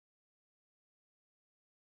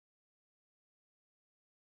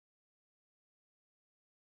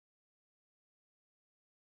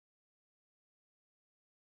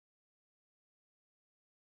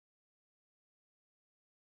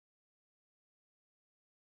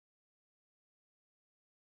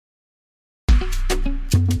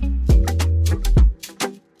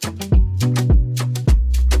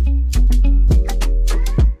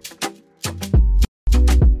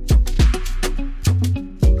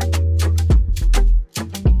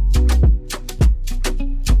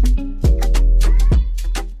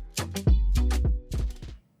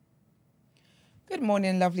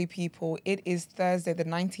morning, lovely people. It is Thursday, the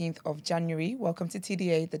 19th of January. Welcome to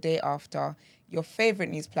TDA, the day after, your favourite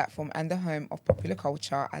news platform and the home of popular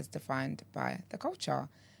culture as defined by the culture.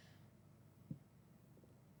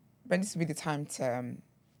 But this will be the time to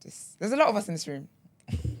there's a lot of us in this room.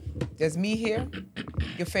 There's me here,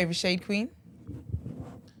 your favourite shade queen.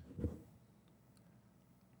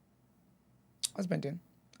 What's Ben doing?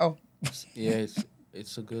 Oh. Yeah,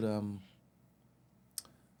 it's a good...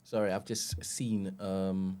 Sorry, I've just seen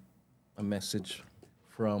a message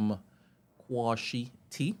from Kwashi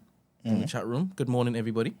T in the chat room. Good morning,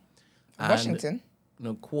 everybody. Washington?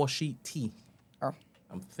 No, Kwashi T. Oh.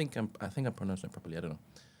 I think I'm pronouncing it properly. I don't know.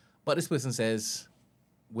 But this person says,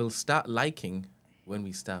 we'll start liking when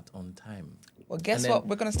we start on time. Well, guess what?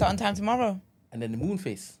 We're going to start on time tomorrow. And then the moon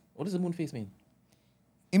face. What does the moon face mean?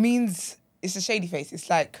 It means it's a shady face. It's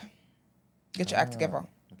like, get your act together.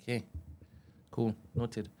 Okay. Cool.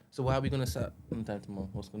 Noted. So why are we going to start on time tomorrow?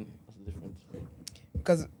 What's the difference?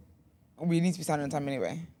 Because we need to be starting on time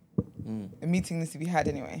anyway. The meeting needs to be had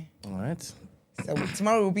anyway. All right. So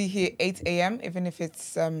tomorrow we'll be here 8 a.m. Even if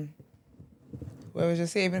it's, even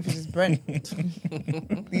if it's just Brent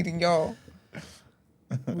leading y'all,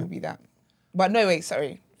 we'll be that. But no, wait,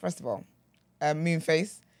 sorry. First of all,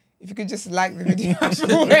 Moonface, if you could just like the video.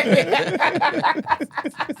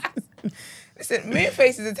 Listen,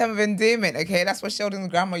 Moonface is a term of endearment, okay? That's what Sheldon's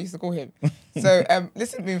grandma used to call him. So,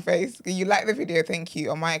 listen, Moonface, can you like the video? Thank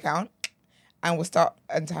you, on my account. And we'll start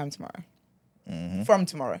on time tomorrow. From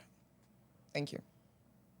tomorrow. Thank you.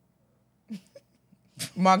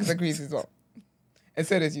 Marcus agrees as well. And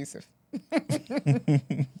so does Yusuf.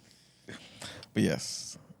 But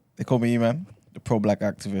yes, they call me E-Man, the pro-black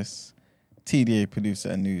activist, TDA producer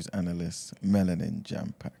and news analyst, melanin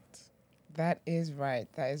jam-packed. That is right.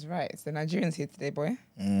 That is right. It's the Nigerians here today, boy.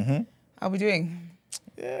 Mm-hmm. How are we doing?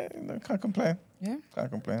 Yeah, can't complain. Yeah? Can't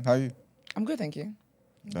complain. How are you? I'm good, thank you.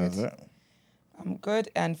 That's it. I'm good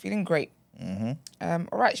and feeling great. Mm-hmm.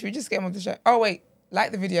 All right, should we just get on with the show? Oh, wait.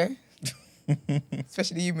 Like the video.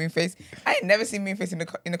 Especially you, Moonface. I ain't never seen Moonface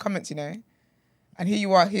in the comments, you know. And here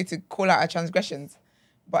you are, here to call out our transgressions.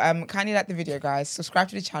 But kindly like the video, guys. Subscribe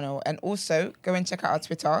to the channel. And also, go and check out our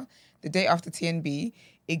Twitter, the day after TNB.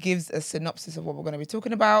 It gives a synopsis of what we're going to be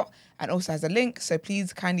talking about and also has a link. So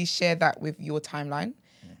please kindly share that with your timeline.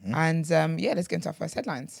 And let's get into our first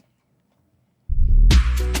headlines.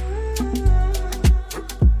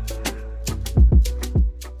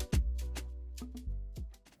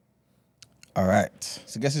 All right.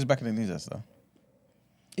 So guess who's back in the news, Esther?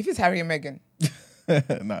 If it's Harry and Meghan.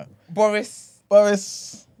 No. Boris.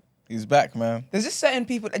 He's back, man. There's just certain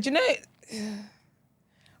people. Do you know,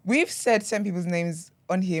 we've said certain people's names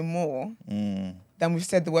on here more than we've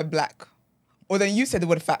said the word black. Or than you said the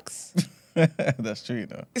word facts. That's true,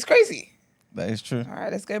 though. It's crazy. That is true. All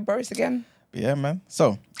right, let's go Boris again. But yeah, man.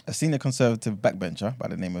 So, a senior Conservative backbencher by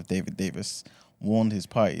the name of David Davis warned his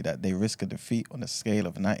party that they risk a defeat on the scale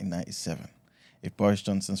of 1997 if Boris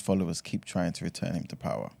Johnson's followers keep trying to return him to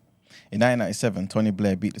power. In 1997, Tony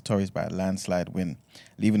Blair beat the Tories by a landslide win,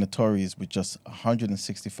 leaving the Tories with just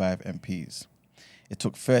 165 MPs. It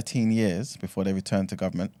took 13 years before they returned to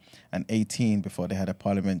government and 18 before they had a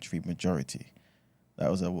parliamentary majority. That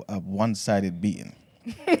was a one-sided beating.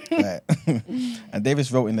 Right. And Davis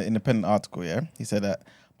wrote in the Independent article, he said that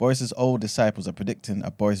Boris's old disciples are predicting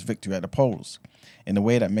a Boris victory at the polls in a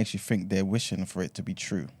way that makes you think they're wishing for it to be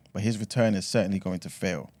true. But his return is certainly going to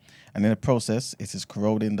fail. And in the process, it is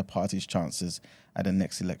corroding the party's chances at the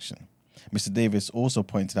next election. Mr. Davis also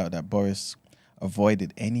pointed out that Boris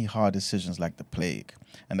avoided any hard decisions like the plague,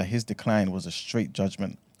 and that his decline was a straight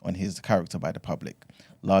judgment on his character by the public,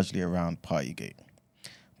 largely around Partygate.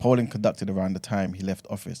 Polling conducted around the time he left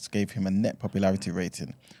office gave him a net popularity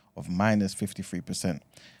rating of minus 53%,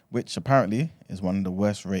 which apparently is one of the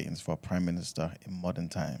worst ratings for a prime minister in modern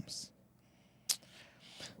times.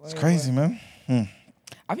 It's crazy, man.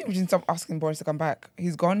 I think we should stop asking Boris to come back.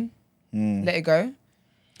 He's gone. Let it go.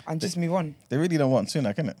 And just move on. They really don't want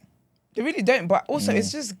Sunak, innit? They really don't. But also,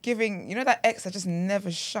 it's just giving... You know that ex that just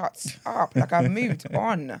never shuts up? Like, I moved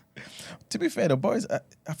on. To be fair, though, Boris...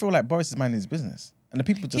 I feel like Boris is minding his business. And the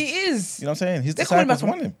people just... He is. You know what I'm saying? His disciples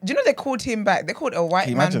want him. Do you know they called him back? They called a white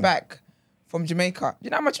man back from Jamaica. Do you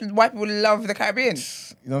know how much white people love the Caribbean? You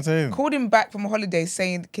know what I'm saying? Called him back from a holiday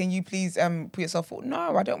saying, can you please put yourself forward?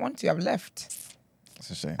 No, I don't want to. I've left. It's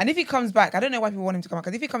a shame. And if he comes back, I don't know why people want him to come back,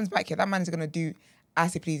 because if he comes back here, that man is going to do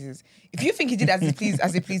as he pleases. If you think he did as he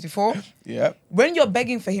pleased before, when you're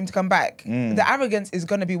begging for him to come back, the arrogance is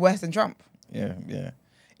going to be worse than Trump. Yeah.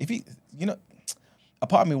 If he, a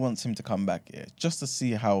part of me wants him to come back, yeah, just to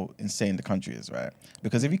see how insane the country is, right?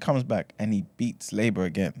 Because if he comes back and he beats Labour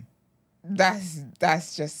again, that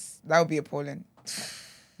would be appalling.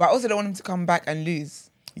 But I also don't want him to come back and lose.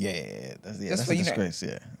 yeah, that's for, a disgrace,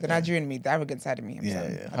 yeah. The Nigerian me, the arrogant side of me.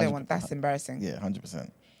 I don't want. That's embarrassing. Yeah, 100%.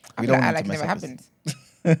 I feel like it never happened.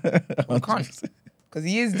 We can't. Because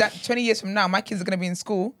years that 20 years from now, my kids are going to be in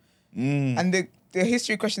school, and the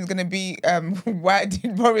history question is going to be, why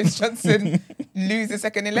did Boris Johnson lose the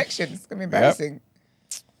second election? It's going to be embarrassing.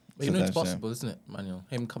 But you know it's possible, isn't it, Manuel?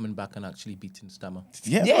 Him coming back and actually beating Stammer.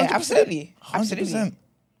 Yeah, Yeah, 100%. absolutely. 100%. Absolutely.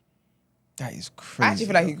 That is crazy. I actually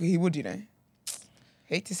feel like he would, you know.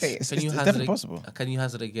 Hate to say it. It's definitely possible. Can you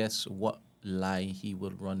hazard a guess what lie he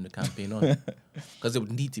will run the campaign on? Because there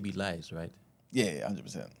would need to be lies, right? Yeah,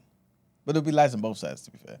 100%. But there'll be lies on both sides,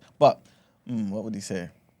 to be fair. But what would he say?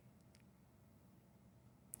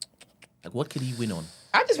 Like, what could he win on?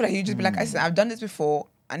 I just feel like he'd just be like, listen, I've done this before.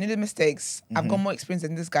 I knew the mistakes. I've got more experience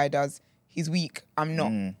than this guy does. He's weak. I'm not.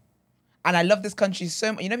 And I love this country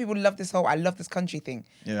so much. You know, people love this whole I love this country thing.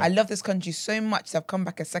 Yeah. I love this country so much that I've come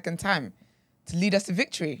back a second time to lead us to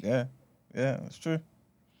victory. Yeah, that's true.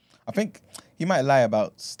 I think he might lie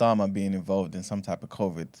about Starmer being involved in some type of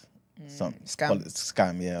COVID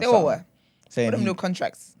scam. Yeah, They all were. Saying Put them no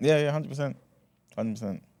contracts. Yeah,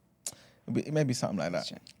 100%. It may be something like that.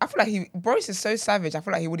 I feel like Boris is so savage. I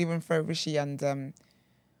feel like he would even throw Rishi and let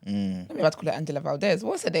me about to call it Angela Valdez.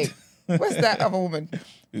 What's her name? What's that other woman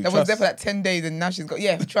that was there for like 10 days and now she's got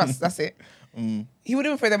Trust. That's it. He would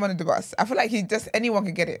even throw them under the bus. I feel like anyone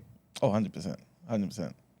can get it. Oh, 100%.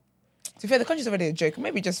 To be fair, the country's already a joke.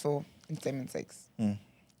 Maybe just for entertainment's sakes.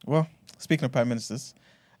 Well, speaking of prime ministers,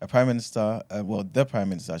 the prime minister,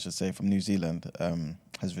 I should say, from New Zealand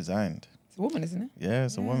has resigned. It's a woman, isn't it? Yeah,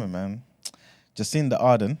 it's a woman, man. Jacinda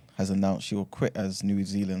Ardern has announced she will quit as New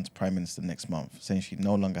Zealand's prime minister next month, saying she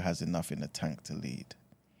no longer has enough in the tank to lead.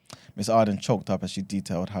 Ms. Ardern choked up as she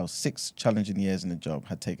detailed how 6 challenging years in the job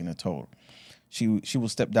had taken a toll. She will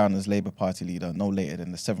step down as Labour Party leader no later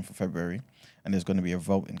than the 7th of February, and there's going to be a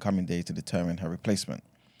vote in coming days to determine her replacement.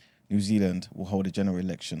 New Zealand will hold a general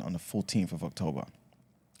election on the 14th of October.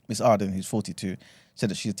 Ms. Ardern, who's 42, said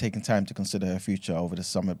that she had taken time to consider her future over the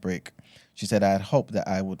summer break. She said, I had hoped that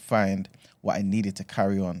I would find what I needed to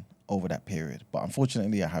carry on over that period, but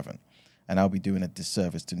unfortunately I haven't, and I'll be doing a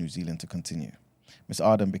disservice to New Zealand to continue. Ms.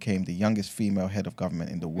 Ardern became the youngest female head of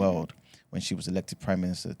government in the world when she was elected Prime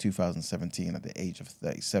Minister in 2017 at the age of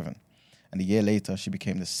 37. And a year later, she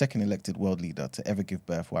became the second elected world leader to ever give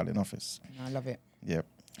birth while in office. I love it. Yep.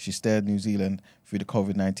 She steered New Zealand through the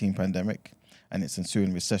COVID-19 pandemic and its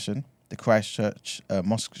ensuing recession, the Christchurch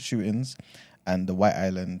mosque shootings, and the White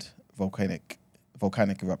Island volcanic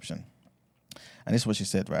eruption. And this is what she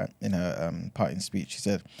said, right, in her parting speech. She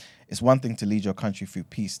said, it's one thing to lead your country through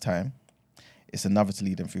peacetime. It's another to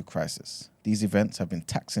lead them through crisis. These events have been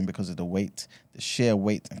taxing because of the sheer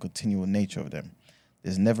weight and continual nature of them.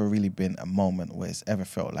 There's never really been a moment where it's ever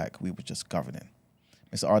felt like we were just governing.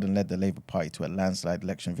 Ms. Ardern led the Labour Party to a landslide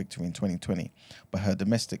election victory in 2020, but her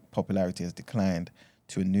domestic popularity has declined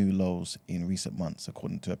to new lows in recent months,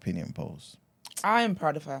 according to opinion polls. I am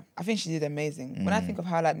proud of her. I think she did amazing. When I think of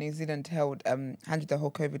how New Zealand handled the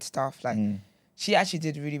whole COVID stuff, she actually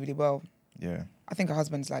did really, really well. Yeah. I think her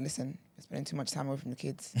husband's like, listen, you're spending too much time away from the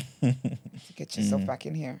kids. To get yourself back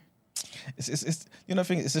in here. It's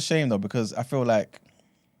it's a shame though, because I feel like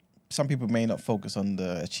some people may not focus on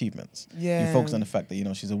the achievements. Yeah. You focus on the fact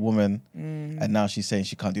that, she's a woman and now she's saying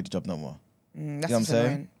she can't do the job no more. That's you know what I'm saying?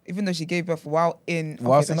 Annoying. Even though she gave birth while in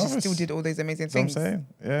office, she still did all those amazing things. That's what I'm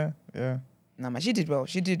saying. Yeah. No, man, she did well.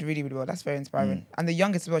 She did really, really well. That's very inspiring. And the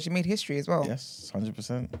youngest as well, she made history as well. Yes,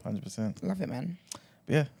 100%. Love it, man.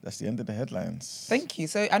 But yeah, that's the end of the headlines. Thank you.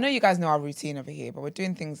 So I know you guys know our routine over here, but we're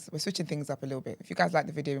switching things up a little bit. If you guys like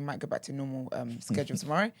the video, we might go back to normal schedule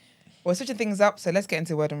tomorrow. We're switching things up, so let's get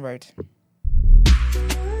into Word on Road.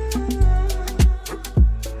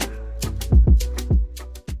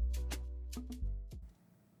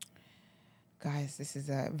 Guys, this is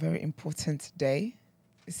a very important day.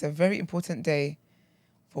 It's a very important day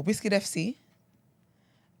for Wizkid FC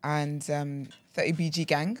and 30BG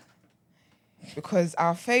Gang, because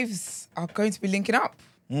our faves are going to be linking up.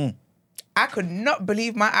 I could not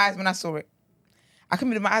believe my eyes when I saw it.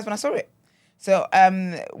 So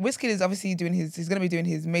Wizkid is obviously he's going to be doing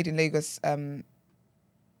his Made in Lagos.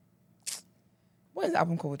 What is the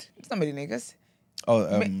album called? It's not Made in Lagos.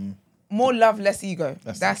 More Love, Less Ego.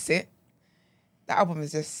 That's it. That album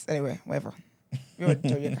is just, anyway, whatever. We won't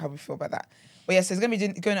tell you how we feel about that. But yeah, so he's going to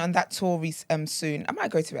be going on that tour soon. I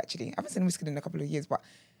might go to it, actually. I haven't seen Wizkid in a couple of years, but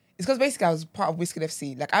it's because basically I was part of Wizkid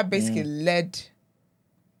FC. Like, I basically led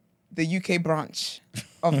the UK branch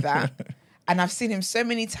of that. And I've seen him so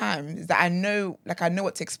many times that I know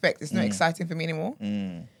what to expect. It's not exciting for me anymore.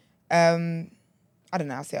 I don't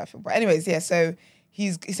know, I'll say how I feel. But anyways, yeah, so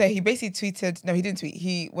he basically tweeted, no, he didn't tweet.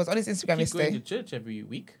 He was on his Instagram Keep yesterday. going to church every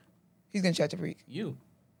week. Who's going to church every week? You.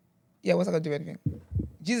 Yeah, what's I going to do anything?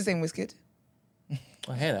 Jesus ain't Wizkid.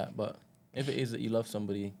 I hear that, but if it is that you love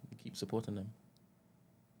somebody, keep supporting them.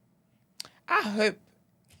 I hope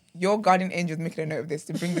your guardian angel is making a note of this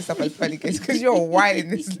to bring this up as pearly case because you're wild in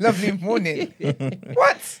this lovely morning.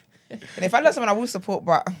 What? And if I love someone, I will support,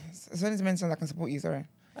 but as long as mentions I can support you, sorry.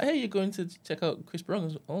 I hear you're going to check out Chris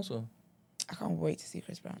Brown also. I can't wait to see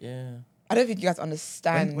Chris Brown. Yeah. I don't think you guys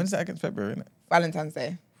understand. When's that against February, isn't it? Valentine's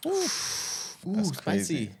Day. Ooh, That's spicy.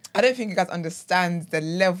 crazy. I don't think you guys understand the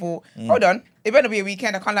level. Hold on. It better be a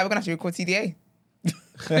weekend. I can't lie. We're going to have to record TDA.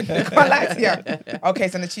 I can't lie to you. Okay,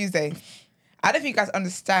 it's on a Tuesday. I don't think you guys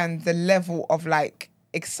understand the level of like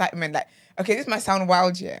excitement. Like, okay, this might sound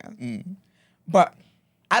wild, yeah. But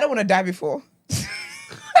I don't want to die before.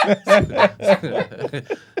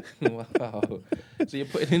 Wow. So you're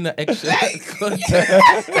putting in the extra content.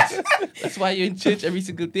 That's why you're in church every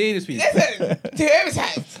single day this week. Listen, to every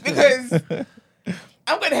time. Because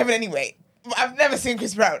I'm going to heaven anyway. But I've never seen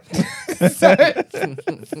Chris Brown. So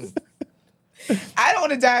I don't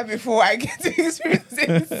want to die before I get to experience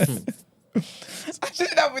this. I should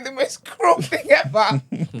end up with the most cruel thing ever.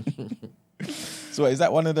 So is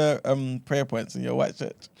that one of the prayer points in your white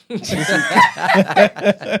church?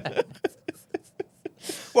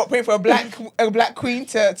 What, praying for a black queen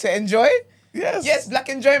to enjoy? Yes. Yes, black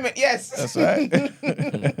enjoyment, yes. That's right.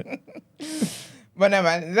 But no,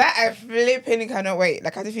 man, that I flipping cannot wait.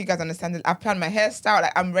 Like, I don't think you guys understand it. I've planned my hairstyle.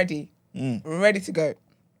 Like, I'm ready. Ready to go.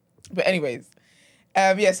 But anyways,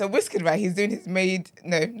 yeah, so Wizkid, right, he's doing his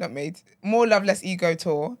More Love, Less Ego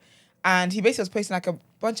tour. And he basically was posting like a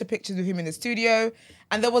bunch of pictures of him in the studio.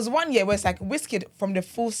 And there was one year where it's like Wizkid from the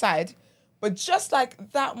full side, but just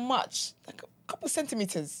like that much, like a couple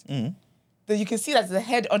centimeters. That you can see that's the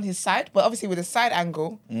head on his side, but obviously with a side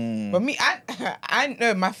angle. But me, I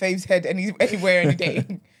know my fave's head anywhere, any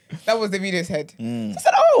day. That was the video's head. So I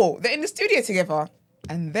said, oh, they're in the studio together.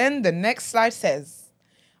 And then the next slide says,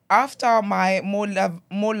 after my More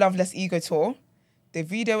Love, Less Ego tour,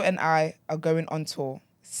 Davido and I are going on tour.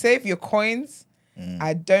 Save your coins.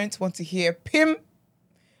 I don't want to hear Pim.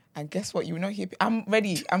 And guess what? You will not hear Pim. I'm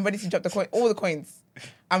ready. I'm ready to drop the coin, all the coins.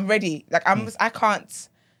 I'm ready. Like I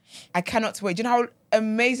cannot wait. Do you know how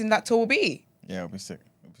amazing that tour will be? Yeah, it'll be sick.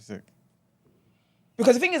 It'll be sick.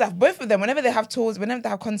 Because the thing is that both of them, whenever they have tours, whenever they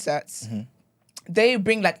have concerts, they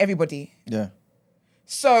bring like everybody. Yeah.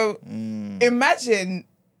 So imagine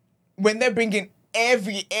when they're bringing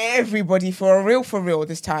everybody for real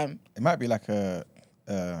this time. It might be like a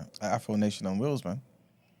Afro Nation on wheels, man.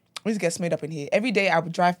 We just get Smade up in here. Every day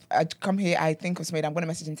I'd come here, I think of Smade. I'm going to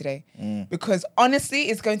message him today. Because honestly,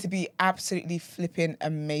 it's going to be absolutely flipping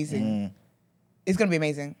amazing. It's going to be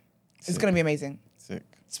amazing. It's going to be amazing. Sick.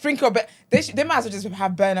 Sprinkle, but they might as well just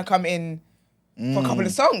have Burner come in for a couple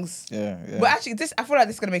of songs. Yeah. But actually, I feel like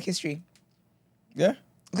this is going to make history. Yeah?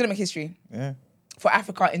 It's going to make history. Yeah. For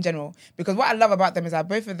Africa in general. Because what I love about them is that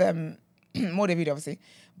both of them, more David obviously,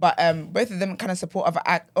 but both of them kind of support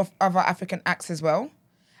other African acts as well.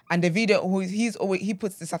 And Davido, he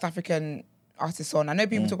puts the South African artists on. I know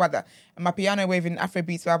people talk about that, my piano waving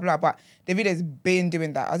Afrobeats, blah, blah, but Davido's been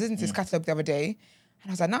doing that. I was listening to his catalogue the other day, and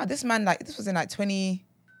I was like, nah, this man, like, this was in like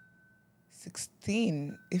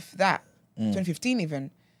 2016, if that, 2015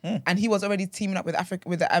 even. And he was already teaming up with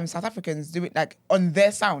the South Africans, doing like on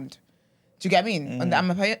their sound. Do you get what I mean? On the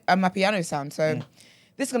Amapiano sound. So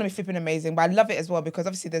this is going to be flipping amazing. But I love it as well because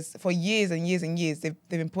obviously for years and years and years, they've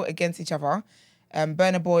been put against each other.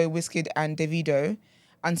 Burna Boy, Wizkid and Davido.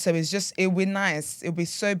 And so it'll be nice. It'll be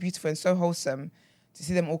so beautiful and so wholesome to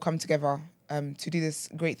see them all come together to do this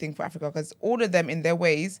great thing for Africa. Because all of them in their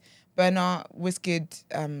ways, Burna, Wizkid,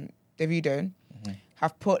 Davido,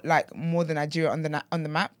 have put like more than Nigeria on the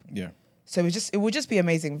map. Yeah. So it will just be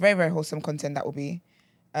amazing. Very, very wholesome content that will be.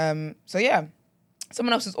 So yeah.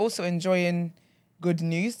 Someone else who's also enjoying good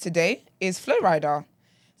news today is Flo Rida.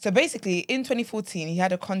 So basically, in 2014, he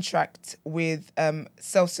had a contract with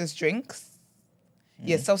Celsius Drinks.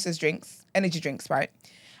 Yeah, Celsius Drinks, energy drinks, right?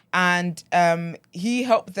 And he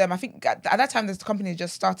helped them. I think at that time, this company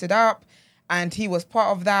just started up, and he was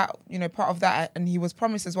part of that. And he was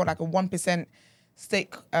promised as well like a 1%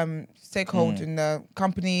 stakehold in the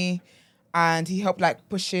company, and he helped like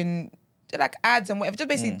pushing like ads and whatever. Just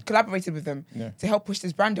basically collaborated with them to help push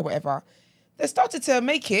this brand or whatever. They started to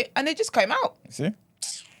make it, and they just cut him out. See?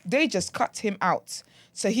 They just cut him out.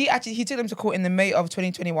 So he took them to court in the May of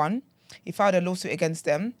 2021. He filed a lawsuit against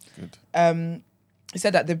them. Good. He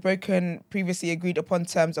said that they've previously agreed upon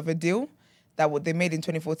terms of a deal that what they made in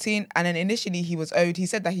 2014, and then initially he was owed. He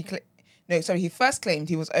said that he first claimed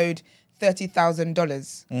he was owed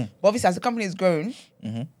 $30,000. But obviously, as the company has grown,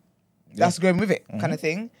 that's grown with it, kind of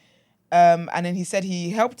thing. And then he said he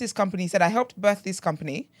helped this company. He said, I helped birth this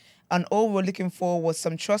company, and all we were looking for was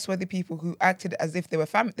some trustworthy people who acted as if they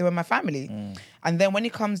were my family. And then when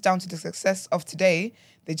it comes down to the success of today,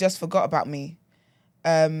 they just forgot about me.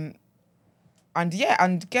 And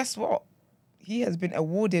guess what? He has been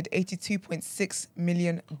awarded $82.6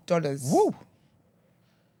 million. Woo!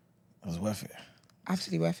 That was worth it.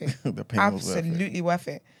 Absolutely worth it. The pain was worth it. Absolutely worth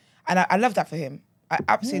it. And I love that for him. I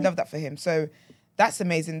absolutely love that for him. So that's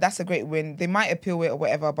amazing. That's a great win. They might appeal it or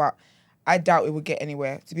whatever, but I doubt it would get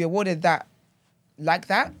anywhere. To be awarded that, like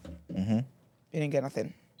that, he didn't get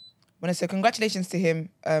nothing. When I say congratulations to him,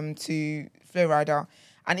 to Flo Rida.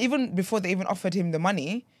 And even before they even offered him the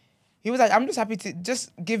money, he was like, I'm just happy to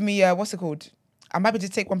just give me, what's it called? I'm happy to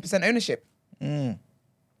take 1% ownership. I'm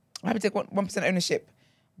happy to take 1% ownership.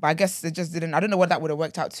 But I guess they just didn't. I don't know what that would have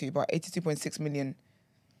worked out to, but 82.6 million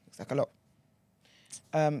looks like a lot.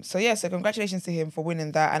 So congratulations to him for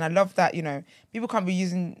winning that. And I love that, people can't be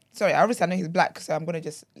using, obviously I know he's black, so I'm going to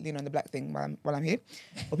just lean on the black thing while I'm here.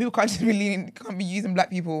 But people can't be using black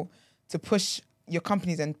people to push your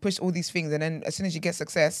companies and push all these things. And then as soon as you get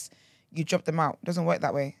success, you drop them out. Doesn't work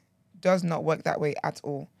that way. Does not work that way at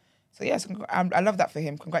all. So yes, I love that for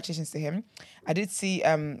him. Congratulations to him. I did see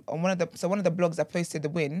on one of the blogs that posted the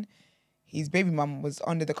win, his baby mum was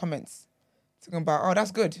under the comments talking about, oh,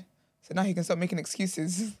 that's good. So now he can start making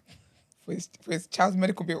excuses for his child's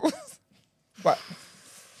medical bills. But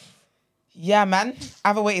yeah, man,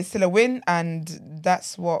 either way, it's still a win, and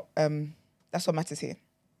that's what matters here.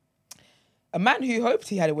 A man who hoped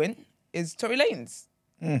he had a win is Tory Lanez.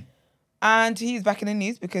 And he's back in the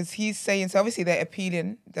news because he's saying, so obviously they're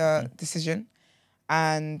appealing the decision,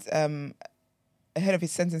 and ahead of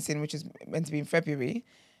his sentencing, which is meant to be in February.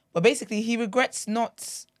 But basically, he regrets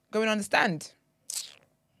not going on the stand.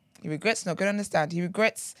 He regrets not going on the stand. He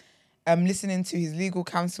regrets listening to his legal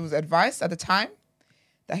counsel's advice at the time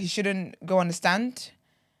that he shouldn't go on the stand.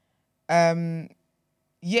 And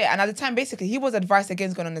at the time, basically, he was advised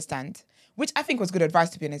against going on the stand, which I think was good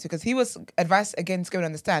advice, to be honest, because he was advised against going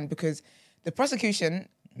on the stand because the prosecution,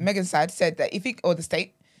 Megan's side, said that the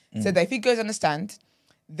state, said that if he goes on the stand,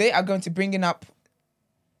 they are going to bring up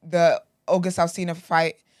the August Alsina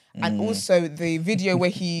fight and also the video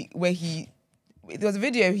where there was a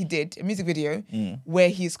video he did, a music video, where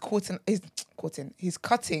he's cutting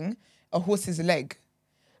a horse's leg.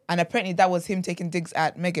 And apparently that was him taking digs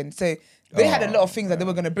at Megan. So they had a lot of things that they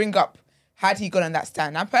were going to bring up had he gone on that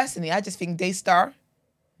stand. Now, personally, I just think Daystar,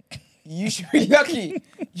 you should be lucky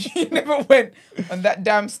you never went on that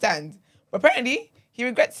damn stand. But apparently, he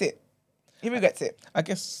regrets it. I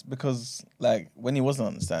guess because, when he wasn't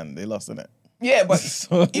on the stand, they lost, innit? Yeah, but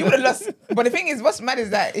he would have lost. But the thing is, what's mad is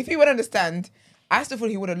that if he went on the stand, I still thought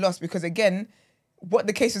he would have lost because, again, what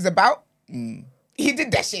the case was about, he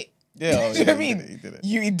did that shit. Yeah, do you know what I mean?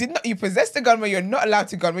 You did not. You possessed a gun where you're not allowed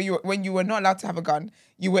to gun. When you were not allowed to have a gun,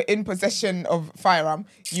 you were in possession of firearm.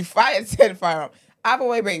 You fired said firearm. Either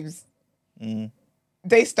way, babes.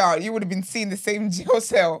 Daystar, you would have been seeing the same jail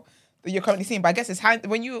cell that you're currently seeing. But I guess it's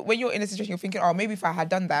when you're in a situation, you're thinking, oh, maybe if I had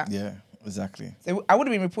done that. Yeah, exactly. So I would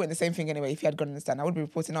have been reporting the same thing anyway if he had gone on the stand. I would be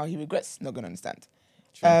reporting, oh, he regrets not going on the stand.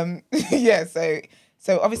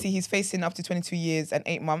 So obviously he's facing up to 22 years and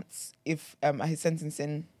 8 months if his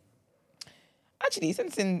sentencing. Actually, his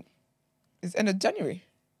sentencing is end of January.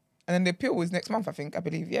 And then the appeal was next month, I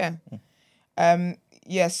believe, yeah.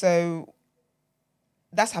 So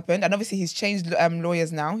that's happened. And obviously he's changed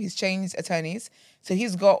lawyers now. He's changed attorneys. So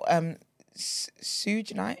he's got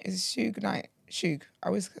Suge Knight. Is it Suge Knight? Suge. I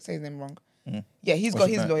always say his name wrong. Yeah, he's got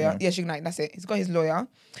his lawyer. Yeah, Suge Knight, that's it. He's got his lawyer.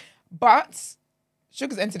 But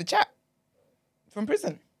Suge's entered the chat from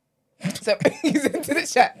prison. So he's entered the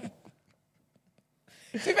chat.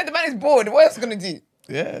 So if the man is bored, what else is he going to do?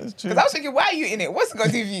 Yeah, it's true. Because I was thinking, why are you in it? What's it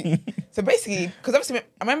going to do for you? So basically, because obviously,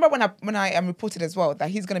 I remember when I reported as well that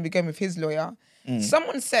he's going to be going with his lawyer,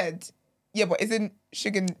 someone said, yeah, but isn't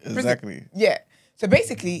Suge in prison? Exactly. Yeah. So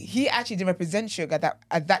basically, he actually didn't represent Suge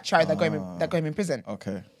at that trial that got him in prison.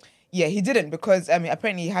 Okay. Yeah, he didn't because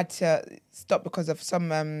apparently he had to stop because of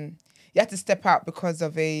he had to step out because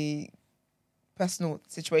of a personal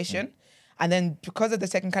situation. And then because of the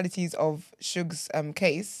technicalities of Suge's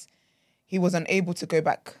case, he was unable to go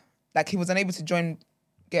back. He was unable to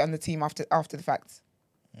get on the team after the fact,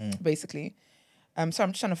 basically. So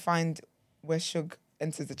I'm just trying to find where Suge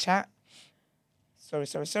enters the chat.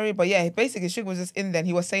 Sorry. But yeah, basically, Sugar was just in there. And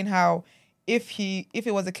he was saying how if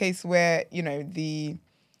it was a case where, you know, he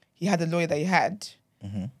had the lawyer that he had,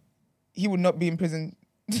 he would not be in prison.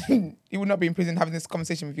 He would not be in prison having this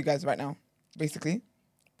conversation with you guys right now, basically.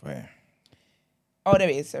 Where? Oh, there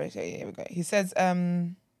it is. Sorry, here we go. He says, yeah,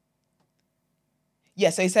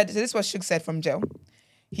 so he said, so this is what Suge said from jail.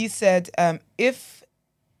 He said, if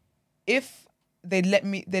they let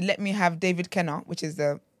me have David Kenner, which is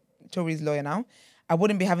the Tory's lawyer now, I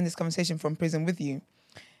wouldn't be having this conversation from prison with you.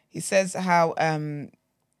 He says how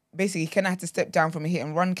basically Kenner had to step down from a hit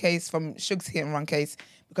and run case, from Suge's hit and run case,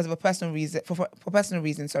 because of a personal reason, for personal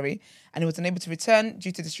reasons, and he was unable to return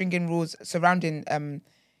due to the stringent rules surrounding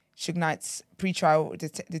Suge Knight's pre-trial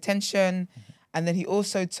detention. And then he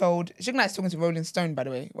also told, Suge Knight's talking to Rolling Stone, by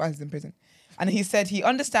the way, while he's in prison. And he said he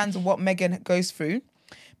understands what Megan goes through,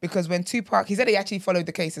 because when Tupac, he said he actually followed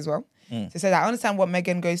the case as well. So he said, I understand what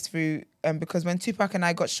Megan goes through, because when Tupac and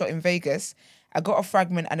I got shot in Vegas, I got a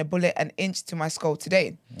fragment and a bullet an inch to my skull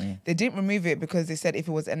today. They didn't remove it because they said if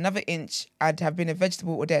it was another inch, I'd have been a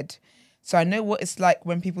vegetable or dead. So I know what it's like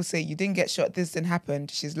when people say, you didn't get shot, this didn't happen,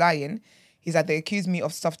 she's lying. He's like, they accuse me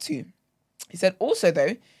of stuff too. He said also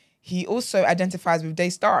though, he also identifies with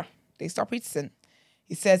Daystar Peterson.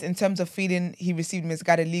 He says in terms of feeling he received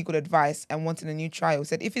misguided legal advice and wanting a new trial, he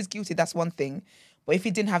said if he's guilty, that's one thing. But if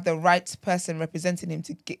he didn't have the right person representing him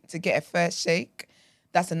to get a fair shake,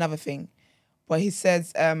 that's another thing. But he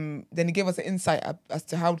says, then he gave us an insight as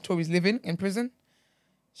to how Tory's living in prison.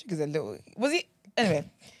 She gives a little, was he? Anyway,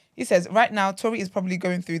 he says, right now, Tory is probably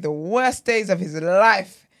going through the worst days of his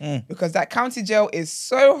life because that county jail is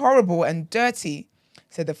so horrible and dirty. He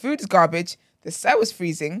said the food is garbage, the cell is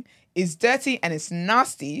freezing, it's dirty and it's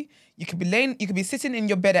nasty. You could be sitting in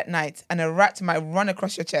your bed at night and a rat might run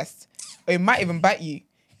across your chest. Or it might even bite you.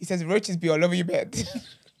 He says roaches be all over your bed.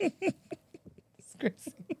 It's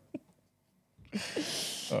crazy.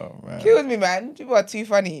 Oh man. Kills me, man. People are too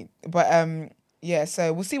funny. But yeah,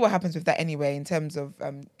 so we'll see what happens with that anyway in terms of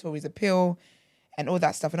Tory's appeal and all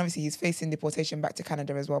that stuff. And obviously he's facing deportation back to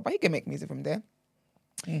Canada as well. But he can make music from there.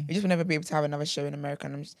 He just will never be able to have another show in America.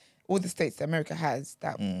 And all the states that America has,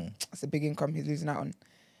 that's a big income he's losing out on.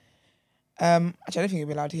 Actually, I don't think he'll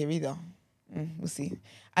be allowed here either. We'll see.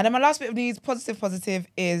 And then my last bit of news, positive,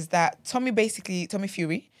 is that Tommy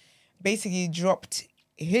Fury basically dropped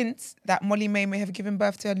hints that Molly May have given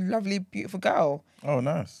birth to a lovely, beautiful girl. Oh,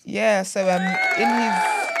 nice. Yeah, so in his...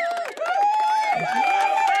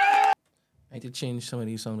 I need to change some of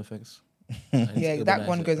these sound effects. Yeah, that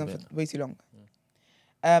one goes on for way too long.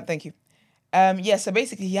 Thank you. Yeah, so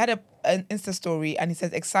basically he had an Insta story and he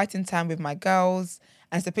says, exciting time with my girls.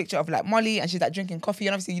 And it's a picture of like Molly and she's like drinking coffee.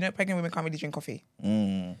 And obviously, you know, pregnant women can't really drink coffee.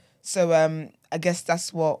 So I guess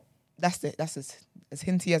that's as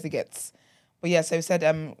hinty as it gets. But yeah, so he said,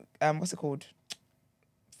 what's it called?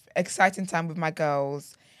 Exciting time with my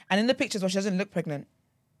girls. And in the pictures, well, she doesn't look pregnant.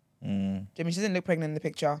 I mean, she doesn't look pregnant in the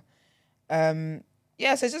picture.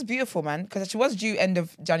 Yeah, so it's just beautiful, man. Because she was due end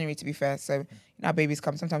of January, to be fair. So, you know how babies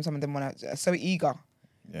come. Sometimes some of them are so eager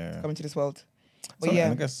to come into this world. But So, yeah.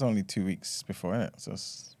 I guess it's only 2 weeks before, innit? So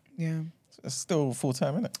it's still full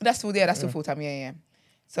time, innit? That's still full time. Yeah.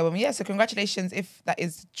 So so congratulations if that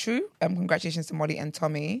is true. Congratulations to Molly and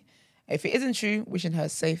Tommy. If it isn't true, wishing her a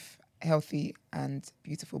safe, healthy, and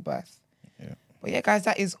beautiful birth. Yeah. But yeah, guys,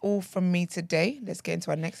 that is all from me today. Let's get into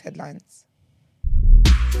our next headlines.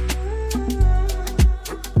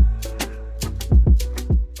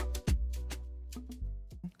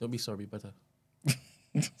 Don't be sorry, better.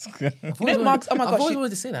 You know, Marks, oh my I've gosh. always wanted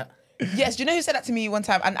to say that. Yes, do you know who said that to me one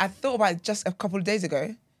time? And I thought about it just a couple of days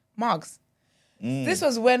ago. Marks. This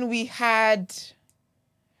was when we had,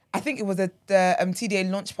 I think it was at the TDA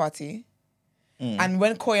launch party. And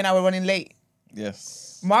when Koi and I were running late.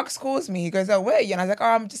 Yes. Marks calls me. He goes, oh, where are you? And I was like, oh,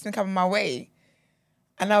 I'm just going to come on my way.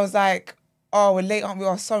 And I was like, oh, we're late, aren't we?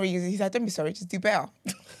 Oh, sorry. He's like, don't be sorry. Just do better.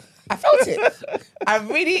 I felt it.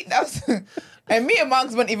 And me and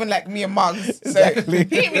Marks weren't even like me and Marks. So Exactly. he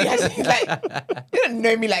didn't really actually, you don't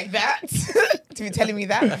know me like that to be telling me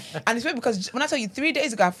that. And it's weird because when I tell you 3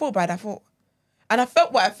 days ago, I thought about it. And I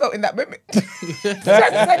felt what I felt in that moment. So I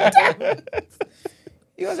was like, damn.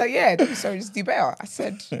 He was like, yeah, don't be sorry, just do better. I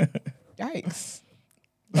said, yikes.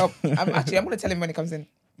 Well, I'm going to tell him when he comes in.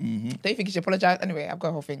 Don't you think he should apologize? Anyway, I've got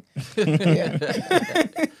a whole thing. Yeah.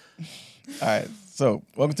 All right. So,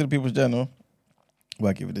 welcome to the People's Journal,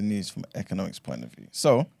 where I give you the news from an economics point of view.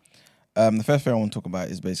 So, the first thing I want to talk about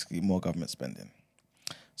is basically more government spending.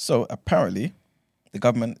 So, apparently, the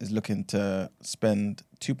government is looking to spend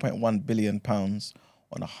 £2.1 billion on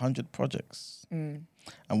 100 projects.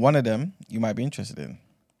 And one of them you might be interested in.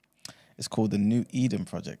 It's called the New Eden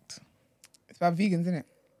Project. It's about vegans, isn't it?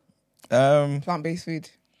 No, Plant-based food.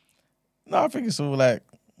 I think it's all like,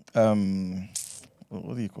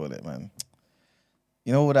 what do you call it, man?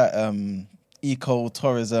 You know all that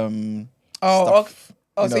eco-tourism stuff.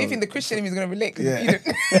 So know, you think the Christian is going to relate? 'Cause Yeah. you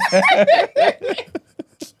didn't.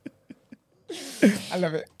 I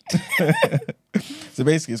love it. So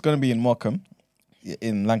basically, it's going to be in Morecambe,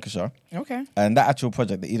 in Lancashire. Okay. And that actual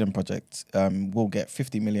project, the Eden Project, will get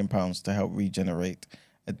 £50 million to help regenerate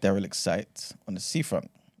a derelict site on the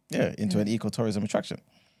seafront. Yeah, into an eco-tourism attraction.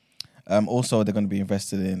 Also, they're going to be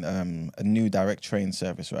invested in a new direct train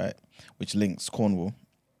service, right, which links Cornwall.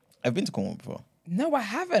 I've been to Cornwall before. No, I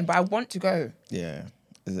haven't, but I want to go. Yeah,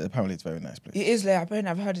 apparently it's a very nice place. It is there.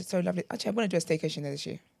 I've heard it's so lovely. Actually, I want to do a staycation there this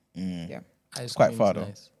year. Yeah. It's quite far, though.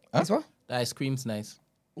 Nice. Huh? It's what? The ice cream's nice.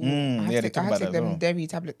 I have yeah, to they take, talk I have about to take that as them well. dairy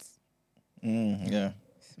tablets. Yeah.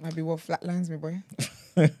 Might be what flatlines me, boy.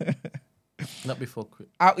 Not before.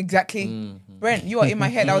 Out exactly. Brent, you are in my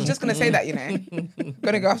head. I was just gonna say that, you know.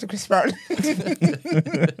 Gonna go after Chris Brown.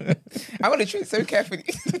 I'm gonna treat so carefully.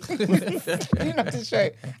 You know to show.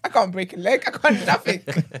 I can't break a leg. I can't nothing.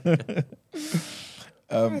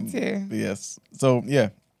 Dear. Yes. So yeah,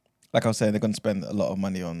 like I was saying, they're going to spend a lot of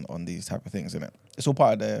money on these type of things, innit? It's all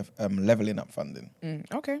part of their leveling up funding.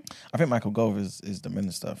 Okay. I think Michael Gove is the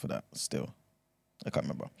minister for that still. I can't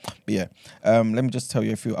remember. But yeah, let me just tell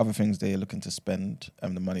you a few other things they're looking to spend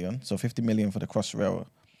the money on. So 50 million for the Crossrail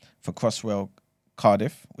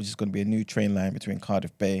Cardiff, which is going to be a new train line between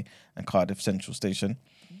Cardiff Bay and Cardiff Central Station.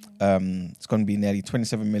 It's going to be nearly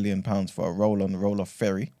 27 million pounds for a roll-on, roll-off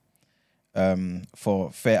ferry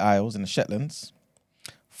for Fair Isles in the Shetlands.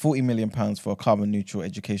 40 million pounds for a carbon neutral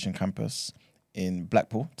education campus in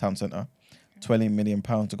Blackpool Town Centre. 20 million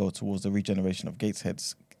pounds to go towards the regeneration of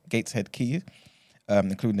Gateshead Quay,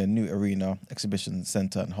 including a new arena, exhibition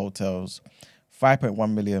centre and hotels.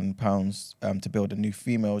 5.1 million pounds to build a new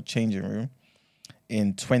female changing room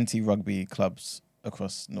in 20 rugby clubs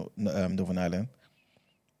across Northern Ireland.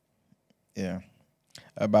 Yeah.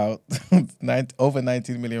 About over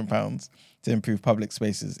 19 million pounds to improve public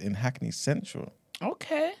spaces in Hackney Central.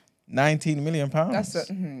 Okay. 19 million pounds. That's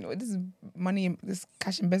this is money. This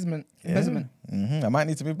cash embezzlement. I might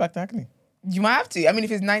need to move back to Hackney. You might have to. I mean,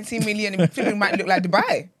 if it's 19 million, it might look like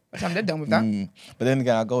Dubai. So I'm dead done with that. But then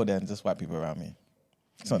again, I'll go there and just white people around me.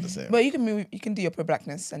 It's not the same. But you can move. You can do your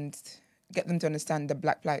pro-blackness and get them to understand the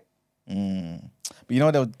black plight. But you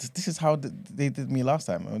know, this is how they did me last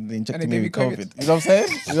time. When they injected they me gave with you COVID. You know what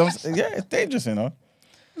I'm saying? Yeah, it's dangerous, you know.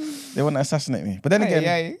 They want to assassinate me. But then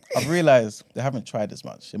again, I've realised they haven't tried as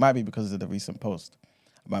much. It might be because of the recent post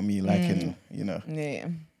about me liking, you know. Yeah.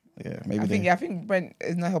 Yeah, maybe I think Brent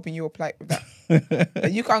is not helping your plight with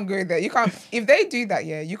that. You can't go there. You can't. If they do that,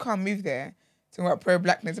 you can't move there to about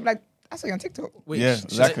pro-blackness. I'm like, I saw you on TikTok. Wait, Yeah,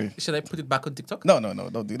 exactly. Should I put it back on TikTok? No,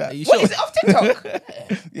 don't do that. Are you What sure? is it off TikTok?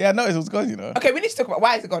 Yeah, I noticed it was gone, you know. Okay, we need to talk about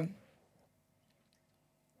why is it gone.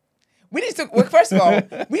 We need to talk. Well, first of all,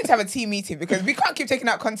 we need to have a team meeting because we can't keep taking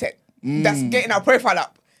out content that's getting our profile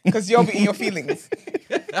up because you're beating your feelings.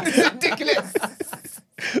 This is ridiculous.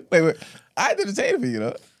 Wait. I didn't say anything, you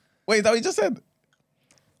know. Wait, is that what you just said?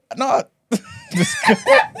 No.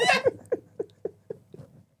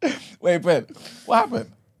 Wait, Ben, what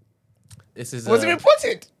happened? This is Was it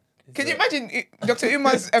reported? Can you imagine Dr.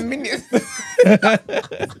 Umar's minions?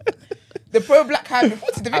 The pro-black hand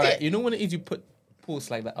reported the video. Alright, you know when it is you put posts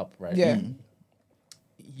like that up, right? Yeah.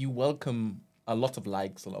 You welcome a lot of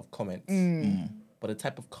likes, a lot of comments. But the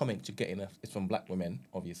type of comments you're getting is from black women,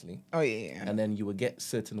 obviously. Oh, yeah. And then you will get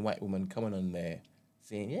certain white women coming on there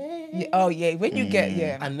saying, yeah. Oh, yeah. When you get,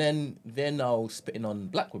 And then they're now spitting on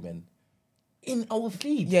black women in our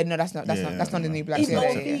feed. Yeah, no, that's not the new black. In Yeah, our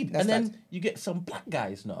yeah, feed. that's And then that. you get some black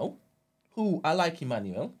guys now who I like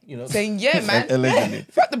Emmanuel, you know. Saying, yeah, man. Allegedly.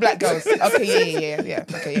 Fuck the black girls. Okay, yeah.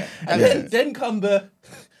 Okay, yeah. And then come the,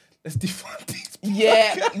 let's defund these people.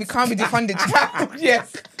 Yeah, we can't be defunded.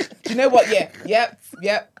 Yes. Do you know what? Yeah.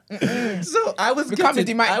 Yep. So I was can't be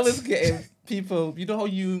getting demiked. people, you know how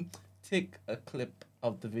you take a clip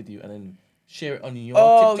of the video and then share it on your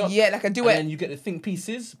Oh, TikTok? yeah, like a duet. And then you get the think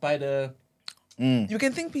pieces by the, You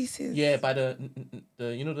can think pieces. yeah, by the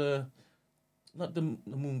you know, the, not the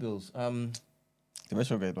moon girls. The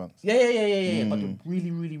retrograde ones. Yeah. But the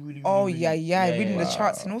really. Oh, really, yeah. Reading the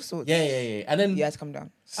charts and all sorts. Yeah. And then Yeah, it's come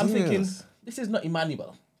down. I'm thinking, Serious? this is not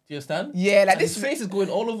Emmanuel. Do you understand? Yeah, like And this. his face is going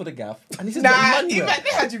all over the gaff. And this is not Nah, Emmanuel. they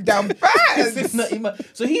had you down This bad. is not Emmanuel.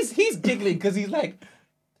 So he's giggling because he's like,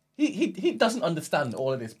 He doesn't understand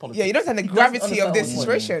all of this politics. Yeah, you don't understand the He doesn't gravity of understand this what's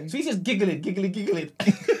going on. situation. So he's just giggling.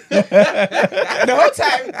 The whole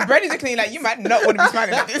time, Brendan's looking at you like, you might not want to be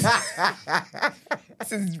smiling at this.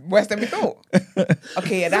 This is worse than we thought.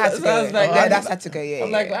 Okay, yeah, that had to So go. I was like, That's had to go, yeah.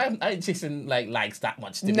 I'm like, I ain't chasing like likes that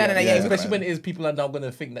much. To be No, honest. yeah, Especially man. when it is people are now going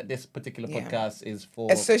to think that this particular Yeah. podcast is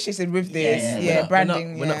for Associated with this, we're not-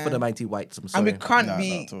 branding. We're not for the mighty whites. I'm And sorry. we can't Nah, be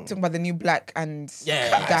not at all. talking about the new black and Yeah,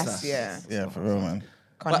 that's, that's- yeah. Yeah, for real, man.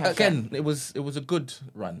 Can't But have again, it was a good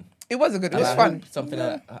run. that. It was And it was I fun. hope something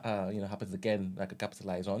that happens again, I could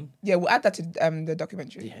capitalize on. Yeah, we'll add that to the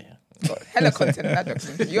documentary. Yeah. Got hella content in that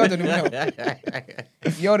documentary. You all don't even know.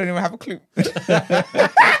 You all don't even have a clue.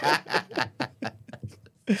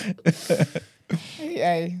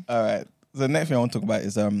 Yeah. All right. So the next thing I want to talk about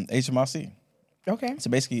is HMRC. Okay. So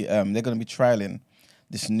basically, they're going to be trialing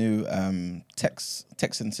this new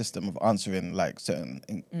texting system of answering like certain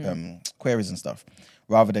queries and stuff,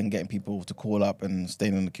 rather than getting people to call up and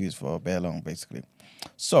staying on the queues for bare long, basically.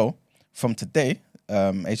 So from today,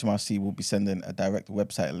 HMRC will be sending a direct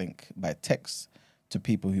website link by text to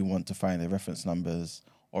people who want to find their reference numbers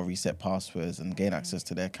or reset passwords and gain access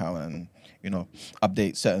to their account and,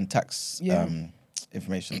 update certain tax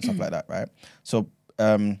information and stuff like that, right? So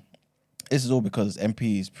this is all because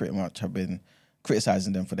MPs pretty much have been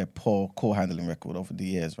criticizing them for their poor call handling record over the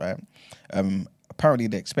years, right? Apparently,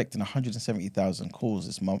 they're expecting 170,000 calls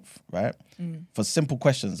this month, right? For simple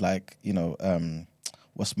questions like,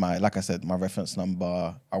 what's like I said, my reference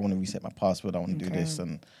number, I want to reset my password, I want to do this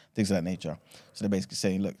and things of that nature. So they're basically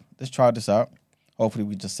saying, look, let's try this out. Hopefully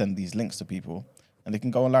we just send these links to people and they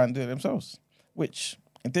can go online and do it themselves, which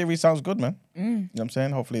in theory sounds good, man. You know what I'm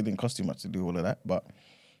saying? Hopefully it didn't cost too much to do all of that, but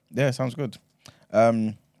yeah, it sounds good.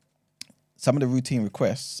 Some of the routine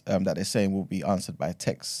requests that they're saying will be answered by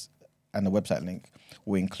text, and the website link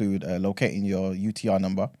will include locating your UTR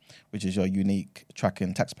number, which is your unique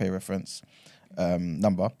tracking taxpayer reference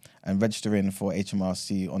number, and registering for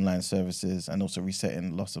HMRC online services, and also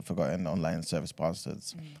resetting lost or forgotten online service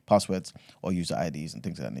passwords or user IDs and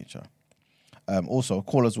things of that nature. Also,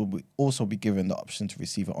 callers will also be given the option to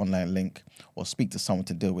receive an online link or speak to someone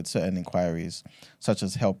to deal with certain inquiries, such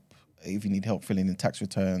as help if you need help filling in tax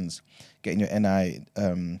returns, getting your NI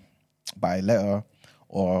by letter,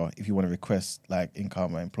 or if you want to request like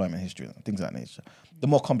income or employment history and things of that nature. The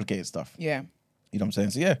more complicated stuff. Yeah. You know what I'm saying?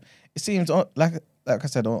 So yeah, it seems like I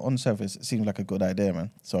said on the surface, it seems like a good idea, man.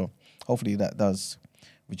 So hopefully that does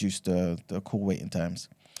reduce the call waiting times.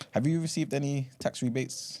 Have you received any tax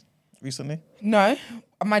rebates recently? No.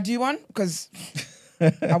 Am I due one? Because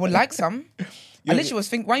I would like some. I literally was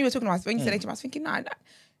thinking, when you were talking about, when you said HM, I was thinking, nah,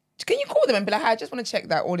 can you call them and be like, hi, I just want to check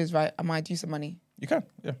that all is right. Am I due some money? You can,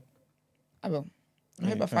 yeah. I will. I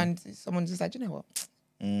hope I find someone just like, you know what?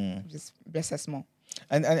 Just bless her small.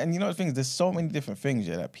 And you know the thing is, there's so many different things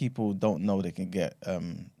that people don't know they can get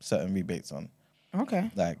certain rebates on.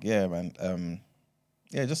 Okay. Like, yeah, man.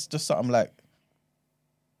 Just something like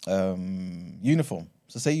uniform.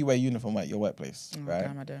 So say you wear uniform at your workplace, right?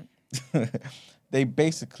 Damn, I don't. They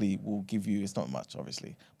basically will give you, it's not much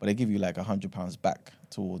obviously, but they give you like £100 back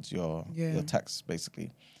towards your tax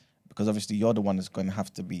basically. Because obviously you're the one that's going to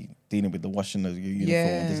have to be dealing with the washing of your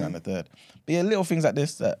uniform, this and the third. But yeah, little things like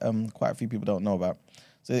this that quite a few people don't know about.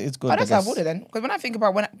 So it's good. Oh, that's how I would have then. Because when I think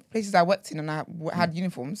about places I worked in and I had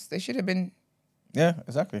uniforms, they should have been. Yeah,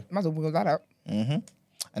 exactly. Might as well wiggle that out. Mm-hmm.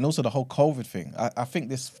 And also the whole COVID thing. I think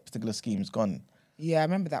this particular scheme's gone. Yeah, I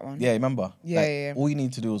remember that one. Yeah, remember? Yeah, yeah. All you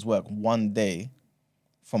need to do is work one day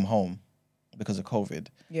from home because of COVID.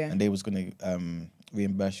 Yeah. And they was going to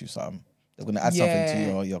reimburse you something. They're going to add something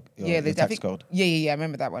to your tax code. Yeah. I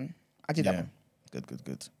remember that one. I did that one.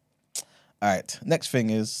 Good. All right. Next thing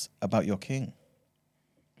is about your king.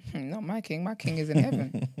 Not my king. My king is in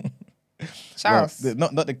heaven. Charles. Well,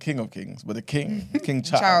 not the king of kings, but the king. King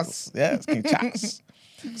Charles. Charles. Yeah, it's King Charles.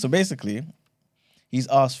 So basically, he's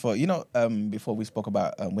asked for, before we spoke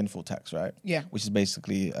about windfall tax, right? Yeah. Which is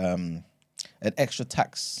basically an extra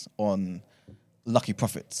tax on lucky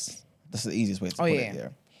profits. That's the easiest way to put it. Yeah.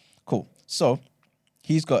 Cool. So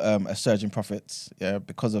he's got a surge in profits,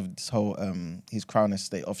 because of this whole his Crown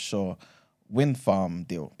Estate offshore wind farm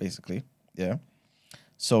deal, basically. Yeah.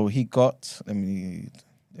 So he got, let me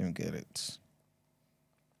get it.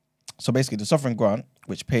 So basically, the sovereign grant,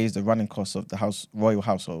 which pays the running costs of the royal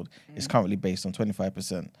household, is currently based on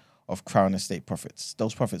 25% of Crown Estate profits.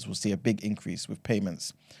 Those profits will see a big increase with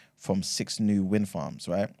payments from 6 new wind farms,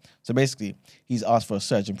 right? So basically, he's asked for a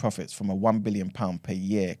surge in profits from a £1 billion per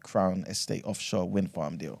year Crown Estate offshore wind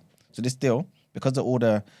farm deal. So this deal, because of all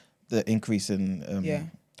the increase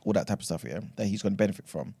in all that type of stuff, that he's going to benefit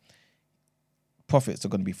from, profits are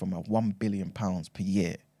going to be from £1 billion per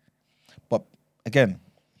year. But again,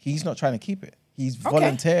 he's not trying to keep it. He's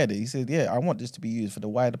volunteered it. He said, "Yeah, I want this to be used for the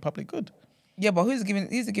wider public good." Yeah, but who's giving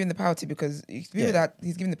the power to? Because people that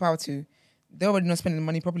he's giving the power to, they're already not spending the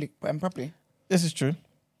money properly. This is true,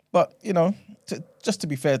 but just to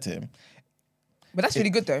be fair to him, but that's really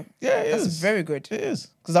good though. Yeah, that's very good. It is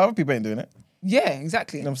because other people ain't doing it. Yeah,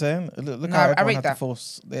 exactly. You know what I'm saying? Look No, how I everyone rate had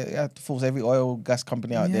that. they had to force every oil gas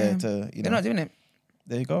company out there to. They're not doing it.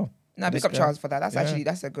 There you go. No, This pick up guy- Charles for that.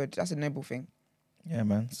 That's a noble thing. Yeah,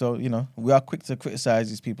 man. So we are quick to criticize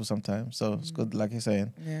these people sometimes. So it's good, like you're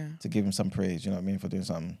saying, to give him some praise. You know what I mean, for doing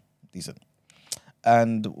something decent.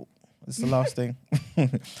 And this is the last thing.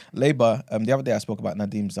 Labour. The other day I spoke about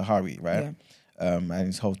Nadeem Zahari, right? Yeah. And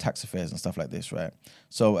his whole tax affairs and stuff like this, right?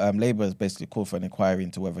 So Labour has basically called for an inquiry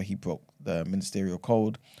into whether he broke the ministerial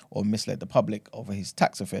code or misled the public over his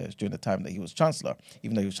tax affairs during the time that he was Chancellor,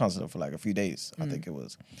 even though he was Chancellor for like a few days, I think it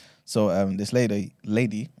was. So this lady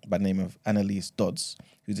by the name of Annalise Dodds,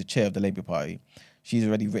 who's the chair of the Labour Party, she's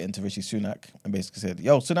already written to Rishi Sunak and basically said,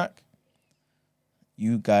 "Yo, Sunak,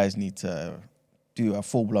 you guys need to do a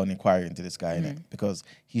full-blown inquiry into this guy, innit? Because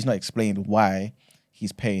he's not explained why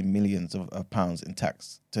he's paying millions of pounds in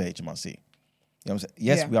tax to HMRC. You know what I'm saying?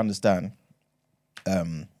 Yes, we understand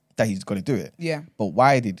that he's going to do it. Yeah. But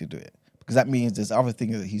why did he do it? Because that means there's other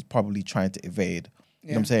things that he's probably trying to evade. You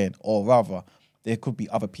know what I'm saying? Or rather, there could be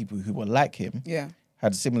other people who were like him,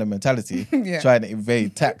 had a similar mentality, trying to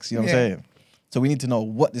evade tax. You know what I'm saying? So we need to know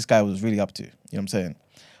what this guy was really up to. You know what I'm saying?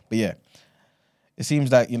 But yeah, it seems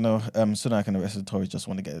that, Sunak and the rest of the Tories just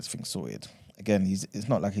want to get this thing sorted. Again, it's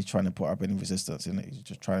not like he's trying to put up any resistance in it. He's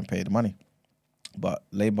just trying to pay the money. But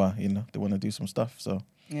Labour, they want to do some stuff. So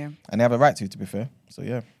and they have a right to be fair. So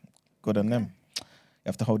yeah, good on them. You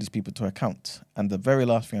have to hold these people to account. And the very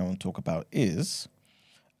last thing I want to talk about is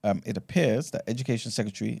it appears that Education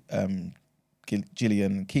Secretary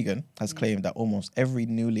Gillian Keegan has claimed that almost every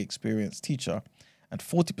newly experienced teacher and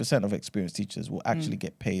 40% of experienced teachers will actually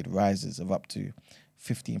get paid rises of up to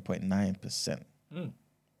 15.9%.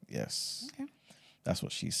 Yes. Okay. That's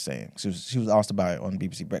what she's saying. She was asked about it on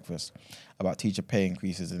BBC Breakfast about teacher pay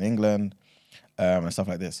increases in England and stuff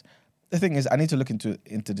like this. The thing is, I need to look into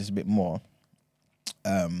this a bit more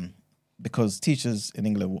because teachers in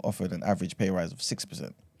England were offered an average pay rise of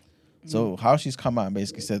 6%. So how she's come out and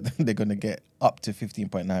basically said they're going to get up to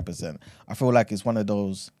 15.9%, I feel like it's one of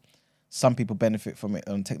those, some people benefit from it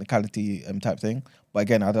on technicality type thing. But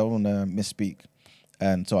again, I don't want to misspeak.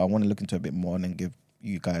 And so I want to look into it a bit more and then give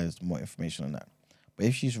you guys more information on that. But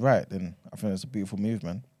if she's right, then I think that's a beautiful move,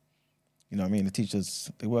 man. You know what I mean? The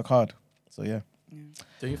teachers, they work hard. So yeah.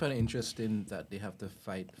 Don't you find it interesting that they have to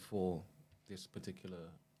fight for this particular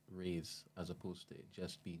raise as opposed to it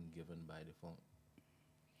just being given by default?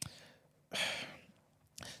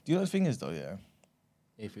 Do you know the thing is though, yeah?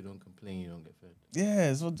 If you don't complain, you don't get fed. Yeah,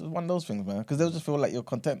 it's one of those things, man. Because they'll just feel like you're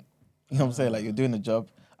content. You know what I'm saying? Like you're doing the job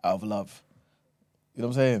out of love. You know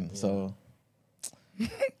what I'm saying? Yeah. So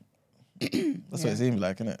that's what it seems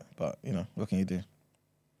like, innit? But what can you do?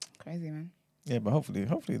 Crazy, man. Yeah, but hopefully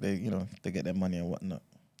they they get their money and whatnot.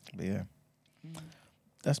 But yeah,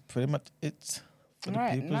 that's pretty much it for the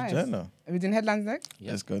People's Journal. Are we doing headlines next?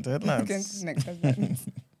 Yep. Let's go into headlines. Going to the next headlines.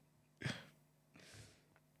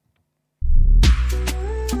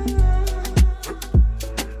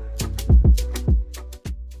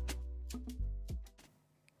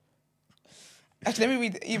 Actually, let me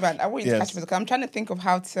read Ivan. I want you to catch me because I'm trying to think of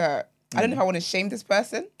how to. I don't know if I want to shame this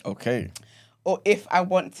person. Okay. Or if I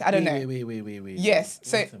want to, I don't know. Wait. Yes.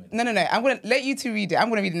 So no. I'm gonna let you two read it. I'm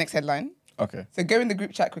gonna read the next headline. Okay. So go in the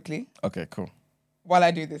group chat quickly Okay, cool. while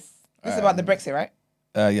I do this. This is about the Brexit, right?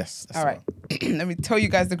 Yes. All right. Let me tell you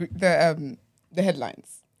guys the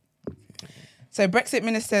headlines. So Brexit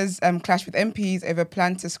ministers clash with MPs over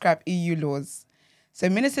plan to scrap EU laws. So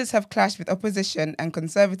ministers have clashed with opposition and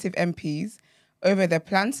Conservative MPs over their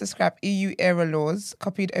plans to scrap EU-era laws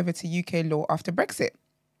copied over to UK law after Brexit.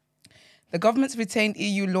 The government's retained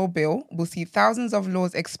EU law bill will see thousands of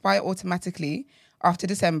laws expire automatically after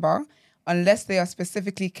December unless they are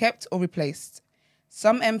specifically kept or replaced.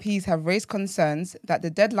 Some MPs have raised concerns that the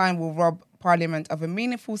deadline will rob Parliament of a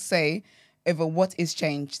meaningful say over what is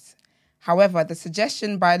changed. However, the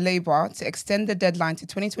suggestion by Labour to extend the deadline to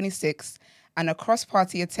 2026 and a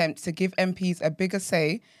cross-party attempt to give MPs a bigger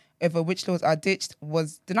say over which laws are ditched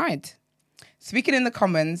was denied. Speaking in the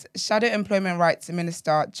Commons, Shadow Employment Rights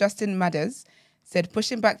Minister Justin Madders said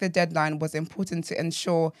pushing back the deadline was important to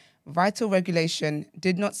ensure vital regulation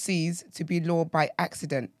did not cease to be law by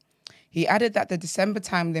accident. He added that the December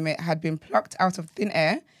time limit had been plucked out of thin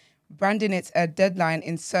air, branding it a deadline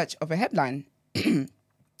in search of a headline.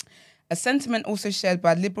 A sentiment also shared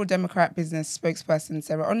by Liberal Democrat business spokesperson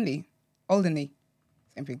Sarah Alderney.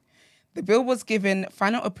 Same thing. The bill was given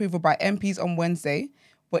final approval by MPs on Wednesday,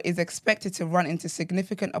 but is expected to run into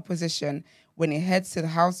significant opposition when it heads to the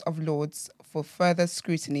House of Lords for further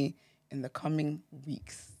scrutiny in the coming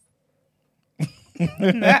weeks.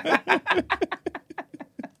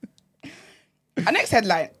 Our next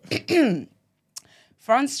headline.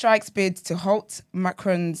 France strikes bid to halt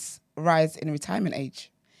Macron's rise in retirement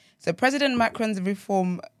age. So President Macron's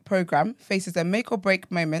reform program faces a make or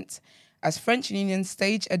break moment as French unions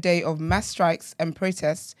stage a day of mass strikes and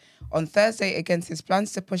protests on Thursday against his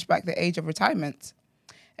plans to push back the age of retirement.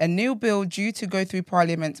 A new bill due to go through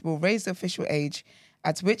Parliament will raise the official age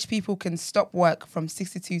at which people can stop work from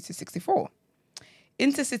 62 to 64.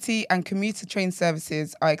 Intercity and commuter train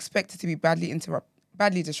services are expected to be badly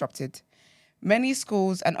disrupted. Many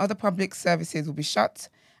schools and other public services will be shut.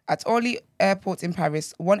 At Orly Airport in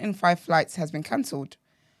Paris, 1 in 5 flights has been cancelled.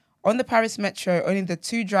 On the Paris metro, only the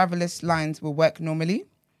 2 driverless lines will work normally.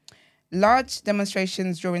 Large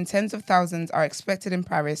demonstrations drawing tens of thousands are expected in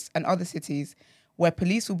Paris and other cities, where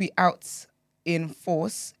police will be out in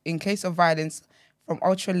force in case of violence from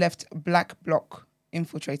ultra-left black bloc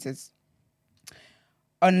infiltrators.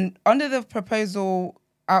 Under the proposal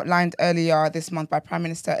outlined earlier this month by Prime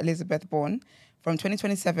Minister Elizabeth Bourne, from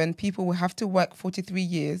 2027, people will have to work 43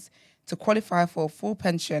 years to qualify for a full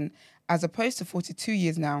pension, as opposed to 42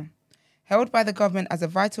 years now. Held by the government as a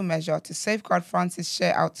vital measure to safeguard France's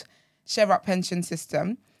share-up pension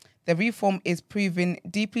system, the reform is proving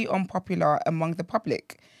deeply unpopular among the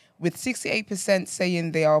public, with 68%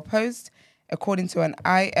 saying they are opposed, according to an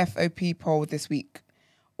IFOP poll this week.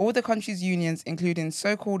 All the country's unions, including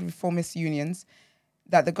so-called reformist unions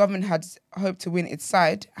that the government had hoped to win its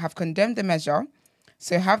side, have condemned the measure.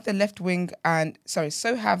 So have the left wing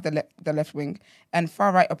and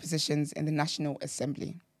far-right oppositions in the National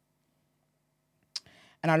Assembly.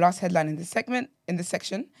 And our last headline in this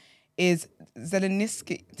section is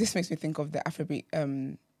Zelensky. This makes me think of the Afrobeat,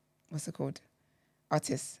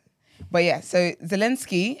 artist. But yeah, so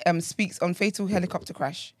Zelensky speaks on fatal helicopter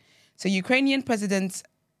crash. So Ukrainian President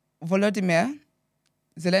Volodymyr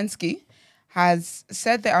Zelensky has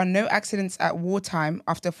said there are no accidents at wartime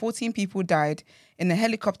after 14 people died in a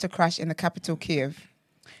helicopter crash in the capital, Kiev.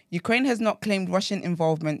 Ukraine has not claimed Russian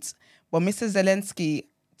involvement, but Mr. Zelensky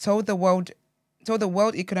told the World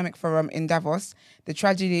Economic Forum in Davos the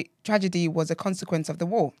tragedy was a consequence of the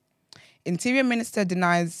war. Interior Minister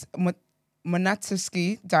denies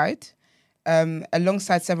Monatowski died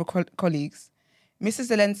alongside several colleagues. Mr.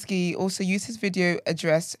 Zelensky also used his video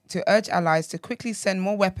address to urge allies to quickly send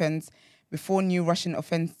more weapons before new Russian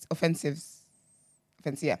offensives.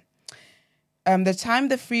 The time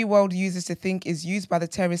the free world uses to think is used by the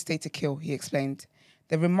terrorist state to kill, he explained.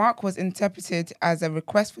 The remark was interpreted as a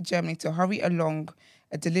request for Germany to hurry along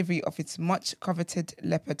a delivery of its much-coveted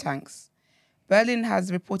Leopard tanks. Berlin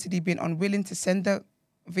has reportedly been unwilling to send the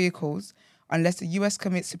vehicles unless the US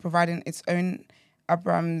commits to providing its own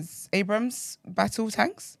Abrams battle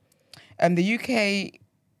tanks. The UK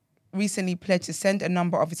recently pledged to send a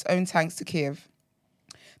number of its own tanks to Kiev.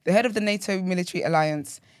 The head of the NATO military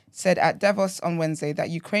alliance said at Davos on Wednesday that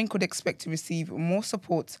Ukraine could expect to receive more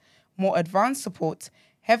support, more advanced support,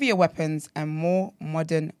 heavier weapons, and more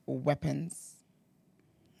modern weapons.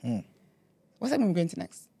 What segment are we going to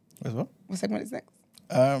next? What? What segment is next?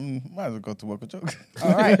 Might as well go to work a joke.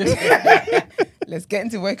 All right. Let's get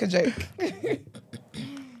into work a joke.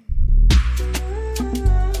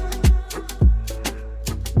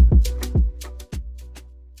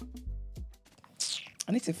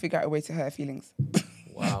 I need to figure out a way to hurt her feelings.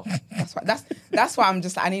 Wow. That's why I'm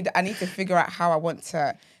just I need to figure out how I want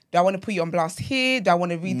to. Do I want to put you on blast here? Do I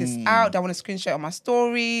want to read this out? Do I want to screenshot on my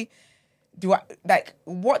story? Do I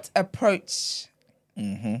what approach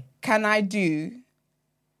can I do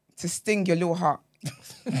to sting your little heart?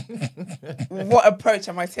 What approach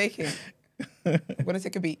am I taking? I'm gonna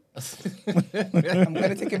take a beat. I'm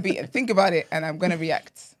gonna take a beat and think about it, and I'm gonna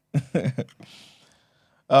react.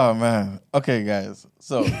 Oh man. Okay, guys.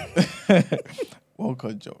 So,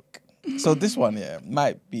 welcome joke. So this one,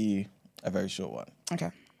 might be a very short one.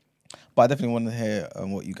 Okay. But I definitely want to hear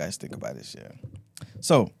what you guys think about this. Yeah.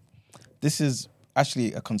 So, this is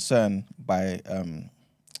actually a concern by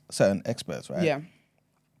certain experts, right? Yeah.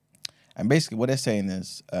 And basically, what they're saying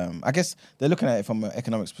is, I guess they're looking at it from an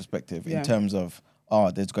economics perspective in terms of,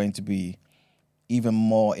 there's going to be even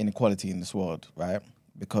more inequality in this world, right?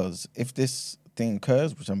 Because if this thing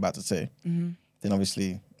occurs, which I'm about to say, then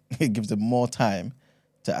obviously it gives them more time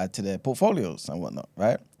to add to their portfolios and whatnot,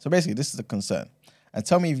 right? So basically, this is a concern. And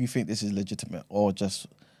tell me if you think this is legitimate or just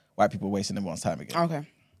white people wasting everyone's time again. Okay.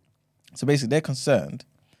 So basically, they're concerned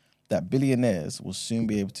that billionaires will soon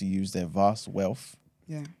be able to use their vast wealth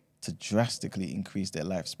Yeah. to drastically increase their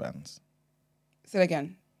lifespans. Say it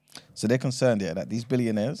again. So they're concerned, that these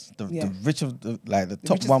billionaires, the rich of the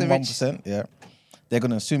top richest 1%, they're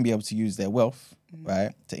going to soon be able to use their wealth,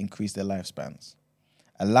 right, to increase their lifespans,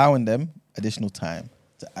 allowing them additional time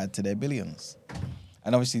to add to their billions.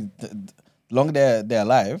 And obviously, the longer they're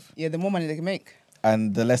alive, Yeah, the more money they can make.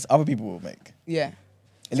 and the less other people will make. Yeah.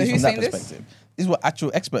 At So least who's from that saying this? perspective. This is what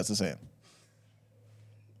actual experts are saying.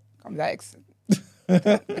 Can't be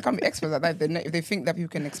that they can't be experts like that if they think that people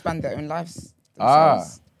can expand their own lives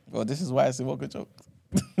themselves. Well, this is why it's a woke joke.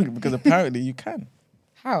 Because apparently you can.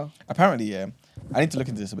 How? Apparently, yeah. I need to look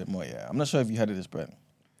into this a bit more, yeah. I'm not sure if you heard of this, Brent.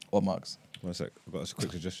 Or Marks. 1 sec. I've got a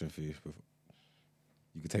quick suggestion for you.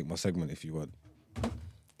 You can take my segment if you want.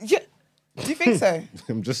 Yeah. Do you think so?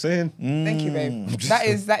 I'm just saying. Thank you, babe. That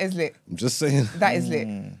is lit. I'm just saying. That is lit.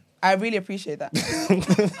 I really appreciate that.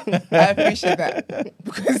 I appreciate that.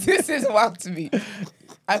 Because this is wild to me.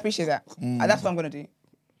 I appreciate that. And that's what I'm going to do.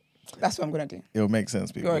 That's what I'm going to do. It'll make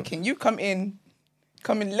sense, people. You're a king. You come in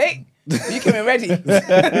late, but you came in ready.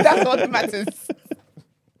 That's all that matters.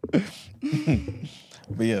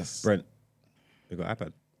 But yes. Brent, you got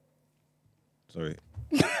iPad? Sorry.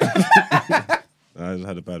 I just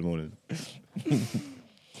had a bad morning.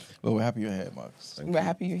 Well, we're happy you're here, Marks. We're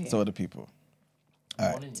happy you're here. So are the people. All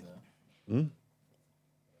right. Morning, you know.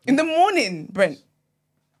 In the morning, Brent.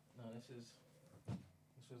 No, this is a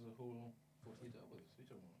whole 48 hours. What are you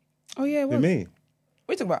talking about? Oh, yeah. Who, What? me?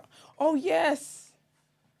 What are you talking about? Oh, yes.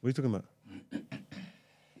 What are you talking about?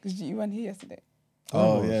 Because you weren't here yesterday.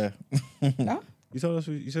 Oh, yeah. No? You told us,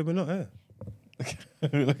 you said we're not here.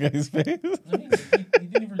 Look at his face. No, he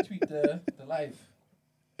didn't even retweet the live.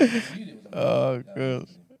 Oh, good.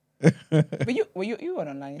 But you weren't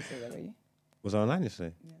online yesterday, were you? Was I online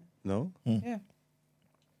yesterday? Yeah. No? Yeah.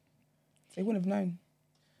 So you wouldn't have known.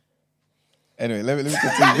 Anyway, let me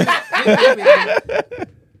continue.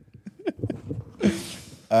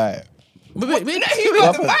 All right. Wait. You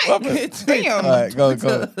got the mic. Damn. All right,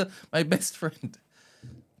 go. My best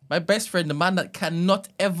friend, the man that cannot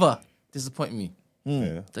ever disappoint me.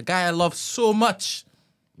 Yeah. The guy I love so much,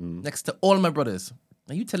 next to all my brothers.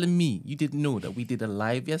 Are you telling me you didn't know that we did a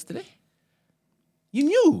live yesterday? You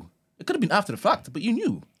knew. It could have been after the fact, but you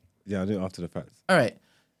knew. Yeah, I knew after the fact. All right.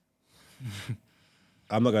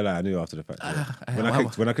 I'm not gonna lie, I knew after the fact. Yeah. When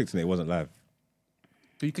I clicked on it, it wasn't live.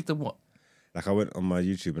 But you clicked on what? Like I went on my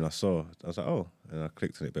YouTube and I was like, oh, and I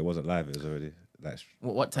clicked on it, but it wasn't live. It was already like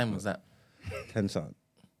What time was that? 10 something.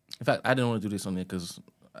 In fact, I didn't want to do this on here because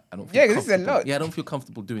I don't feel Yeah, 'cause this is a comfortable. lot. Yeah, I don't feel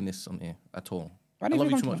comfortable doing this on here at all. Why I don't you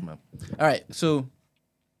love you feel too much, man. All right, so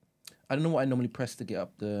I don't know what I normally press to get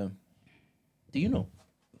up the... Do you know?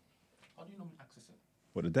 How do you normally access it?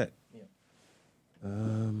 What, the deck? Yeah.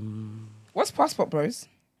 What's passport, bros?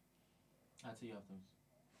 I'll tell you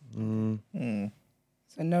afterwards.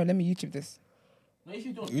 So no, let me YouTube this. No, if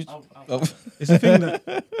you don't, I'll Oh. It's the thing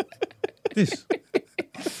that... This.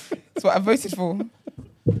 That's what I voted for.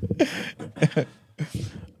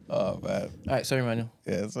 Oh, man. All right, sorry, Manuel.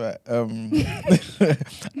 Yeah, that's right. I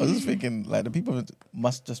was just thinking, like, the people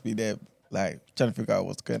must just be there, like, trying to figure out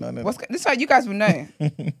what's going on. This is how you guys will know.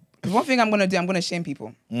 'Cause one thing I'm going to do, I'm going to shame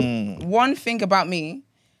people. One thing about me,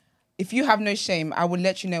 if you have no shame, I will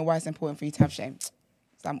let you know why it's important for you to have shame.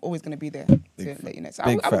 So I'm always going to be there to let you know. So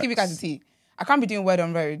I will give you guys a tea. I can't be doing word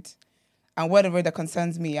on road. And word on road that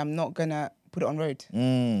concerns me, I'm not going to put it on road.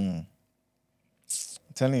 I'm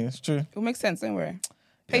telling you, it's true. It will make sense, don't worry.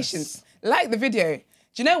 Patience. Like the video. Do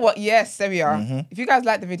you know what? Yes, there we are. If you guys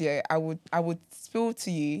like the video, I would spill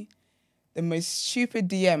to you the most stupid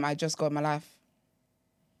DM I just got in my life.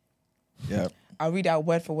 Yeah. I'll read it out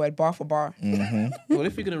word for word, bar for bar. Well,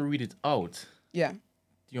 if you're going to read it out, Yeah. do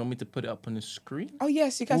you want me to put it up on the screen? Oh,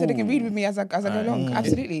 yes, you guys said they can read with me as I go along.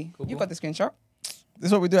 Absolutely. Cool. You got the screenshot. This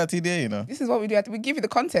is what we do at TDA, you know. This is what we do. We give you the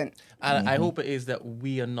content. And I hope it is that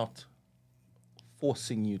we are not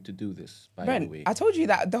forcing you to do this, by the Brent, way. I told you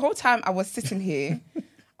that the whole time I was sitting here,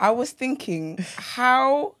 I was thinking,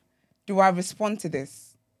 how do I respond to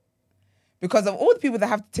this? Because of all the people that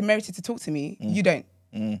have temerity to talk to me, you don't.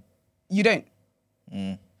 You don't.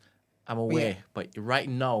 I'm aware, but right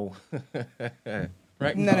now...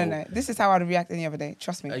 No. This is how I'd react any other day.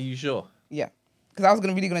 Trust me. Are you sure? Yeah. Because I was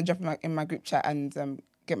really going to jump in my group chat and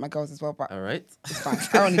get my girls as well, but All right. it's fine.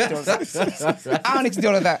 I don't need to do all of that. I don't need to do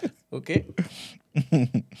all of that. Okay.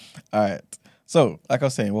 All right. So, like I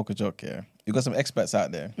was saying, woke a joke here. You've got some experts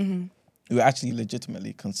out there who are actually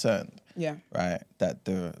legitimately concerned, Yeah. right, that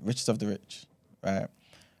the richest of the rich, right,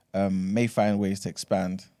 may find ways to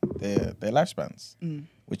expand their lifespans,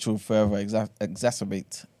 which will further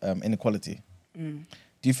exacerbate inequality. Do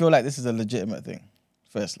you feel like this is a legitimate thing,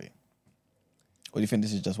 firstly? Or do you think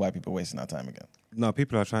this is just white people wasting our time again? No,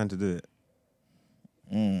 people are trying to do it.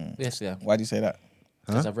 Yes, yeah. Why do you say that?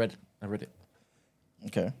 Because I read it.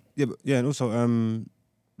 Okay. Yeah, but, yeah, and also,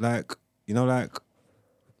 like, you know, like,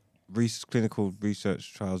 clinical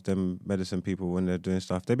research trials, them medicine people, when they're doing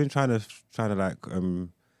stuff, they've been trying to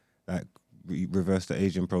reverse the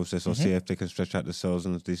aging process or see if they can stretch out the cells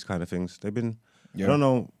and these kind of things. They've been, I don't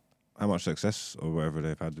know how much success or whatever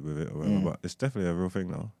they've had with it or whatever, but it's definitely a real thing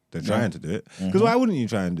now. They're trying to do it. Because why wouldn't you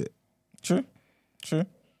try and do it? True.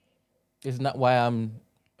 Isn't that why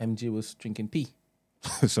MJ was drinking pee?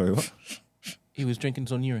 Sorry, what? He was drinking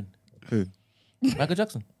his own urine. Who? Michael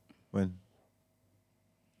Jackson. When?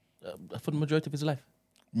 For the majority of his life.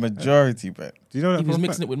 Majority, but Do you know that He for was a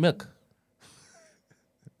mixing fact? it with milk.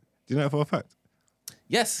 Do you know that for a fact?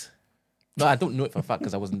 Yes. No, I don't know it for a fact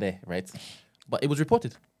because I wasn't there, right? But it was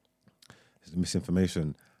reported. It's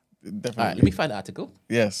misinformation. definitely. All right, let me find the article.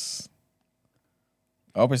 Yes.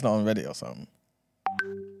 I hope it's not on Reddit or something.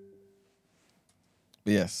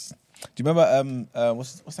 But yes. Do you remember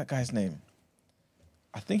what's that guy's name?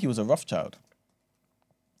 I think he was a Rothschild.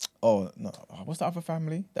 Oh no, what's the other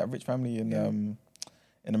family? That rich family in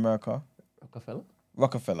America?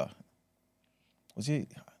 Rockefeller. Was he? It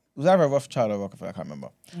was either Rothschild or Rockefeller. I can't remember.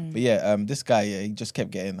 But yeah, this guy, he just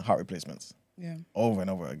kept getting heart replacements. Yeah. Over and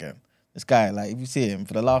over again. This guy, like, if you see him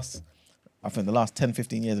for the last 10,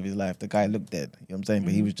 15 years of his life, the guy looked dead. You know what I'm saying?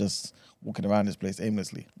 But he was just walking around this place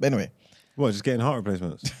aimlessly. But anyway. What, just getting heart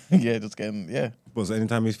replacements? Yeah, just getting, yeah. But so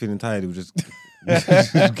anytime he's feeling tired, he was just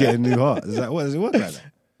get a new heart. Is that what does it work like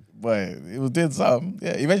that? But it was doing something.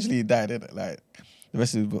 Yeah, eventually he died, innit? Like,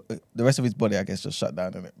 the rest of his body, I guess, just shut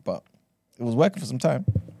down, innit? But it was working for some time.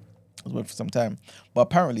 But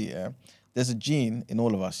apparently, yeah, there's a gene in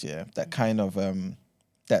all of us, yeah, that kind of,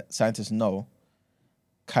 that scientists know,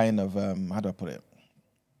 kind of, how do I put it?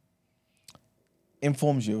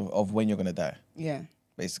 Informs you of when you're going to die. Yeah.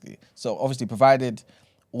 Basically. So obviously provided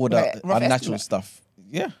all the Like, rough unnatural estimate. stuff.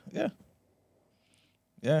 Yeah.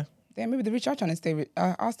 Yeah, maybe the rich are trying to stay.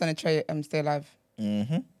 Are trying to stay alive.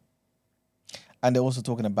 Mm-hmm. And they're also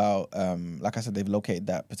talking about, like I said, they've located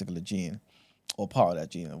that particular gene or part of that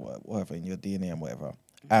gene or whatever in your DNA and whatever,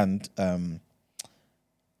 and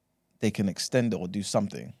they can extend it or do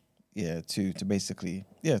something, yeah, to basically,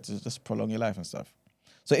 yeah, to just prolong your life and stuff.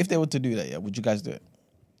 So if they were to do that, yeah, would you guys do it?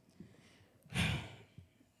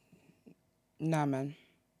 Nah, man.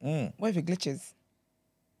 What if it glitches?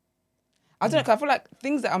 I don't know, 'cause I feel like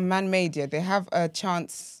things that are man-made, yeah, they have a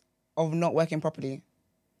chance of not working properly.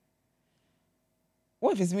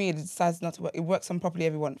 What if it's me, it decides not to work? It works on properly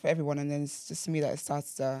for everyone, and then it's just me that it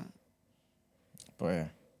starts to... But yeah.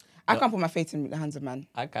 I can't put my faith in the hands of man.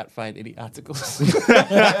 I can't find any articles.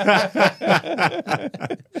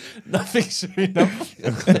 Nothing showing up.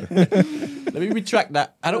 Let me retract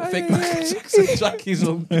that. I don't think Michael Jackson drank his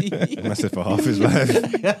own pee. Massive for half his life.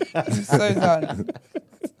 So done.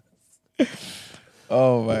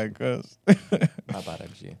 Oh my gosh. How bad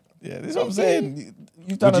MG? Yeah, this is what I'm saying.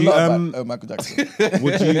 You've done Would a you, lot about Michael Jackson.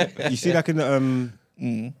 Would you see like in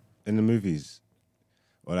the movies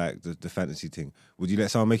or like the fantasy thing? Would you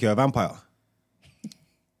let someone make you a vampire?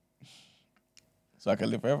 So I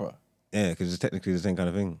can live forever. Yeah, because it's technically the same kind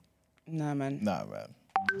of thing. Nah, man. Nah, man.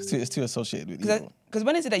 It's too associated with evil. Because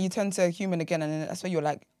when is it that you turn to a human again, and then that's when you're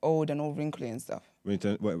like old and all wrinkly and stuff?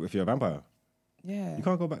 If you're a vampire, Yeah. you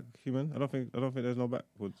can't go back human. I don't think there's no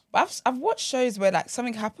backwards. But I've watched shows where like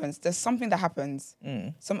something happens. There's something that happens.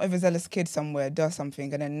 Some overzealous kid somewhere does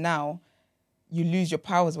something, and then now you lose your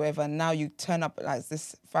powers, whatever. And now you turn up like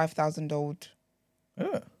this 5,000-old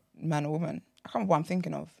man or woman. I can't remember what I'm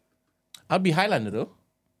thinking of. I'd be Highlander though.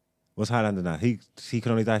 What's Highlander now? He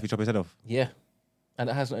can only die if you chop his head off. Yeah, and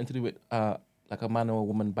that has nothing to do with like a man or a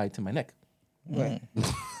woman biting my neck. Right.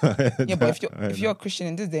 Yeah, but if you're a Christian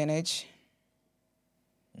in this day and age,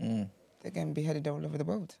 they're getting beheaded all over the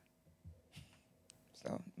world.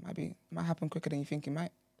 So it might happen quicker than you think it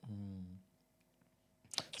might.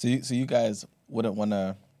 So you guys wouldn't want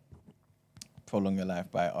to prolong your life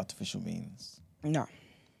by artificial means? No.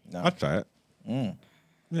 I'd try it.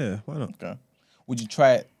 Yeah, why not? Okay. Would you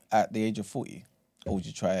try it at the age of 40? Or would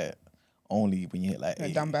you try it only when you hit like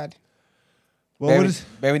 80? Damn bad. Well,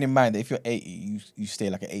 bearing in mind that if you're 80, you stay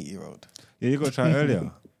like an 8-year-old. yeah, you got to try it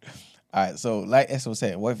earlier. All right, so like Esther was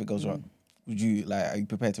saying, what if it goes wrong? Are you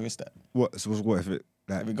prepared to risk that? What if it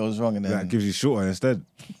If it goes wrong and then... gives you shorter instead?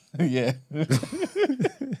 Yeah.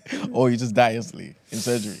 Or you just die instantly in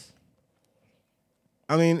surgery.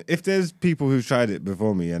 I mean, if there's people who've tried it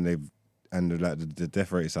before me and the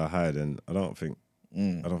death rates are higher, then I don't think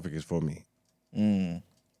it's for me.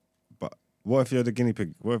 But what if you're the guinea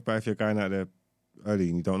pig? What if you're going out there early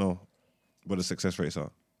and you don't know what the success rates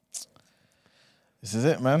are? This is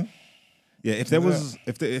it, man. Yeah, if there was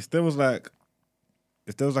like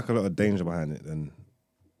a lot of danger behind it,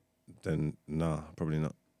 then nah, probably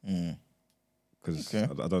not. Because I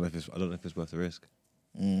don't know if it's worth the risk.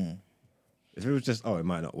 If it was just it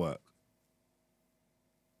might not work,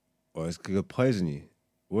 or it could poison you,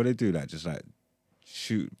 what do they do? Like just like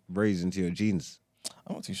shoot rays into your genes?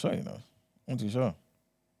 I'm not too sure, you know. I'm not too sure.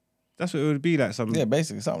 That's what it would be like.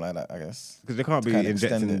 Basically something like that, I guess. Because they can't be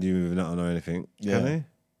injecting you with nothing or anything, can they?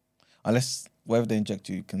 Unless wherever they inject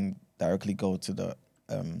you can directly go to the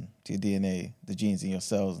to your DNA, the genes in your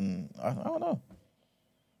cells, and I don't know.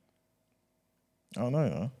 I don't know, you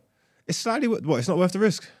know. It's slightly it's not worth the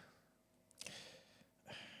risk.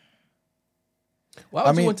 Why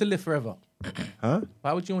would you want to live forever? Huh?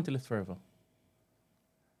 Why would you want to live forever?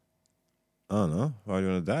 I don't know. Why do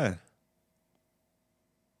you want to die?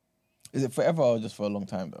 Is it forever or just for a long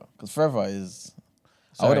time though? Because forever is.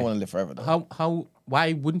 I Sorry. wouldn't want to live forever though.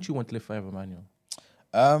 Why wouldn't you want to live forever, Manuel?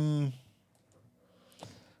 I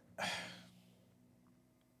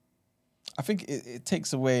think it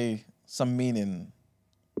takes away some meaning,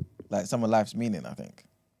 like some of life's meaning, I think.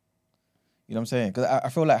 You know what I'm saying? Because I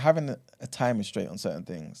feel like having a time restraint on certain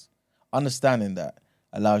things, understanding that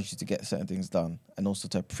allows you to get certain things done and also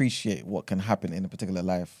to appreciate what can happen in a particular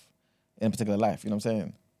life. You know what I'm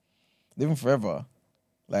saying? Living forever,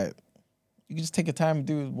 like, you can just take your time and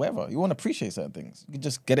do whatever. You want to appreciate certain things. You can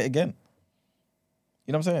just get it again.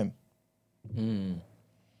 You know what I'm saying?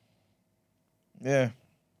 Yeah.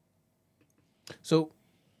 So,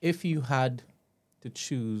 if you had to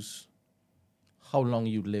choose how long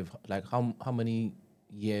you'd live, like how many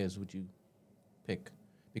years would you pick?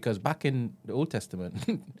 Because back in the Old Testament,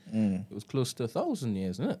 it was close to 1,000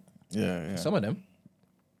 years, isn't it? Yeah. Some of them.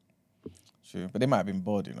 True. But they might have been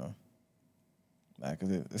bored, you know. Like,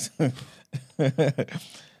 cause I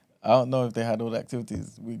don't know if they had all the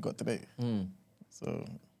activities we got today. So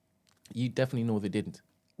you definitely know they didn't.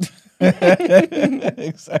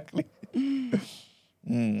 Exactly. Do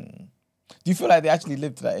you feel like they actually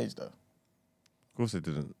lived to that age though? Of course they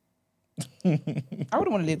didn't. I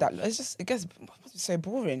wouldn't want to live that. It gets so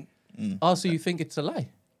boring. Oh, so you think it's a lie?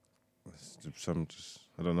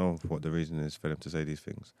 I don't know what the reason is for them to say these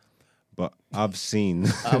things. But I've seen.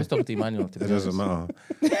 I was talking to Emmanuel. It doesn't matter.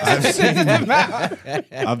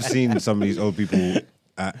 I've seen some of these old people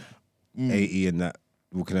at 80 and that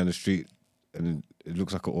walking down the street, and it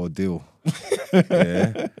looks like an ordeal.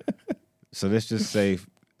 Yeah. So let's just say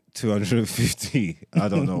 250. I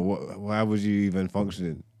don't know why would you even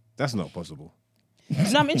function? That's not possible.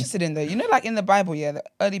 No, I'm interested in though. You know, like in the Bible, the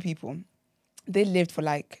early people, they lived for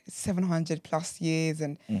like 700 plus years,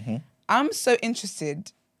 and I'm so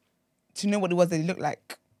interested to know what it was that it looked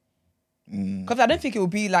like. Because I don't think it would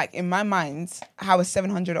be like, in my mind, how a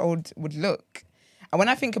 700-year-old would look. And when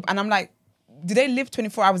I think, and I'm like, do they live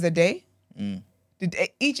 24 hours a day? Did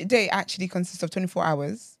each day actually consist of 24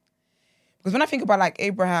 hours? Because when I think about like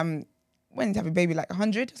Abraham, when did he have a baby, like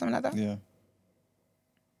 100 or something like that? Yeah.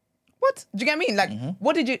 What? Do you get what I mean? Like,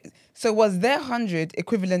 what did you... So was their 100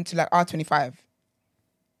 equivalent to like our 25?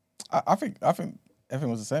 I think everything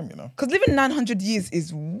was the same, you know? Because living 900 years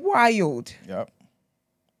is wild. Yep.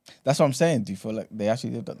 That's what I'm saying. Do you feel like they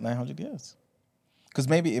actually lived 900 years? Because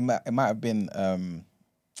maybe it might have been, I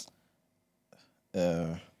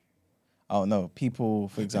don't know, people,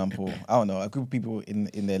 for example, I don't know, a group of people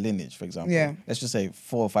in their lineage, for example. Yeah. Let's just say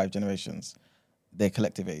 4 or 5 generations, their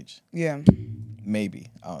collective age. Yeah. Maybe.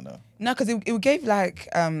 I don't know. No, because it gave like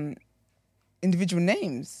individual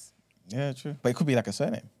names. Yeah, true. But it could be like a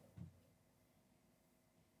surname.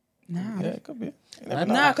 Nah. Yeah, it could be.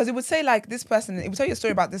 Nah, because it would say like this person, it would tell you a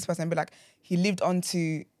story about this person and be like, he lived on to, do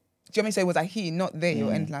you know what I mean? So it was like he, not they,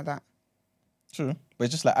 or anything like that. True. But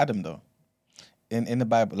it's just like Adam though. In the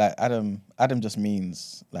Bible, like Adam just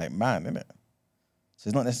means like man, innit? So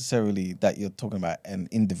it's not necessarily that you're talking about an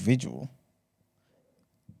individual.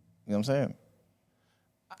 You know what I'm saying?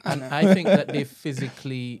 And I think that they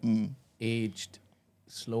physically aged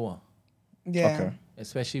slower. Yeah. Okay.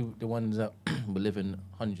 Especially the ones that were living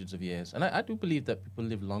hundreds of years. And I do believe that people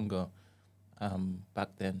live longer back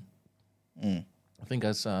then. I think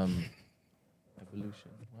as evolution.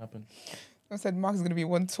 What happened? I said Mark is going to be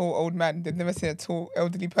one tall old man. They've never seen a tall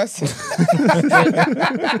elderly person. It's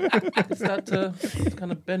that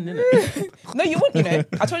kind of bend, innit? No, you wouldn't, you know.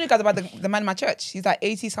 I told you guys about the man in my church. He's like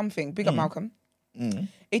 80 something. Big up Malcolm.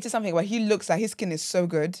 80 something where he looks like his skin is so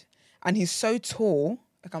good and he's so tall.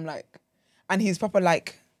 Like I'm like, and he's proper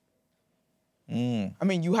like. I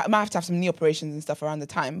mean, you might have to have some knee operations and stuff around the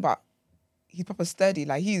time, but he's proper sturdy.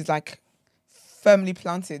 Like he's like firmly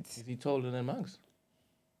planted. Is he taller than Mugs?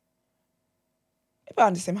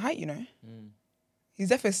 About the same height, you know. He's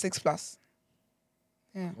definitely 6+.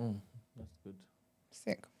 Yeah. That's good.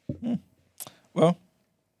 Sick. Well,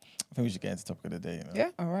 I think we should get into topic of the day. You know?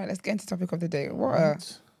 Yeah. All right. Let's get into topic of the day. What?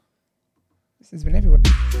 Right. This has been everywhere.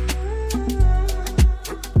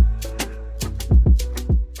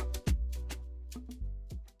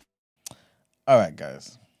 All right,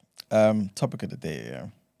 guys. Topic of the day. Yeah.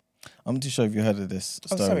 I'm not too sure if you heard of this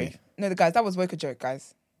story. Oh, sorry. No, the guys. That was woke a joke,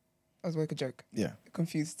 guys. That was woke a joke. Yeah.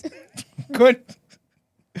 Confused. Good.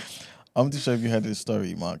 I'm not too sure if you heard of this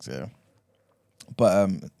story, Marks. Yeah. But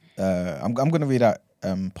I'm going to read out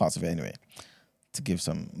parts of it anyway to give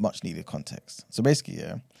some much needed context. So basically,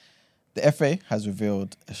 yeah, the FA has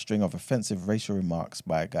revealed a string of offensive racial remarks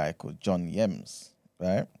by a guy called John Yems,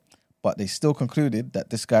 right? But they still concluded that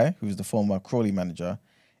this guy, who's the former Crawley manager,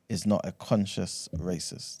 is not a conscious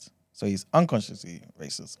racist. So he's unconsciously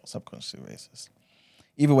racist or subconsciously racist.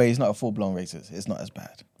 Either way, he's not a full-blown racist. It's not as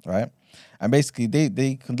bad, right? And basically,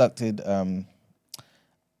 they conducted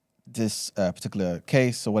this particular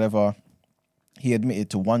case or whatever. He admitted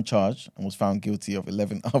to one charge and was found guilty of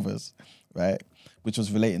 11 others, right? Which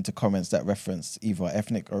was relating to comments that referenced either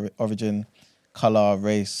ethnic origin, color,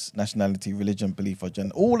 race, nationality, religion, belief, or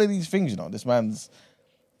gender. All of these things, you know, this man's,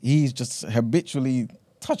 he's just habitually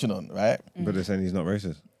touching on, right? But they're saying he's not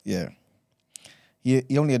racist. Yeah.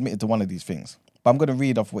 He only admitted to one of these things. But I'm going to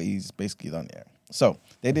read off what he's basically done here. So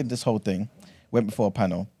they did this whole thing, went before a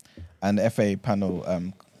panel, and the FA panel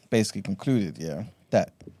basically concluded, yeah,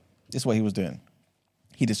 that this is what he was doing.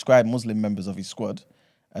 He described Muslim members of his squad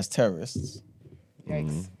as terrorists.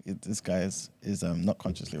 Yikes. This guy is not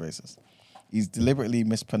consciously racist. He's deliberately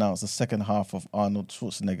mispronounced the second half of Arnold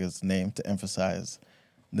Schwarzenegger's name to emphasize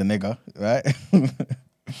the nigger, right?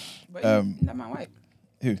 But that man white.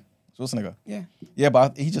 Who? Schwarzenegger? Yeah. Yeah,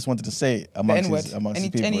 but he just wanted to say it amongst N-word. his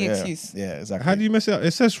people. Any yeah. excuse. Yeah, exactly. How do you mess it up?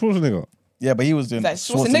 It says Schwarzenegger. Yeah, but he was doing Like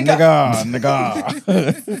Schwarzenegger,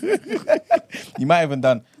 nigga. You might have even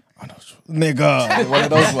done, oh no, nigga, one of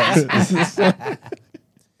those ones.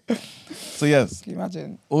 So yes, Can you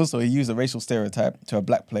imagine? also he used a racial stereotype to a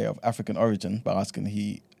black player of African origin by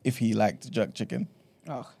asking if he liked jerk chicken.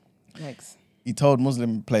 Oh, yikes. He told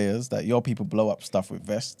Muslim players that your people blow up stuff with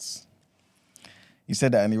vests. He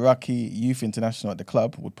said that an Iraqi youth international at the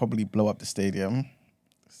club would probably blow up the stadium.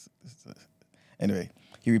 Anyway,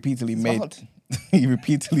 he repeatedly made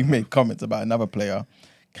comments about another player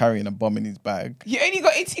carrying a bomb in his bag. You only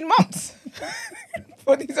got 18 months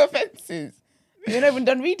for these offences. You're not even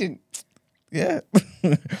done reading. Yeah.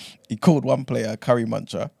 He called one player a curry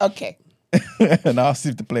muncher Okay. and asked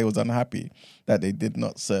if the player was unhappy that they did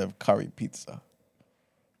not serve curry pizza.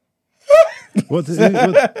 What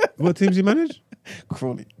teams he manage?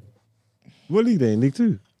 Crawley. What league they in? League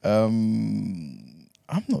 2? I'm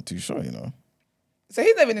not too sure, you know. So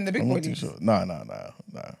he's living in the big I'm boy not too leagues. sure. No.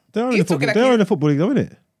 They are He's talking like in the football league, though,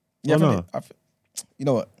 innit? Yeah, Oh, no. you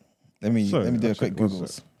know what? Let me Sorry, do a I'll quick check one Googles.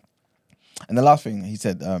 sec. And the last thing he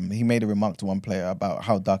said, he made a remark to one player about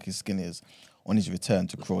how dark his skin is on his return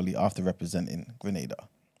to Crawley after representing Grenada.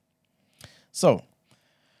 So,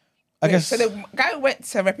 I guess. So the guy went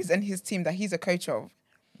to represent his team that he's a coach of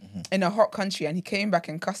in a hot country, and he came back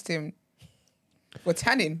and cussed him for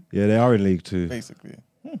tanning. Yeah, they are in League 2. Basically,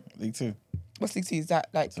 League 2. What's League 2? Is that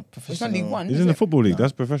like? a It's not League 1. He's is in the it? football league. No.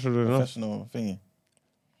 That's professional enough. Professional thingy.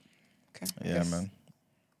 Okay. Yeah, Yes. man.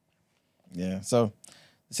 Yeah, so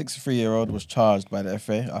the 63-year-old was charged by the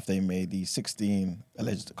FA after he made the 16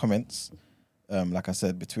 alleged comments, like I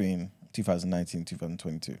said, between 2019 and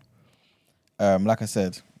 2022. Like I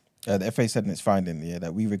said, the FA said in its finding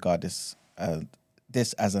that we regard this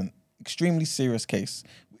as an extremely serious case.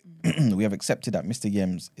 We have accepted that Mr.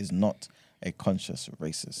 Yems is not a conscious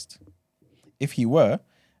racist. If he were,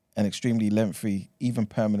 an extremely lengthy, even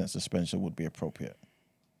permanent suspension would be appropriate.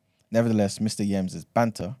 Nevertheless, Mr. Yems'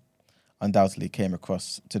 banter undoubtedly came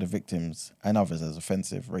across to the victims and others as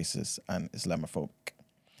offensive, racist, and Islamophobic.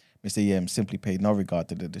 Mr. Yems simply paid no regard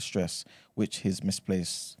to the distress which his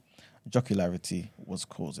misplaced jocularity was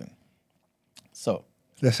causing. So,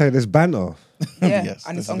 Let's say there's banter. Yeah, Yes,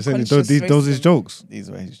 and it's this is- They're saying unconscious those his racism. jokes.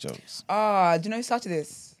 these were his jokes. Ah, do you know who started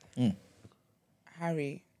this?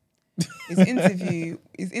 Harry. His interview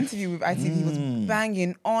with ITV was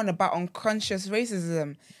banging on about unconscious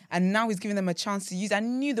racism, and now he's giving them a chance to use. I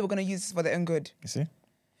knew they were going to use this for their own good. You see?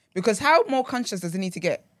 Because how more conscious does it need to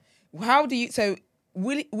get? How do you? So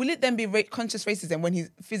will it then be conscious racism when he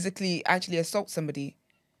physically actually assaults somebody?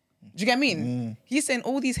 Do you get what I mean? He's saying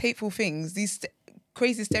all these hateful things, these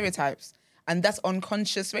crazy stereotypes, and that's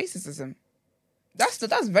unconscious racism.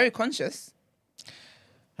 That's very conscious.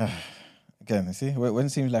 Again, you see, when it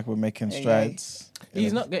seems like we're making strides.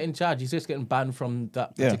 He's not getting charged. He's just getting banned from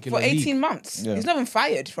that particular for 18 league. months. Yeah. He's not even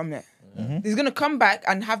fired from it. He's going to come back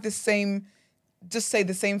and have the same, just say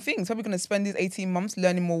the same things. Probably going to spend these 18 months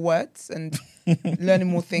learning more words and learning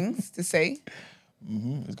more things to say.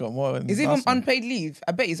 He's got more. Is he on unpaid leave?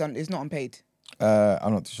 I bet he's not unpaid.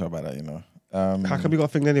 I'm not too sure about that, you know. How come he got a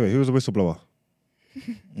thing anyway? Who was a whistleblower?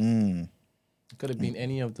 Could have been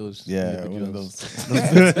any of those. Yeah, one of individuals. those.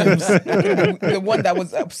 The one that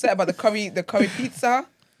was upset about the curry pizza.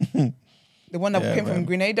 The one that came from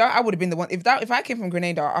Grenada. I would have been the one. If I came from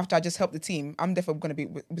Grenada after I just helped the team, I'm definitely going to be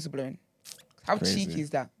whistleblowing. How Crazy. cheeky is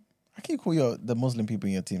that? How can you call the Muslim people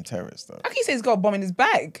in your team terrorists, though? How can you say he's got a bomb in his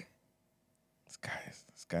bag? This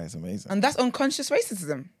guy is amazing. And that's unconscious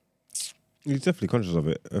racism. He's definitely conscious of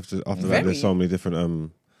it. After that, Very. there's so many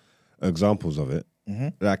different examples of it.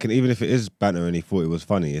 Like, and even if it is banter and he thought it was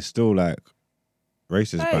funny, it's still like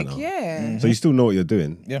racist banter. Yeah. So you still know what you're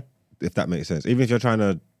doing. Yeah. If that makes sense. Even if you're trying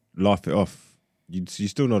to laugh it off, you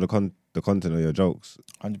still know the content of your jokes.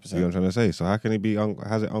 100%. You know what I'm trying to say? So how can he be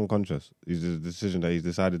has it unconscious? It's a decision that he's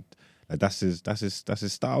decided. Like that's his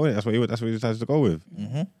style, innit? That's what he decides to go with.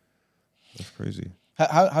 That's crazy.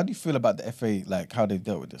 How do you feel about the FA, like how they've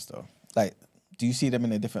dealt with this though? Like, do you see them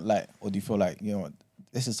in a different light, or do you feel like, you know what,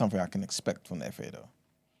 this is something I can expect from the FA though,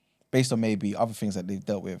 based on maybe other things that they've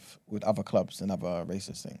dealt with other clubs and other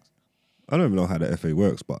racist things? I don't even know how the FA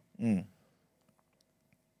works, but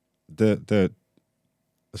they're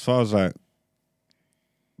as far as like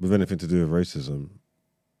with anything to do with racism,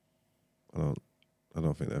 I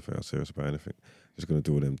don't think the FA are serious about anything. Just gonna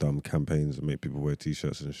do all them dumb campaigns and make people wear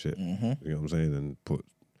t-shirts and shit. You know what I'm saying? And put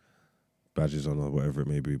badges on or whatever it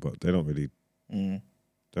may be, but they don't really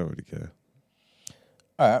care.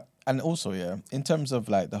 All right. And also, yeah, in terms of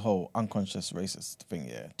like the whole unconscious racist thing,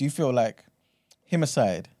 yeah, do you feel like, him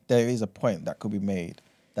aside, there is a point that could be made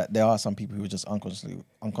that there are some people who are just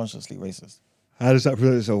unconsciously racist? How does that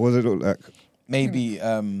present itself? What does it look like? Maybe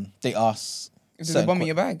they ask... Is there a bomb in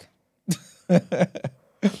your bag?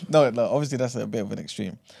 No, obviously that's a bit of an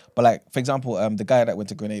extreme. But like, for example, the guy that went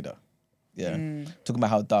to Grenada, talking about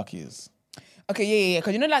how dark he is. Okay, yeah.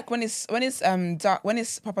 Because you know, like when it's dark, when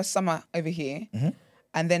it's proper summer over here,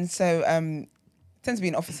 and then so tends to be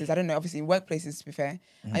in offices. I don't know, obviously in workplaces to be fair,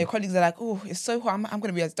 and your colleagues are like, "Oh, it's so hot. I'm going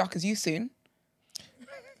to be as dark as you soon."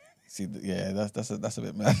 See, yeah, that's a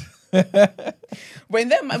bit mad. But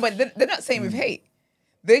they're not saying with hate.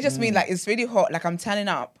 They just mean like it's really hot. Like I'm turning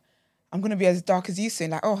up. I'm going to be as dark as you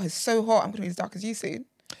soon. Like, oh, it's so hot. I'm going to be as dark as you soon.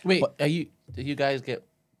 Wait, did you guys get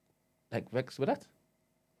like vexed with that?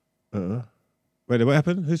 Wait, what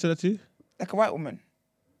happened? Who said that to you? Like a white woman.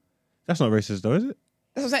 That's not racist though, is it?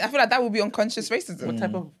 That's what I'm saying. I feel like that would be unconscious racism. What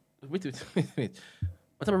type of wait.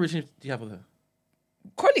 What type of relationship do you have with her?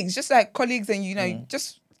 Colleagues, just like colleagues, and you know,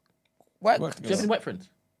 just work. Do you have any white friends?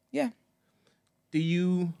 Yeah. Do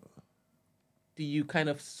you kind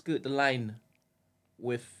of skirt the line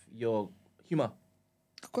with your humor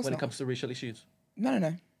Of course when not. it comes to racial issues?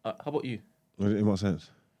 No. How about you? In what sense?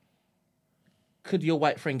 Could your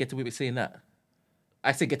white friend get away with saying that?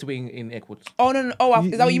 I say get away in air quotes. Oh no. Oh,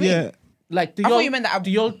 is that what you mean? Like, I thought you meant that. Do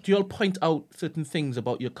y'all point out certain things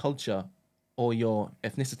about your culture or your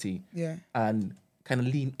ethnicity? Yeah. And kind of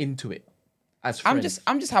lean into it as friends.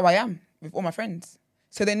 I'm just how I am with all my friends.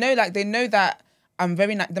 So they know that I'm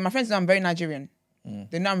very. My friends know I'm very Nigerian.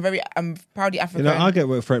 They know I'm proudly African. You know, I get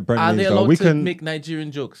what Brent Are means they though. allowed We to can make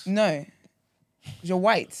Nigerian jokes? No, 'cause you're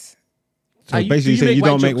white. so do basically you saying make you white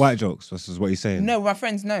don't make jokes? white jokes. This is what he's saying. No, my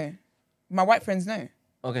friends know. My white friends know.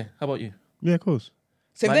 Okay, how about you? Yeah, of course.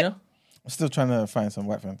 So if they- Maya? I'm still trying to find some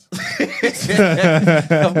white friends.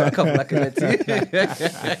 I've got a couple I can let you.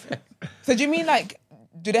 So do you mean like,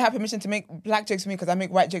 do they have permission to make black jokes with me because I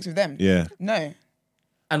make white jokes with them? Yeah. No.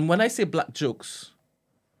 And when I say black jokes,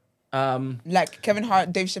 Like Kevin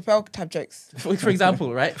Hart, Dave Chappelle type jokes. for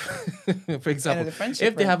example, right? For example, the friendship,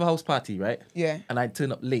 if they right? have a house party, right? Yeah. And I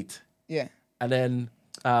turn up late, Yeah. and then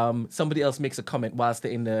somebody else makes a comment whilst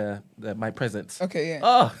they're in my presence. Okay, yeah.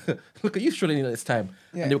 Oh, look at you strolling in at this time.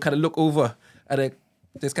 Yeah. And they'll kind of look over and they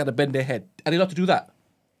just kind of bend their head. Are they allowed to do that?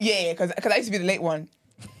 Yeah, because I used to be the late one.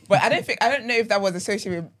 But I don't know if that was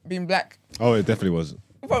associated with being black. Oh, it definitely was.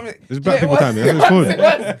 Probably. It's black people was. time, yeah. It's cool. It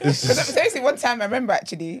was. Because seriously, one time I remember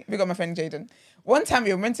actually, we got my friend Jaden. One time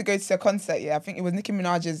we were meant to go to a concert, yeah. I think it was Nicki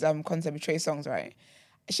Minaj's concert with Trey Songz, right?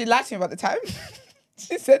 She lied to me about the time.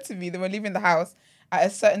 she said to me they were leaving the house at a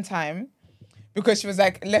certain time because she was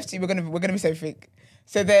like, Lefty, we're gonna miss everything.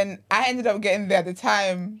 So then I ended up getting there at the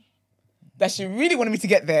time that she really wanted me to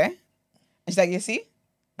get there. And she's like, you see?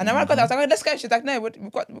 And then when I got there, I was like, oh, let's go. She's like, no,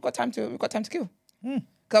 we've got time to kill. Because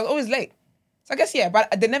I was always late. So I guess, yeah,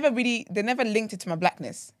 but they never linked it to my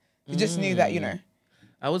blackness. You just knew that,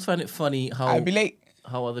 I always find it funny I'd be late.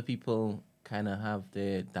 how other people kind of have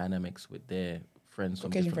their dynamics with their friends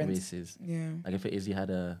from Caucasian different friends. races. Yeah. Like if it is you had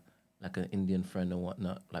an Indian friend or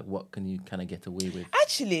whatnot, like what can you kind of get away with?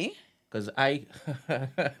 Actually, Because a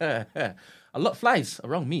lot flies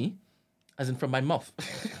around me, as in from my mouth.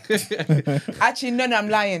 actually, no, I'm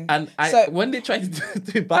lying. And when they try to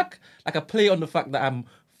do it back, like I play on the fact that I'm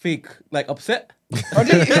fake, like upset. Oh,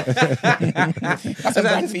 do you? That's a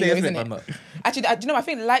bad feeling, isn't I'm it? not. Actually, I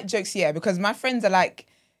think light jokes, yeah, because my friends are like,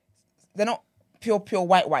 they're not pure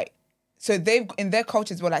white. So they've, in their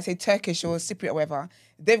cultures, well, like say Turkish or Cypriot or whatever,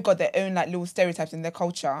 they've got their own like little stereotypes in their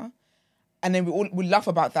culture. And then we laugh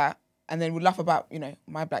about that. And then we laugh about,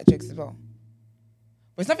 my black jokes as well.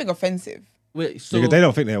 But it's nothing offensive. Wait, so Because they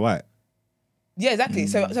don't think they're white. Yeah, exactly.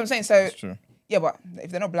 So I'm saying, That's true. yeah, but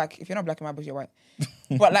if you're not black in my book, you're white.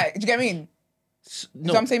 But like, do you get what I mean?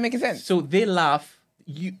 no, So I'm saying making sense. So they laugh.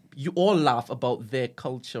 You all laugh about their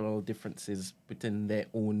cultural differences within their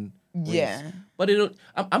own ways. Yeah. But they don't.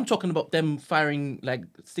 I'm talking about them firing like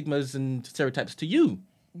stigmas and stereotypes to you.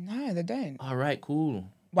 No, they don't. All right, cool.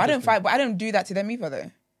 But I don't do that to them either,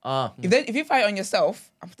 though. If you fight on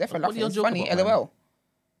yourself, I'm definitely What do you laughing. It's joke funny, about, man? LOL.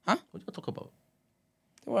 What do you talk about?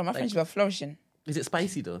 Don't worry, my friendship are flourishing. Is it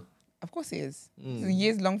spicy though? Of course it is. It's a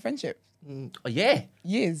years-long friendship. Oh yeah.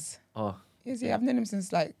 Years. Oh, Yeah, I've known him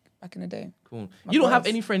since like back in the day. cool. My You don't have brothers.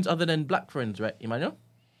 any friends other than black friends, right, Emmanuel?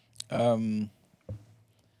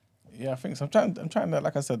 Yeah, I think so. I'm trying to,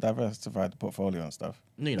 like I said, diversify the portfolio and stuff.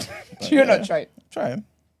 No, you're not. But You're yeah, not trying. Trying.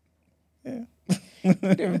 Yeah. I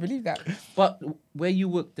don't even believe that. But where you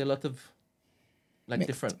work, there are a lot of like Mixed.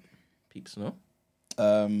 different peeps, no?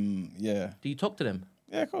 Yeah. Do you talk to them?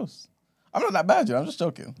 Yeah, of course. I'm not that bad, I'm just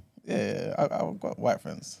joking. Yeah. I've got white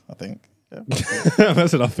friends, I think. Yeah.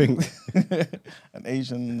 That's what I think. And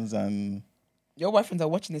Asians and Your boyfriends are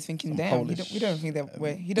watching this thinking, Some damn, Polish. we don't think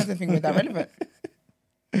that he doesn't think we're that relevant.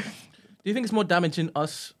 Do you think it's more damaging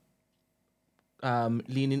us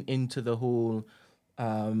leaning into the whole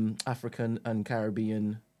African and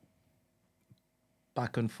Caribbean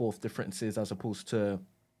back and forth differences as opposed to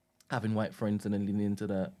having white friends and then leaning into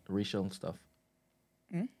the racial stuff?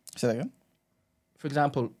 say that again? For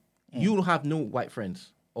example, you'll have no white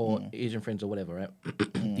friends or Asian friends or whatever,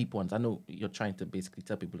 right? Deep ones. I know you're trying to basically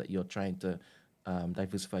tell people that you're trying to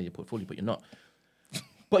diversify your portfolio, but you're not.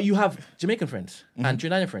 But you have Jamaican friends and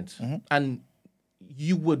Trinidadian friends, and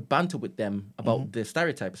you would banter with them about the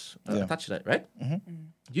stereotypes attached to that, right? Do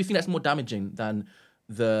you think that's more damaging than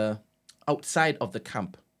the outside of the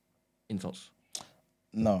camp insults?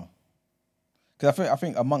 No. Because I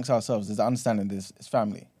think amongst ourselves, there's an understanding this is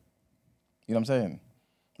family. You know what I'm saying?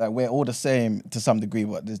 Like, we're all the same to some degree,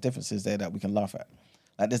 but there's differences there that we can laugh at.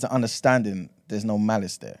 Like, there's an understanding, there's no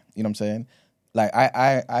malice there. You know what I'm saying? Like,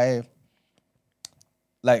 I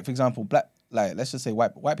like, for example, let's just say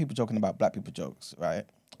white people joking about black people jokes, right?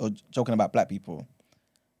 Or joking about black people.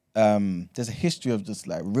 There's a history of just,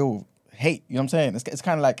 like, real hate. You know what I'm saying? It's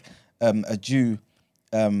kind of like a Jew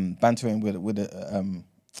bantering with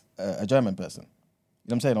a German person. You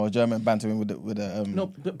know what I'm saying? Or a German bantering with a No,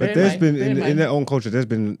 but But there's been in their own culture. There's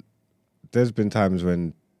been times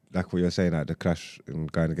when, like what you're saying, like the clash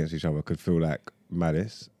and going against each other could feel like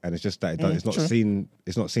malice, and it's just that it's not true. seen.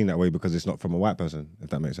 It's not seen that way because it's not from a white person, if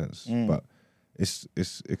that makes sense. But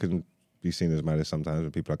it can be seen as malice sometimes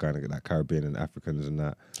when people are going to get like Caribbean and Africans and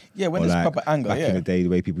that. Yeah, when Or there's like, proper anger, back yeah. in the day, the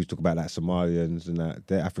way people used to talk about like Somalians and that,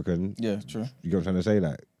 they're African. Yeah, true. You get what I'm trying to say?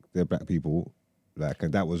 Like, they're black people. Like,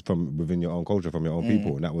 and that was from within your own culture, from your own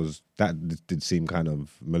people, and that did seem kind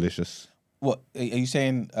of malicious. What, are you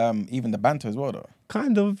saying even the banter as well, though?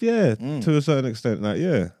 Kind of, yeah, to a certain extent. Like,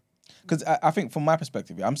 yeah. Because I think from my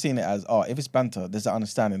perspective, I'm seeing it as, if it's banter, there's an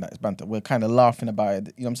understanding that it's banter. We're kind of laughing about it.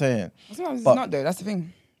 You know what I'm saying? Sometimes But- it's not, though. That's the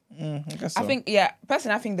thing. I guess so. I think,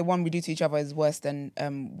 personally, I think the one we do to each other is worse than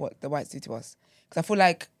what the whites do to us. Because I feel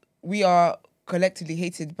like we are collectively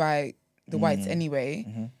hated by the whites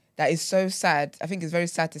anyway. That is so sad. I think it's very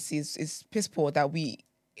sad to see. It's piss poor that we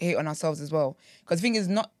hate on ourselves as well. Because the thing is,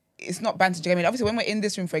 it's not banter. Do you get what I mean? Obviously, when we're in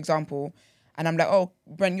this room, for example, and I'm like, oh,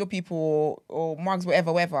 Brent, your people, or Margs,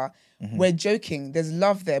 whatever, we're joking. There's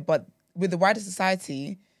love there. But with the wider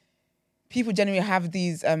society, people generally have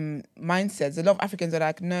these mindsets. A lot of Africans are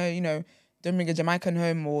like, no, don't bring a Jamaican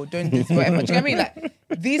home or don't this, whatever. Do you know what I mean?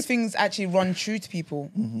 Like, these things actually run true to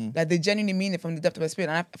people. Like they genuinely mean it from the depth of their spirit.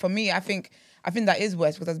 And for me, I think that is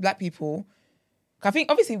worse because as black people, I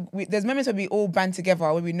think obviously there's moments where we all band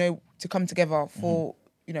together, where we know to come together for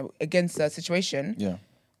against a situation. Yeah.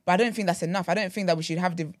 But I don't think that's enough. I don't think that we should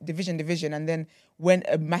have division, and then when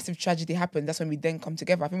a massive tragedy happens, that's when we then come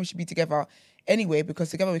together. I think we should be together anyway because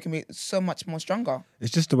together we can be so much more stronger.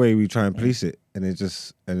 It's just the way we try and police it, and it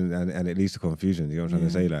just and it leads to confusion. You know what I'm trying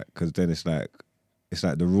to say? Like, because then it's like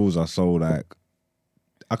the rules are so like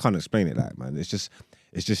I can't explain it. Like, man, it's just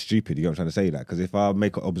stupid. You know what I'm trying to say? Like, because if I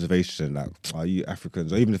make an observation, like, are you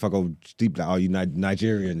Africans, or even if I go deep, like, are you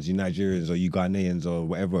Nigerians, or you Ghanaians, or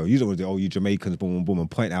whatever? You don't want you Jamaicans, boom, boom, boom, and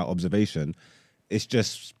point out observation. It's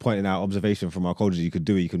just pointing out observation from our culture. You could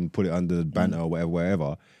do it. You can put it under banter or whatever,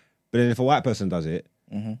 wherever. But then if a white person does it,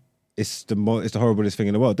 it's the horriblest thing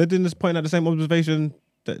in the world. They didn't just point out the same observation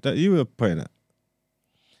that you were pointing at.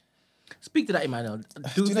 Speak to that, Emmanuel.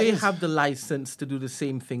 Do they have the license to do the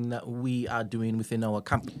same thing that we are doing within our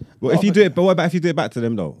camp? Well, if you do it, but what about if you do it back to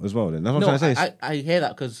them though, as well? Then that's what I'm trying to say. I hear that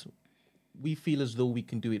because we feel as though we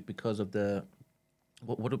can do it because of the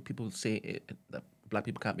what do people say that black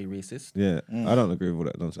people can't be racist? Yeah, I don't agree with all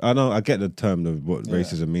that nonsense. I know I get the term of what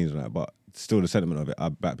racism means and that, but still the sentiment of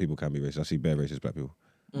it. Black people can be racist. I see bare racist black people.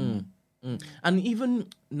 And even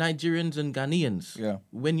Nigerians and Ghanaians,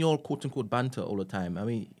 when you're quote unquote banter all the time, I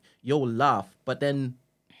mean, you'll laugh, but then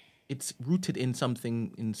it's rooted in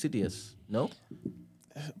something insidious, no?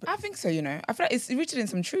 I think so, you know. I feel like it's rooted in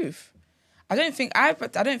some truth. I don't think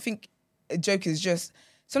a joke is just,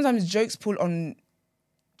 sometimes jokes pull on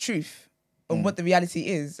truth, on what the reality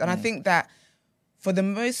is. And I think that for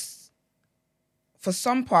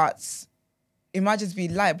some parts, it might just be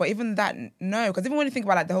light, but even that, no. Because even when you think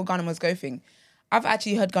about like the whole Ghana must go thing, I've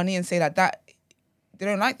actually heard Ghanaians say that they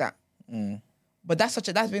don't like that. But that's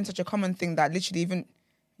been such a common thing that literally even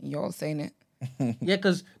you're saying it. Yeah,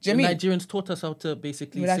 because Nigerians taught us how to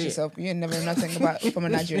basically Relax say yourself. You ain't never learned nothing from a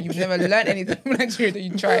Nigerian. You've never learned anything from Nigeria that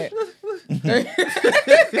you try it.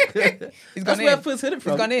 That's where I first heard it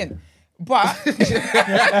from. He's gone in. But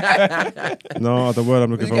no, the word I'm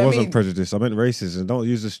looking What for does it wasn't mean? prejudice. I meant racist. And don't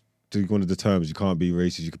use this to one of the terms. You can't be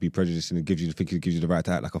racist. You could be prejudiced, and it gives you the right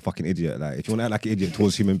to act like a fucking idiot. Like if you want to act like an idiot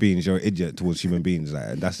towards human beings, you're an idiot towards human beings. Like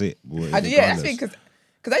and that's it. that's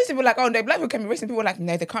because I used to be like, oh, no, black people can be racist. People were like,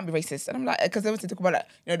 no, they can't be racist. And I'm like, because they want to talk about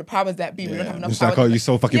like, the powers that be. We don't have enough It's power. like, oh, you're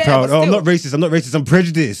so fucking Yeah, proud. but Oh, I'm not still. racist. I'm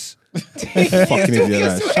prejudiced. Fucking idiot. You're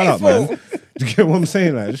Like, still shut up, man. hateful. Do you get what I'm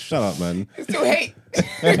saying? Like, just shut up, man. Still hate.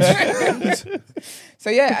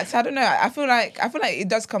 So yeah, so I don't know. I feel like it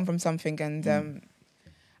does come from something, and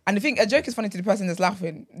the thing, a joke is funny to the person that's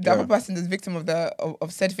laughing. The other person that's victim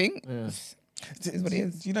of said thing. Is what it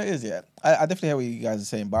is. Do you know what it is? Yeah, I definitely hear what you guys are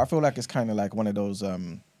saying, but I feel like it's kind of like one of those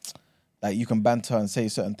like you can banter and say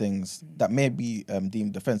certain things that may be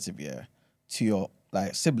deemed offensive, to your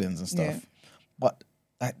like siblings and stuff, but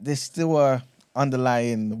like there's still a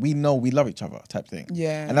underlying we know we love each other type thing.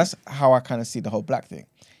 Yeah, and that's how I kind of see the whole black thing.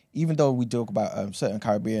 Even though we joke about certain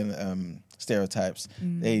Caribbean stereotypes,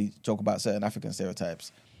 they joke about certain African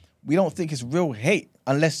stereotypes. We don't think it's real hate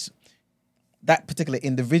unless that particular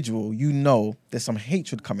individual, there's some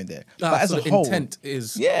hatred coming there. But as so a the whole, intent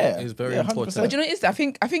is very 100%. important. but you know,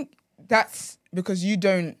 I think that's because you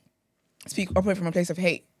don't operate from a place of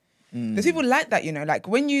hate. There's people like that, like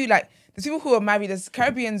when you like. There's people who are married. There's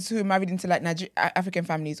Caribbeans who are married into like African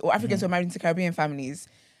families, or Africans who are married into Caribbean families,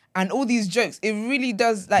 and all these jokes. It really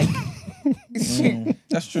does like.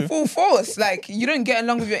 That's true. Full force. Like, you don't get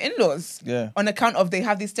along with your in-laws on account of they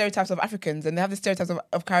have these stereotypes of Africans and they have these stereotypes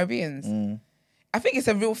of Caribbeans. I think it's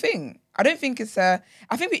a real thing. I don't think it's a...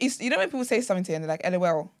 I think, you know when people say something to you and they're like,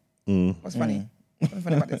 LOL, what's funny? What's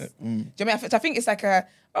funny about this? Do you know what I mean? I think it's like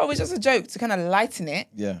it's just a joke to kind of lighten it.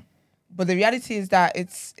 Yeah. But the reality is that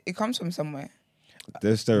it comes from somewhere.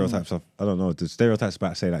 There's stereotypes of, I don't know, there's stereotypes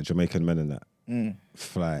about, say, like Jamaican men and that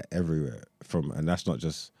fly everywhere and that's not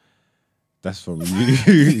just... That's from you.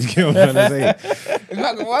 You get what I'm trying to say?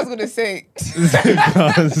 What I was going to say.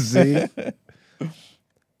 See?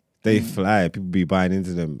 They fly. People be buying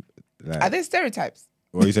into them. Like, Are they stereotypes?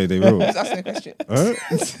 what you say they will? I'm just asking a question. Huh?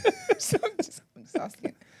 So I'm just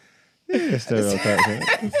asking. Yeah, stereotypes.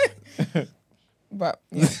 Huh? But,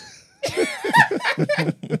 yeah.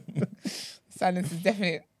 Silence is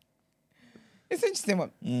definite. It's an interesting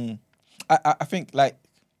one. I think like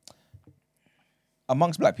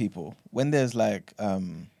amongst black people, when there's like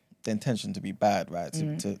the intention to be bad, right,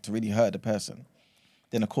 to really hurt the person,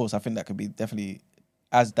 then of course I think that could be definitely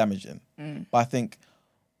as damaging. But I think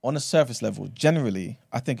on a surface level, generally,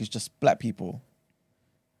 I think it's just black people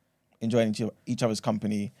enjoying each other's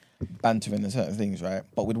company, bantering and certain things, right?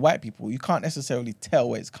 But with white people, you can't necessarily tell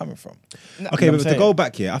where it's coming from. Okay, You know but what to I'm go saying?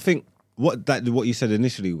 back here, I think what you said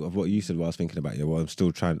initially of what you said, what I was thinking about, yeah, what I'm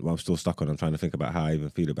still stuck on. I'm trying to think about how I even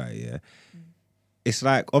feel about it. Yeah, it's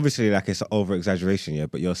like obviously like it's over exaggeration, yeah,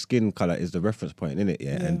 but your skin color is the reference point, innit?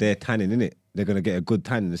 Yeah, and they're tanning in it. They're gonna get a good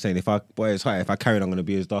tan. They're saying if I carry on, I'm gonna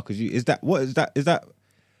be as dark as you. Is that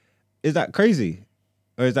crazy,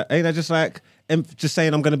 or ain't that just like just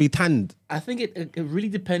saying I'm gonna be tanned? I think it really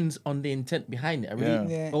depends on the intent behind it.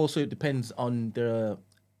 Yeah. Also depends on the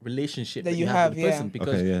relationship That that you you have with the have, person. yeah.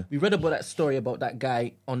 Because Okay, yeah. we read about that story about that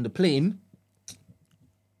guy on the plane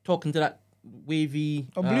talking to that wavy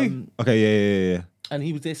blue. Okay, yeah. and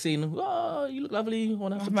he was there saying, "Oh, you look lovely.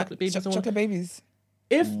 Want to have some chocolate babies?" and so on. Chocolate babies.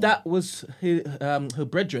 If that was her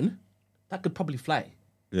brethren, that could probably fly.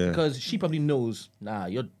 Yeah. Because she probably knows, nah,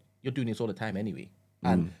 you're doing this all the time anyway.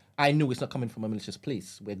 And I know it's not coming from a malicious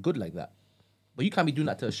place. We're good like that. But you can't be doing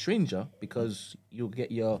that to a stranger because you'll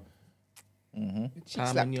get your Cheek palm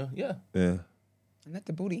slap. and your, yeah. Yeah. And not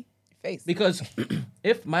the booty. Your face. Because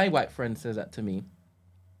if my white friend says that to me,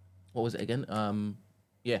 what was it again?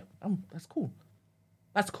 That's cool.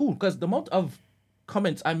 That's cool. Because the amount of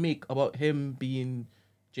comments I make about him being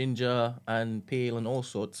ginger and pale and all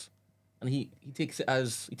sorts, and he takes it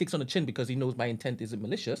on the chin because he knows my intent isn't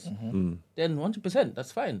malicious, then 100%,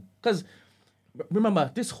 that's fine. Because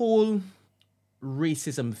remember, this whole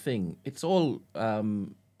racism thing, it's all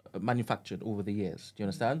manufactured over the years. Do you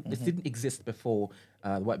understand? This didn't exist before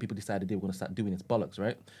the white people decided they were going to start doing its bollocks,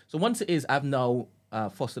 right? So once it is, I've now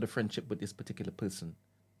fostered a friendship with this particular person.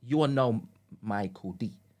 You are now my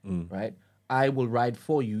Cody, right? I will ride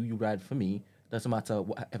for you, you ride for me. Doesn't matter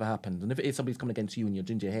whatever happens. And if it is somebody's coming against you and your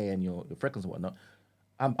ginger hair and your freckles and whatnot,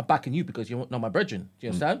 I'm backing you because you're not my brethren. Do you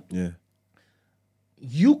understand? Yeah.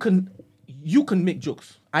 You can make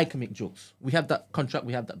jokes. I can make jokes. We have that contract.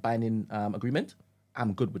 We have that binding agreement.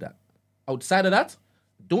 I'm good with that. Outside of that,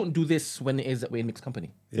 don't do this when it is that we're in mixed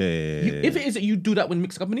company. Yeah. If it is that you do that when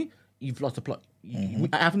mixed company, you've lost the plot.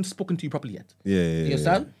 I haven't spoken to you properly yet. Yeah. You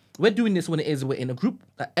understand? We're doing this when it is we're in a group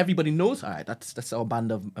that everybody knows. All right, that's our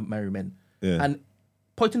band of merry men. Yeah. And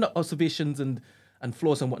pointing out observations and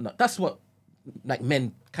flaws and whatnot. That's what like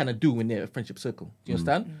men kind of do in their friendship circle. Do you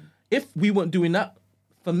understand? If we weren't doing that,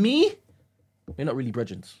 for me, we're not really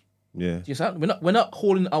brethren. Yeah. Do you understand? We're not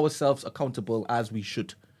holding ourselves accountable as we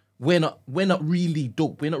should. We're not really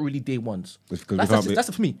dope. We're not really day ones. That's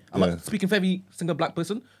just for me. I'm not speaking for every single black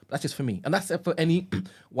person. But that's just for me, and that's for any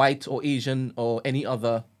white or Asian or any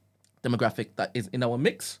other demographic that is in our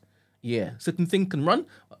mix. Yeah, certain things can run,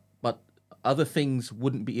 but other things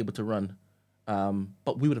wouldn't be able to run.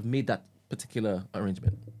 But we would have made that particular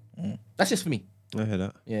arrangement. That's just for me. I hear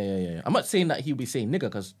that. Yeah. I'm not saying that he'll be saying nigga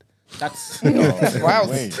because that's Wow.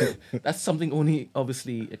 that's something only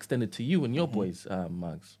obviously extended to you and your boys,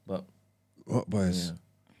 Mags. But What boys? yeah.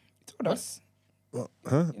 You told us. What?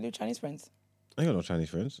 Huh? You do Chinese friends. I ain't got no Chinese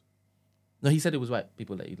friends. No, he said it was white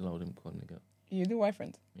people that he allowed him to call nigga. You do white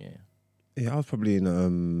friends. Yeah. Yeah, I was probably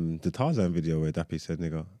in the Tarzan video where Dappy said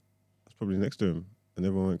nigga. I was probably next to him and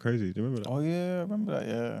everyone went crazy. Do you remember that? Oh yeah, I remember that.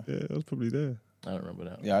 Yeah, Yeah, I was probably there. I don't remember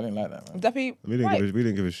that. yeah, I didn't like that, man. Dappy. We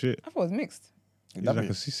didn't give a shit. I thought it was mixed. He's like a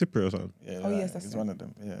Cypriot or something. Yeah, Oh, yes, that's he's it. one of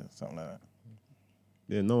them. Yeah, something like that.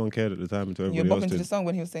 Yeah, no one cared at the time until You were everybody else bopping to the did. song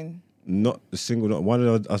when he was saying. Not one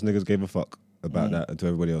of us niggas gave a fuck about that until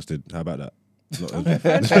everybody else did. How about that? Not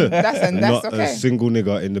That's not okay. a single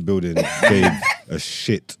nigga in the building gave a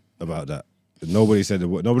shit about that. Nobody said the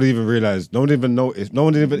word. Nobody even realized. No one even noticed. No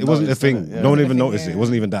one even. It wasn't a Noticed thing. it, yeah. No one even Nothing, noticed it. yeah. It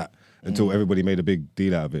wasn't even that until everybody made a big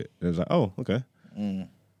deal out of it. And it was like, oh, okay.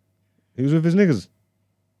 He was with his niggas.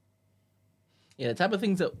 Yeah, the type of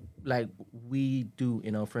things that like we do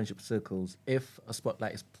in our friendship circles, if a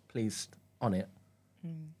spotlight is placed on it,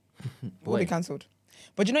 Will be cancelled.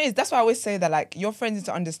 But you know, that's why I always say that like your friends need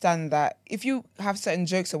to understand that if you have certain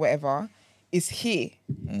jokes or whatever, it's here,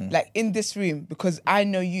 like in this room, because I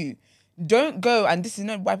know you. Don't go, and this is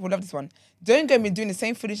not why people love this one. Don't go and be doing the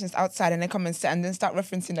same foolishness outside and then come and sit and then start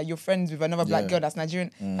referencing that you're friends with another black girl that's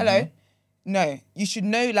Nigerian. Hello. No, you should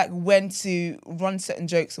know like when to run certain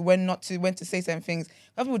jokes, when not to, when to say certain things.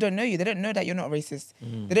 Other people don't know you. They don't know that you're not racist.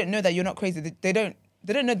 They don't know that you're not crazy. They don't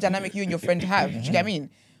know the dynamic you and your friend have. Do you get what I mean?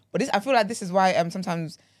 But I feel like this is why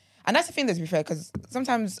sometimes, and that's the thing, to be fair, because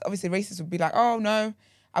sometimes obviously racists would be like, oh no,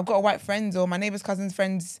 I've got a white friend or my neighbour's cousin's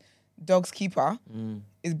friend's dog's keeper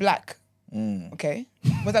is black. Okay,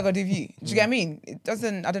 what's that got to do with you? Do you get what I mean? It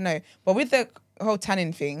doesn't, I don't know. But with the whole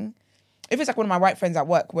tanning thing, if it's like one of my white friends at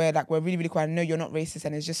work where like we're really, really cool, I know you're not racist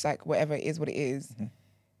and it's just like whatever it is, what it is,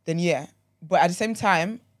 then yeah. But at the same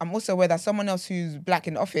time, I'm also aware that someone else who's black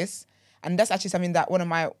in the office, and that's actually something that one of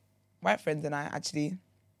my white friends and I actually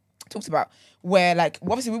talked about, where like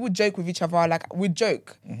obviously we would joke with each other, like we'd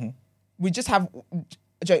joke, we just have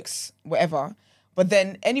jokes, whatever. But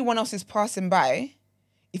then anyone else is passing by,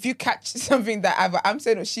 if you catch something that either I'm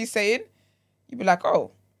saying or she's saying, you'd be like,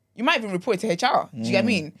 oh, you might even report it to HR. Do you get what I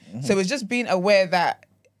mean? So it's just being aware that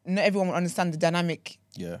not everyone will understand the dynamic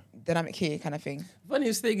here kind of thing.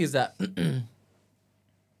 Funniest thing is that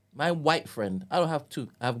my white friend, I don't have two,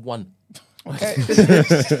 I have one. Okay.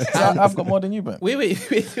 I've got more than you, but Wait.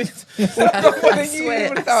 I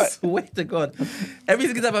swear to God. Every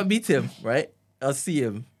single time I meet him, right, I'll see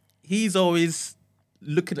him. He's always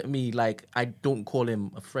looking at me like I don't call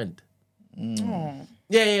him a friend. Yeah.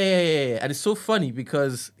 And it's so funny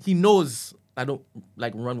because he knows I don't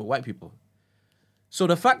like run with white people. So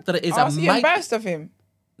the fact that it is so you're embarrassed of him?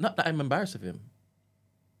 Not that I'm embarrassed of him.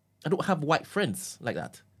 I don't have white friends like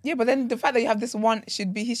that. Yeah, but then the fact that you have this one he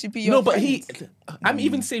should be your friend. I'm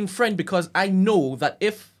even saying friend because I know that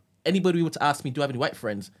if anybody were to ask me, do I have any white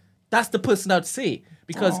friends? That's the person I'd say.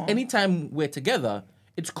 Because anytime we're together,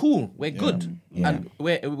 it's cool. We're good. And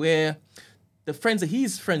we're the friends that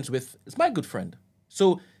he's friends with is my good friend.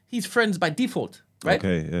 So he's friends by default, right?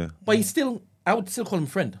 Okay, yeah. But I would still call him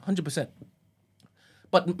friend, 100%.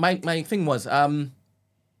 But my thing was, all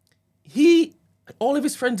of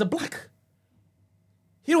his friends are black.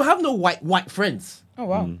 He don't have no white friends. Oh,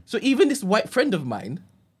 wow. So even this white friend of mine,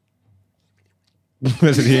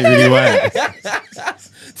 Wasn't he really white?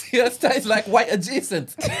 is like white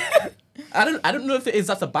adjacent. I don't know if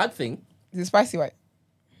that's a bad thing. Is it spicy white?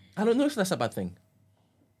 I don't know if that's a bad thing.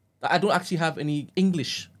 I don't actually have any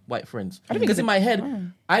English white friends. Because in my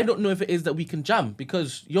head, I don't know if it is that we can jam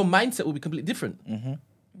because your mindset will be completely different.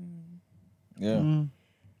 yeah.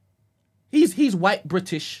 He's white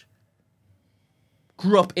British,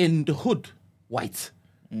 grew up in the hood, white.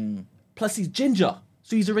 Plus he's ginger,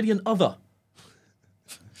 so he's already an other.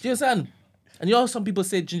 Do you understand? And you know how some people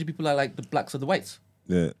say ginger people are like the blacks or the whites?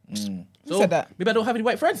 Yeah. Who said that? Maybe I don't have any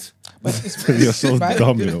white friends. You're so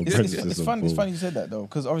dumb, you know. It's funny you said that though,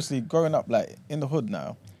 because obviously growing up like in the hood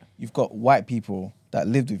now, you've got white people that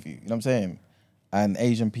lived with you. You know what I'm saying? And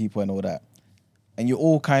Asian people and all that, and you're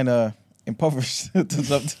all kind of impoverished to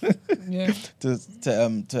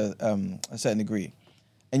a certain degree,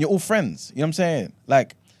 and you're all friends. You know what I'm saying?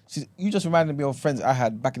 Like you just reminded me of friends I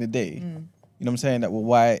had back in the day. You know what I'm saying? That were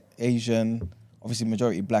white, Asian, obviously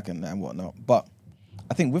majority black and whatnot. But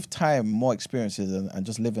I think with time, more experiences and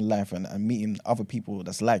just living life and meeting other people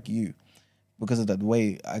that's like you, because of the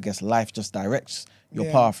way I guess life just directs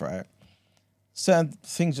your path, right? Certain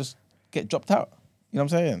things just get dropped out. You know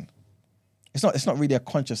what I'm saying? It's not really a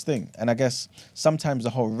conscious thing. And I guess sometimes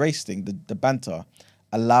the whole race thing, the banter,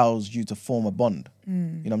 allows you to form a bond. You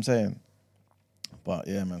know what I'm saying? But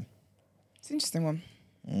yeah, man. It's an interesting one.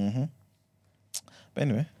 But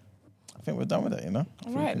anyway, I think we're done with it, you know?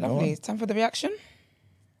 All right, lovely. It's time for the reaction.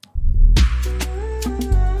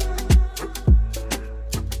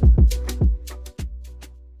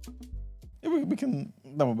 Yeah, we can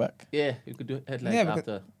double back. Yeah, you could do headlines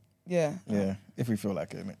after. Yeah. Yeah, if we feel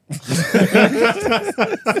like it, innit?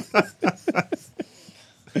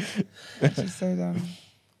 She's so dumb.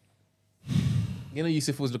 You know,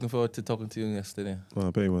 Yusuf was looking forward to talking to you yesterday. Oh,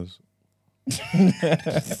 I bet he was.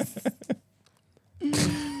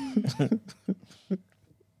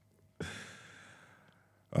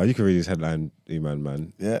 You can read his headline,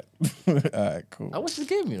 man. Yeah. All right, cool. I watched the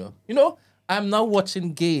game, you know. I'm now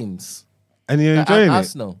watching games. And you're enjoying it?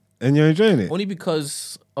 Arsenal. And you're enjoying it? Only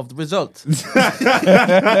because of the result.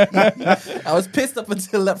 I was pissed up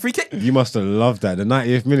until that free kick. You must have loved that. The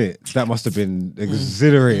 90th minute, that must have been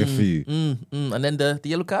exhilarating for you. And then the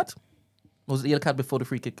yellow card? Or was it the yellow card before the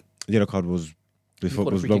free kick? The yellow card was Before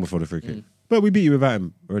the free long kick. before the free kick. But we beat you without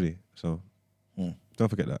him already, so don't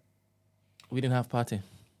forget that. We didn't have party.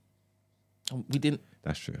 We didn't.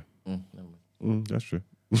 That's true. Never mind. That's true.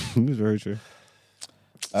 It's very true.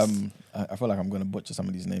 I feel like I'm going to butcher some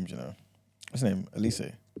of these names, you know. What's his name?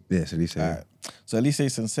 Elise. Yes, Elise. Right. So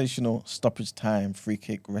Elise's sensational stoppage time free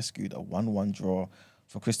kick rescued a 1-1 draw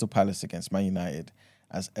for Crystal Palace against Man United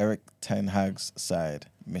as Eric Ten Hag's side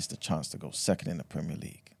missed a chance to go second in the Premier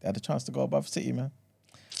League. They had a chance to go above City, man,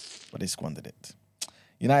 but they squandered it.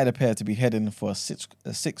 United appear to be heading for a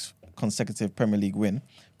sixth consecutive Premier League win,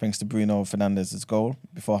 thanks to Bruno Fernandes's goal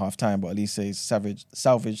before half-time, but Elise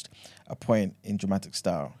salvaged a point in dramatic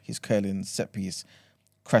style. His curling set piece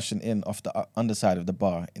crashing in off the underside of the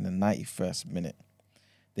bar in the 91st minute.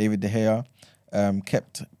 David De Gea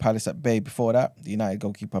kept Palace at bay before that. The United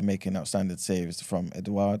goalkeeper making outstanding saves from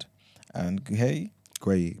Edouard and Gueye,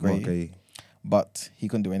 But he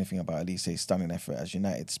couldn't do anything about Elise's stunning effort as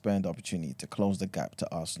United spurned the opportunity to close the gap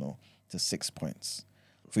to Arsenal to 6 points.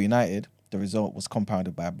 For United, the result was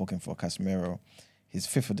compounded by a booking for Casemiro, his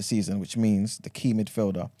 5th of the season, which means the key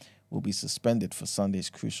midfielder will be suspended for Sunday's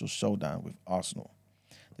crucial showdown with Arsenal.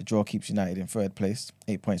 The draw keeps United in 3rd place,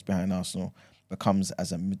 8 points behind Arsenal, but comes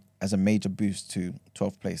as a major boost to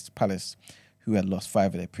 12th place Palace, who had lost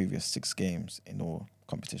 5 of their previous 6 games in all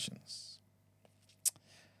competitions.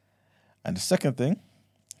 And the second thing,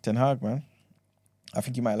 Ten Hag, man. I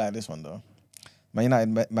think you might like this one, though. Man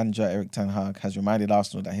United manager Erik Ten Hag has reminded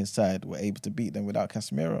Arsenal that his side were able to beat them without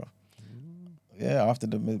Casemiro. Yeah, after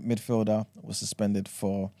the midfielder was suspended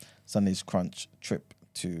for Sunday's crunch trip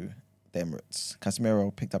to the Emirates.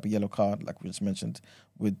 Casemiro picked up a yellow card, like we just mentioned,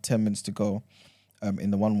 with 10 minutes to go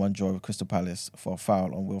in the 1-1 draw with Crystal Palace for a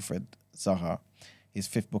foul on Wilfred Zaha, his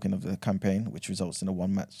 5th booking of the campaign, which results in a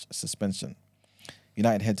 1-match suspension.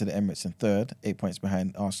 United head to the Emirates in 3rd, 8 points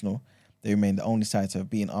behind Arsenal. They remain the only side to have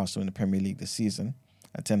beaten Arsenal in the Premier League this season,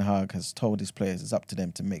 and Ten Hag has told his players it's up to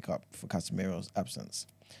them to make up for Casemiro's absence.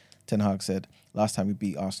 Ten Hag said, "Last time we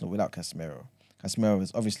beat Arsenal without Casemiro. Casemiro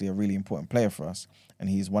is obviously a really important player for us, and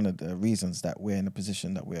he's one of the reasons that we're in the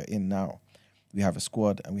position that we're in now. We have a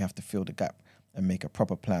squad and we have to fill the gap and make a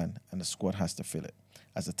proper plan, and the squad has to fill it.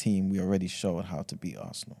 As a team, we already showed how to beat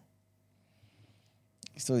Arsenal."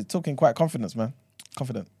 So he's talking quite confidence, man.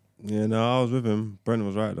 Confident. Yeah, no, I was with him. Brendan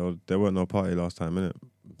was right though. There weren't no party last time, innit?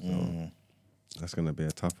 So that's gonna be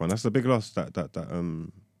a tough one. That's a big loss.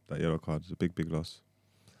 That yellow card is a big loss.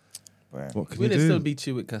 Right. What can We'd you have do? still beat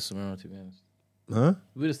you with Casemiro, to be honest. Huh?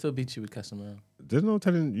 We'd have still beat you with Casemiro. There's no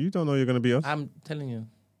telling. You don't know you're gonna beat us. I'm telling you.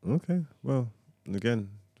 Okay. Well, again,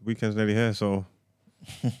 the weekend's nearly here, so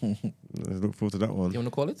let's look forward to that one. You want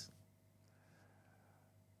to call it?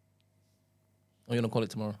 Or you want to call it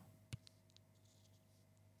tomorrow?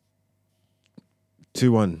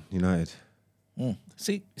 2-1 United.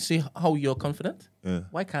 See how you're confident? Yeah.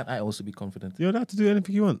 Why can't I also be confident? You're allowed to do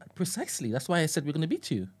anything you want. Precisely. That's why I said we're going to beat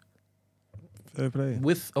you. Fair play.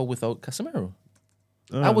 With or without Casemiro.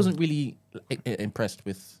 Oh. I wasn't really impressed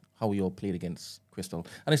with how you all played against Crystal.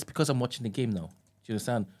 And it's because I'm watching the game now. Do you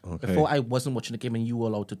understand? Okay. Before I wasn't watching the game and you were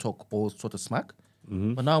allowed to talk all sort of smack.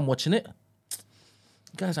 But now I'm watching it.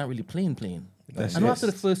 You guys aren't really playing. That's I know it. after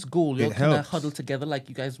the first goal, you all It kind of helps. huddled together like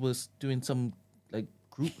you guys was doing some like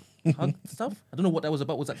group hug stuff. I don't know what that was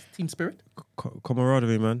about. Was that team spirit?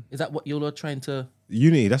 Camaraderie, man. Is that what you're all trying to...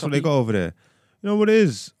 Unity, that's what they Copy. got over there. You know what it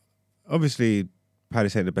is? Obviously,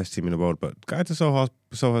 Palace ain't the best team in the world, but going to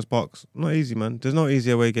Selhurst Park's not easy, man. There's no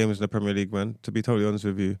easy away games in the Premier League, man. To be totally honest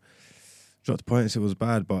with you, dropped points, it was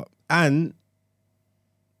bad, and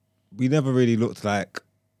we never really looked like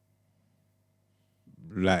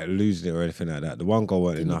losing it or anything like that. The one goal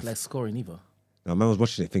weren't Didn't enough. look like scoring either. Now, man was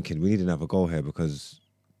watching it thinking we need another goal here because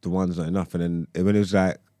the one's not enough. And then when it was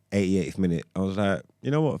like 88th minute, I was like, you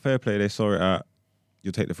know what? Fair play. They saw it out.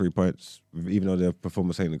 You'll take the 3 points, even though their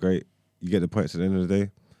performance ain't great. You get the points at the end of the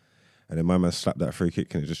day. And then my man slapped that free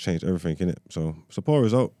kick and it just changed everything, innit? So it's a poor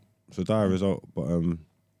result. It's a dire result. But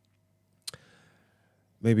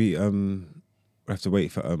maybe we have to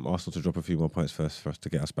wait for Arsenal to drop a few more points first for us to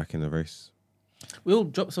get us back in the race. We'll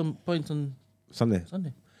drop some points on Sunday.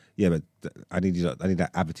 Yeah, but I need that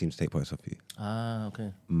other team to take points off you. Ah,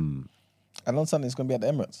 okay. And on Sunday, it's going to be at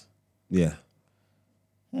the Emirates. Yeah.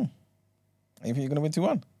 And you think you're going to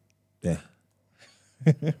win 2-1? Yeah.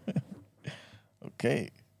 Okay.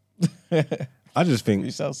 I just think...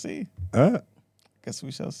 We shall see. Guess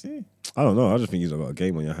we shall see. I don't know. I just think you've got a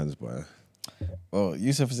game on your hands, boy. Well,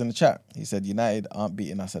 Yusuf is in the chat. He said United aren't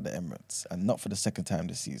beating us at the Emirates, and not for the second time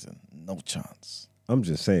this season. No chance. I'm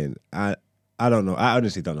just saying. I don't know. I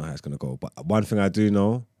honestly don't know how it's going to go. But one thing I do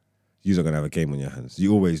know, you're going to have a game on your hands.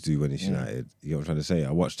 You always do when it's United. You know what I'm trying to say?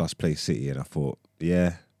 I watched us play City and I thought,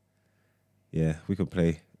 yeah, we could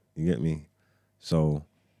play. You get me? So,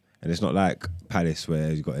 and it's not like Palace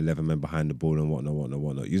where you've got 11 men behind the ball and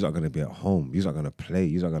whatnot. You're not going to be at home. You're not going to play.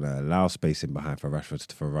 You're not going to allow space in behind for Rashford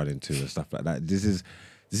to run into and stuff like that. This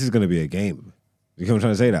is going to be a game. You know what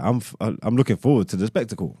I'm trying to say? That I'm looking forward to the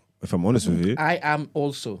spectacle, if I'm honest with you. I am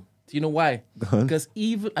also. Do you know why? Because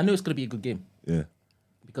I know it's going to be a good game. Yeah.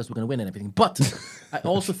 Because we're going to win and everything. But I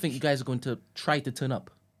also think you guys are going to try to turn up.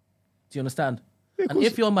 Do you understand? And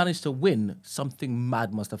if you all manage to win, something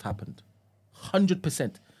mad must have happened. 100%.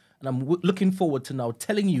 And I'm looking forward to now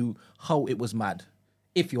telling you how it was mad.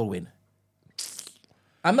 If you'll win.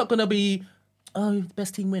 I'm not going to be, the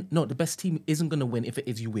best team win. No, the best team isn't going to win if it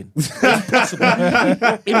is you win.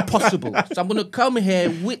 Impossible. Impossible. So I'm going to come here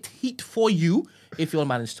with heat for you if you all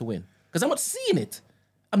manage to win. Because I'm not seeing it.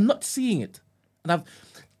 I'm not seeing it. And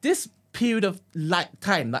this period of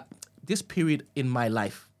time, this period in my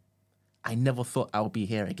life, I never thought I would be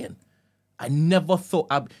here again. I never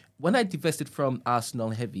thought when I divested from Arsenal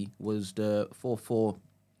heavy was the 4-4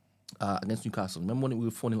 against Newcastle. Remember when we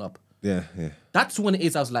were 4-0 up? Yeah. That's when it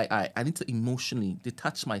is. I was like, all right, I need to emotionally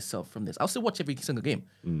detach myself from this. I'll still watch every single game,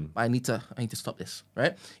 but I need to stop this,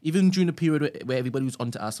 right? Even during the period where everybody was on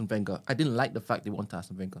to Arsene Wenger, I didn't like the fact they were on to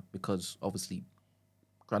Arsene Wenger because obviously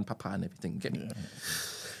grandpapa and everything. Get me? Yeah.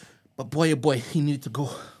 But boy, oh boy, he needed to go,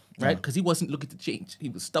 right? Because he wasn't looking to change. He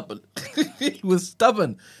was stubborn. He was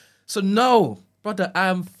stubborn. So no, brother,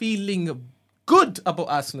 I'm feeling good about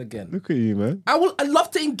Arsenal again. Look at you, man. I love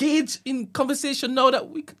to engage in conversation now that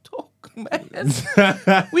we can talk, man.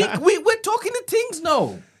 we're talking the things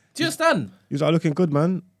now. Do you understand? You're looking good,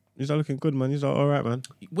 man. You're looking good, man. You're all right, man.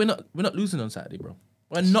 We're not losing on Saturday, bro.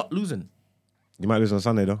 We're not losing. You might lose on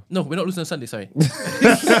Sunday, though. No, we're not losing on Sunday, sorry. We're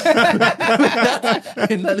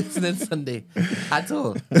not losing on Sunday at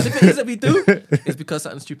all. And if it is that we do, it's because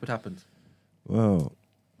something stupid happened. Well,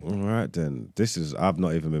 all right then. I've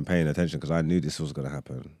not even been paying attention because I knew this was going to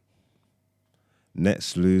happen.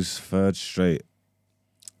 Nets lose third straight.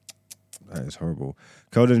 That is horrible.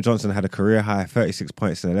 Keldon Johnson had a career-high 36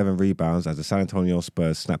 points and 11 rebounds as the San Antonio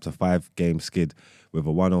Spurs snapped a 5-game skid with a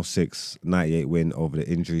 106-98 win over the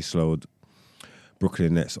injury-slowed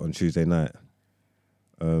Brooklyn Nets on Tuesday night.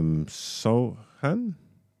 Sohan,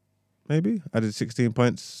 maybe, added 16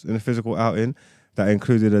 points in a physical outing that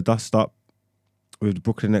included a dust-up with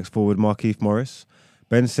Brooklyn Nets forward Markieff Morris.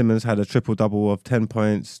 Ben Simmons had a triple-double of 10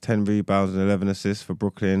 points, 10 rebounds and 11 assists for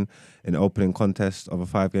Brooklyn in the opening contest of a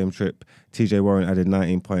 5-game trip. TJ Warren added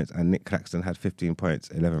 19 points and Nick Claxton had 15 points,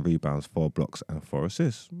 11 rebounds, 4 blocks and 4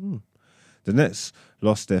 assists. The Nets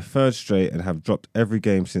lost their third straight and have dropped every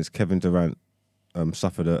game since Kevin Durant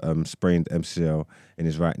suffered a sprained MCL in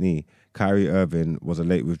his right knee. Kyrie Irving was a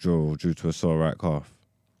late withdrawal due to a sore right calf.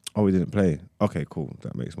 Oh, he didn't play. Okay, cool.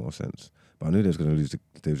 That makes more sense. But I knew they was going to lose.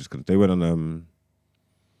 They went on a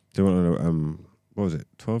what was it?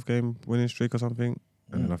 12-game winning streak or something.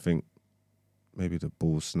 And then I think maybe the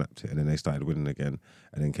Bulls snapped it, and then they started winning again.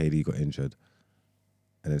 And then KD got injured.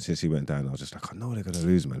 And then since he went down, I was just like, I know they're going to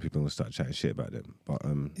lose, man. People are going to start chatting shit about them. But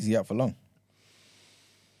is he out for long?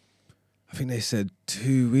 I think they said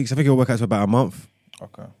 2 weeks. I think he'll work out to about a month.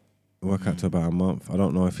 Okay. Work out to about a month. I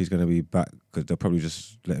don't know if he's going to be back because they'll probably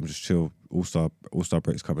just let him just chill. All-Star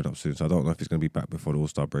break's coming up soon, so I don't know if he's going to be back before the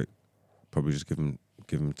All-Star break. Probably just give him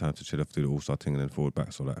time to chill after the All-Star thing and then forward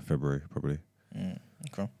back, so like February probably.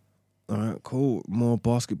 Okay. All right, cool. More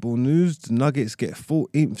basketball news. The Nuggets get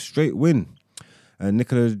 14th straight win. And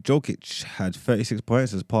Nikola Jokic had 36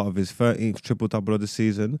 points as part of his 13th triple-double of the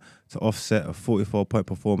season to offset a 44-point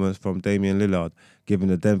performance from Damian Lillard, giving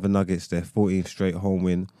the Denver Nuggets their 14th straight home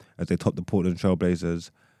win as they topped the Portland Trail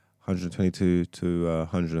Blazers 122 to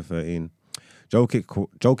 113.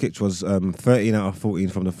 Jokic was 13 out of 14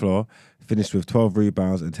 from the floor, finished with 12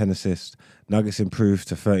 rebounds and 10 assists. Nuggets improved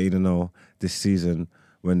to 13-0 this season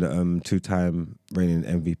when the two-time reigning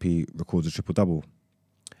MVP records a triple-double.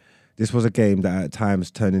 This was a game that at times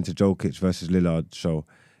turned into Jokic versus Lillard show.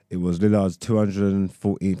 It was Lillard's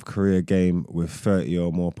 214th career game with 30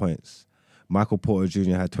 or more points. Michael Porter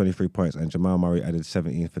Jr. had 23 points and Jamal Murray added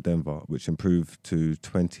 17 for Denver, which improved to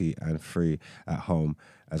 20-3 at home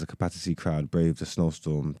as a capacity crowd braved the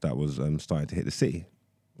snowstorm that was starting to hit the city.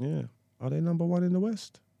 Yeah. Are they number one in the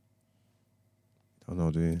West? Don't know,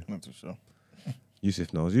 do you? Not too sure.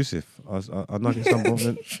 Yusuf knows. Yusuf, are Nuggets number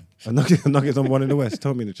one? Are Nuggets number one in the West?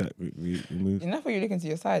 Tell me in the chat. We move. Enough for you looking to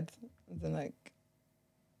your side. Doesn't like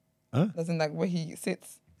where he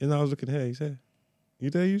sits. You know, I was looking here. He's here.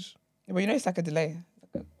 You there, Yus? Yeah, but you know it's like a delay.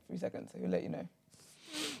 It's like 3 seconds, so he'll let you know.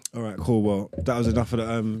 All right, cool. Well, that was enough for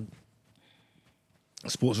the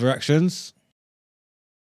sports reactions.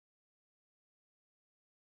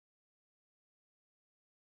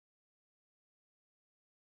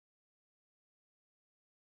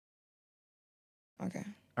 Okay.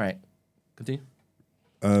 All right. Continue.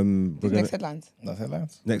 Next headlines. That's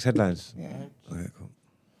headlines. Next headlines. Yeah. Okay, cool.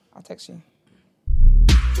 I'll text you.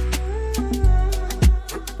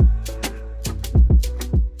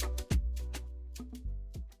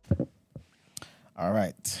 All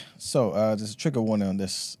right. So there's a trigger warning on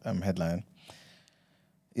this headline.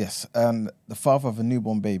 Yes, and the father of a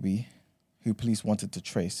newborn baby who police wanted to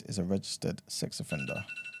trace is a registered sex offender.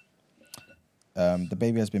 The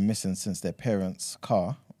baby has been missing since their parents'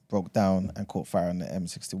 car broke down and caught fire on the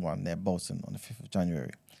M61 near Bolton on the 5th of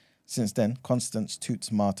January. Since then, Constance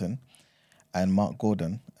Toots Martin and Mark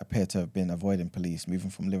Gordon appear to have been avoiding police, moving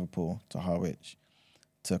from Liverpool to Harwich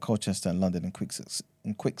to Colchester and London in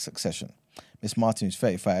quick succession. Miss Martin, who's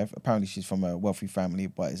 35, apparently she's from a wealthy family,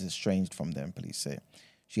 but is estranged from them, police say.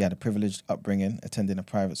 She had a privileged upbringing, attending a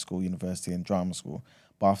private school, university, and drama school.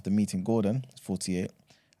 But after meeting Gordon, 48,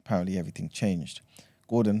 apparently everything changed.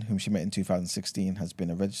 Gordon, whom she met in 2016, has been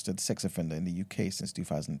a registered sex offender in the UK since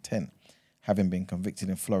 2010, having been convicted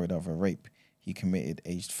in Florida of a rape he committed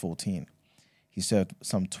aged 14. He served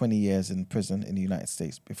some 20 years in prison in the United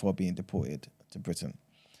States before being deported to Britain.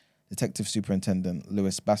 Detective Superintendent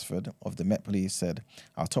Lewis Basford of the Met Police said,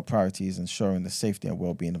 "Our top priority is ensuring the safety and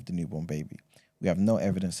well-being of the newborn baby. We have no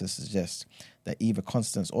evidence to suggest that either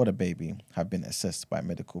Constance or the baby have been assessed by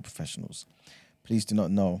medical professionals. Police do not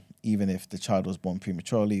know even if the child was born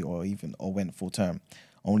prematurely or went full term.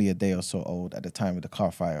 Only a day or so old at the time of the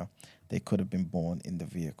car fire, they could have been born in the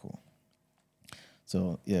vehicle."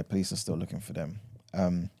 So yeah, police are still looking for them.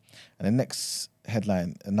 And the next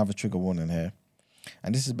headline, another trigger warning here.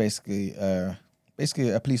 And this is basically a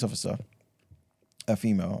police officer, a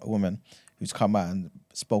female, a woman, who's come out and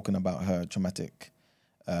spoken about her traumatic,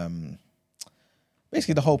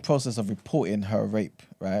 basically the whole process of reporting her rape,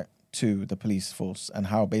 right, to the police force, and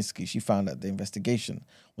how basically she found that the investigation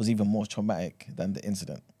was even more traumatic than the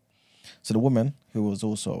incident. So the woman, who was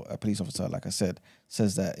also a police officer, like I said,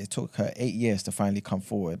 says that it took her 8 years to finally come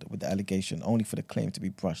forward with the allegation, only for the claim to be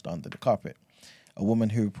brushed under the carpet. A woman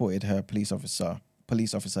who reported her police officer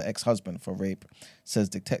ex-husband for rape says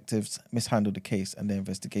detectives mishandled the case and the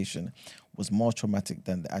investigation was more traumatic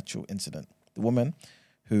than the actual incident. The woman,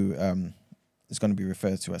 who is going to be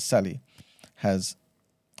referred to as Sally, as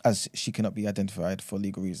she cannot be identified for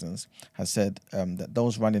legal reasons, has said that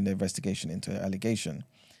those running the investigation into her allegation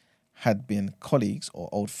had been colleagues or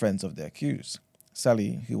old friends of the accused.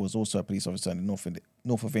 Sally, who was also a police officer in the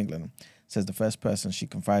north of England, says the first person she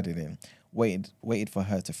confided in waited for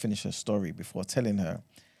her to finish her story before telling her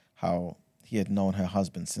how he had known her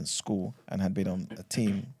husband since school and had been on a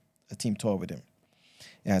team tour with him.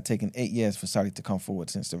 It had taken 8 years for Sally to come forward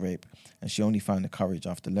since the rape, and she only found the courage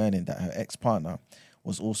after learning that her ex-partner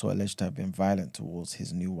was also alleged to have been violent towards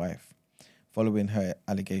his new wife. Following her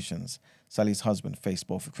allegations, Sally's husband faced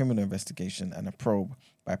both a criminal investigation and a probe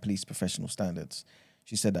by police professional standards.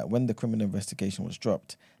 She said that when the criminal investigation was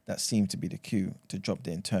dropped, that seemed to be the cue to drop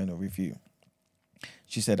the internal review.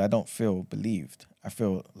 She said, "I don't feel believed. I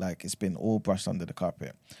feel like it's been all brushed under the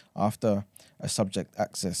carpet." After a subject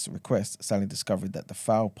access request, Sally discovered that the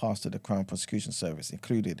file passed to the Crown Prosecution Service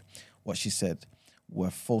included what she said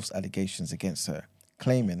were false allegations against her,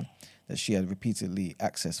 claiming that she had repeatedly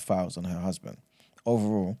accessed files on her husband.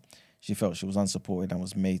 Overall, she felt she was unsupported and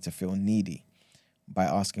was made to feel needy by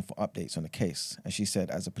asking for updates on the case. And she said,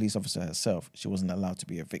 as a police officer herself, she wasn't allowed to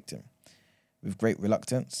be a victim. With great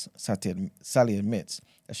reluctance, Sally admits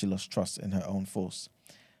that she lost trust in her own force,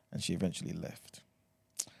 and she eventually left.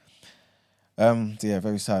 So yeah,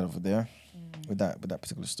 very sad over there with that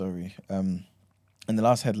particular story. And the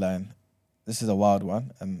last headline, this is a wild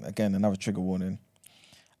one, and again another trigger warning.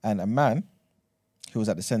 And a man who was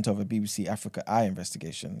at the centre of a BBC Africa Eye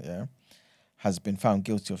investigation, has been found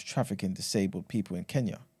guilty of trafficking disabled people in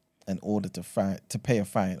Kenya in order to pay a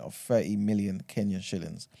fine of 30 million Kenyan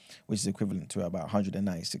shillings, which is equivalent to about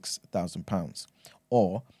 £196,000,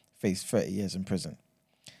 or face 30 years in prison.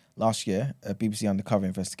 Last year, a BBC undercover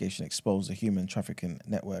investigation exposed a human trafficking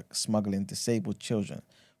network smuggling disabled children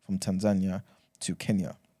from Tanzania to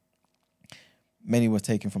Kenya. Many were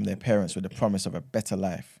taken from their parents with the promise of a better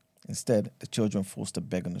life. Instead, the children forced to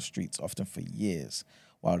beg on the streets, often for years,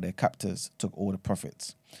 while their captors took all the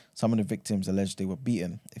profits. Some of the victims alleged they were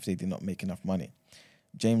beaten if they did not make enough money.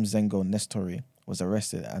 James Zengo Nestori was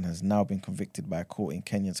arrested and has now been convicted by a court in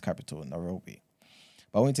Kenya's capital, Nairobi.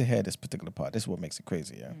 But I want you to hear this particular part. This is what makes it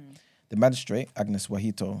crazy, The magistrate, Agnes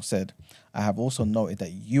Wahito, said, "I have also noted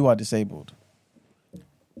that you are disabled.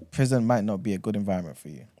 Prison might not be a good environment for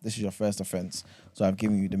you. This is your first offence, so I've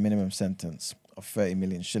given you the minimum sentence of 30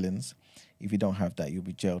 million shillings. If you don't have that, you'll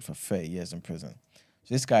be jailed for 30 years in prison."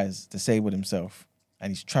 So this guy's disabled himself,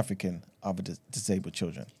 and he's trafficking other disabled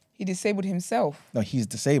children. He disabled himself? No, he's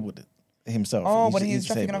disabled himself. Oh, but he's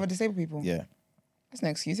trafficking other disabled people? Yeah. That's no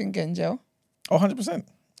excuse. He can get in jail. Oh, 100%.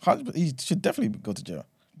 He should definitely go to jail.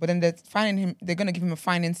 But then they're going to give him a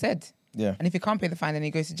fine instead. Yeah. And if he can't pay the fine, then he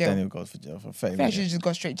goes to jail. Then he'll go to jail for 30 He million. should have just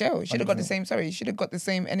got straight jail. He should have got the same, he should have got the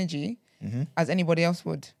same energy as anybody else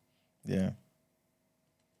would. Yeah.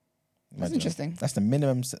 That's interesting. That's the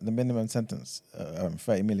minimum sentence,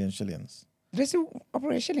 30 million shillings. Do they still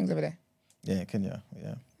operate shillings over there? Yeah, Kenya,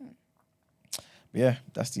 yeah. But yeah,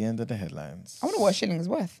 that's the end of the headlines. I wonder what a shilling is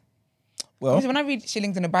worth. Well, Because when I read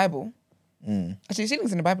shillings in the Bible, actually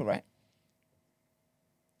shillings in the Bible, right?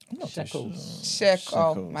 I'm not too Shekels.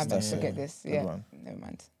 Shekel. My bad. That's Forget it. this. Good Yeah. one. Never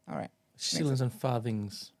mind. All right. Shillings and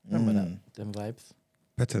farthings. Remember that? Them vibes.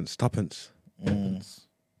 Petance, tuppence. Tuppence.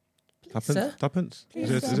 Tuppence? Sir? Tuppence?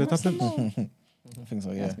 Please, Is it what's the tuppence? more? I think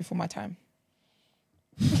so, yeah. That's before my time.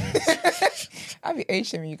 I'll be age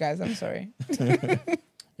shaming you guys. I'm sorry.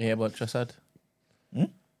 Yeah, but Trossard. Hmm?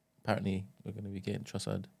 Apparently, we're going to be getting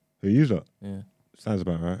Trossard. Who you lot? Yeah. Sounds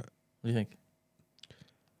about right. What do you think?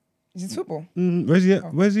 Is it football? Where's he at? Oh.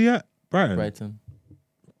 Where's he at? Brighton.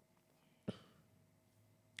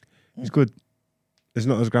 He's good. It's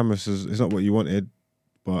not as glamorous as it's not what you wanted,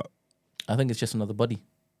 but I think it's just another body.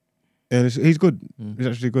 and he's good. Mm. He's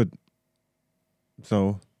actually good.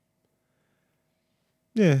 So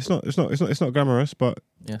yeah, it's not glamorous, but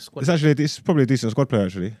Yeah, squad. it's probably a decent squad player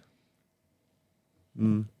actually.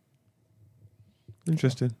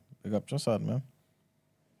 Interesting. Big up Trossard, man.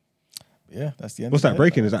 But yeah, that's the end. What's of that the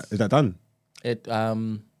breaking? Is headlines. that done? It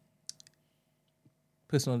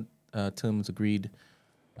personal terms agreed,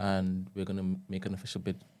 and we're gonna make an official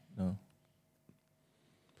bid. No,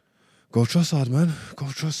 Go Trossard, man. Go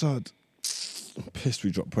Trossard. I'm pissed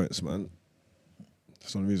we dropped points, man.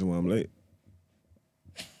 That's the only reason why I'm late.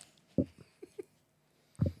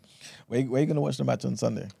 Where you gonna watch the match on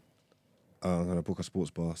Sunday? I'm gonna book a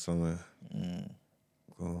sports bar somewhere.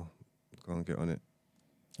 Go and get on it.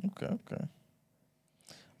 Okay.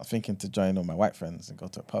 I'm thinking to join all my white friends and go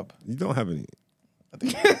to a pub. You don't have any.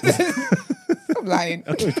 Stop lying.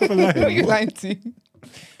 Stop What are you lying to?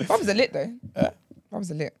 Pubs are lit though.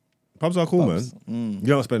 Pubs are lit. Pubs are cool, Pubs. man.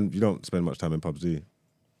 You don't spend much time in pubs, do you?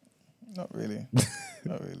 Not really.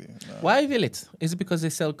 Not really. No. why are it? Is it because they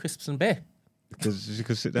sell crisps and beer? Because you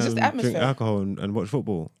can sit It's down just and drink atmosphere. alcohol and watch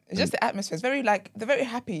football. It's just the atmosphere. It's very they're very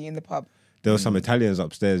happy in the pub. There were some Italians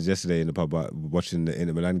upstairs yesterday in the pub watching the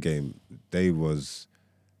Inter Milan game. They was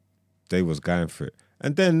going for it.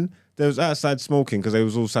 And then there was outside smoking because they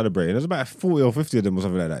was all celebrating. There was about 40 or 50 of them or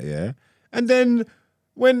something like that, yeah? And then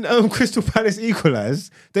when Crystal Palace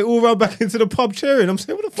equalised, they all ran back into the pub cheering. I'm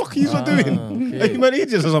saying, what the fuck are you lot doing? Okay. Are you man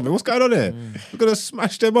idiots or something? What's going on there? We're going to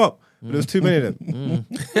smash them up. But there was too many of them.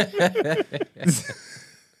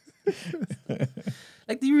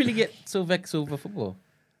 Like, do you really get so vexed over football?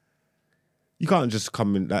 You can't just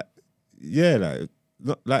come in like, yeah,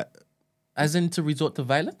 like As in to resort to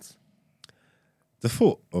violence? the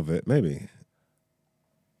thought of it, maybe.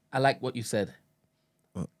 I like what you said.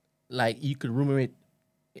 What? Like, you could ruminate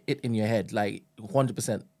it in your head, like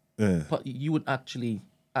 100%. Yeah. But you would actually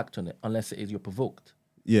act on it unless it is you're provoked.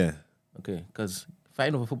 Yeah. Okay, because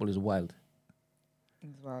fighting over football is wild.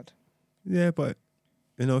 It's wild. Yeah, but,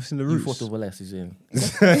 it's in the You roots. fought over less, he's in.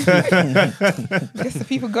 Gets the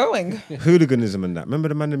people going. Hooliganism and that. Remember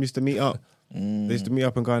the man that used to meet up? They used to meet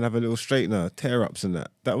up and go and have a little straightener, tear-ups and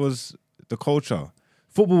that. That was the culture.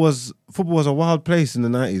 Football was a wild place in the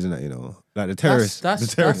 90s and that, like the terrace. That's-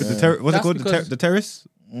 the terrace. that's- The terrace. What's it that's called? because- The terrace?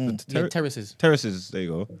 Yeah, terraces. Terraces, there you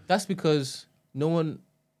go. That's because no one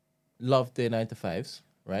loved their 9 to 5s,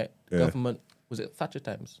 right? Yeah. Government, was it Thatcher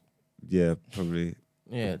times? Yeah, probably.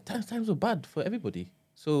 Yeah, times were bad for everybody.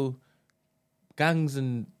 So gangs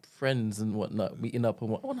and friends and whatnot meeting up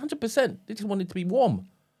and 100%. They just wanted to be warm.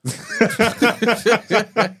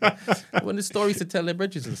 When the stories to tell their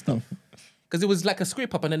bridges and stuff. Because it was like a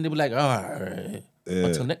script up and then they were like,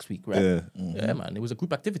 until next week, right? Yeah. Yeah, man. It was a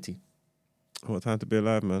group activity. What time to be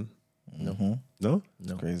alive, man? No. No?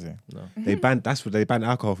 No. Crazy. No. They banned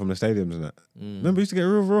alcohol from the stadiums and that. Remember, we used to get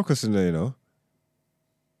real raucous in there,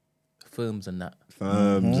 Films and that.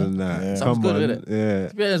 Firms and that. Yeah. Sounds Come good, on. isn't it? Yeah.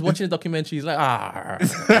 To be honest, watching the documentary, he's like,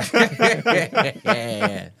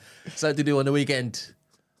 something to do on the weekend.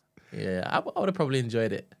 Yeah, I would have probably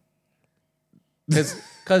enjoyed it.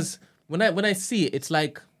 Because when I see it, it's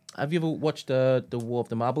like, have you ever watched the War of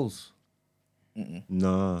the Marbles?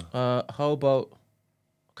 Nah. How about,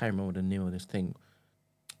 I can't remember the name of this thing.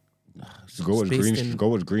 Go watch Spaced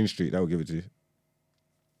in- Green Street. That will give it to you.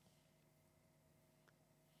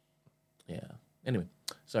 Yeah. Anyway,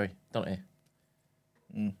 sorry, don't air.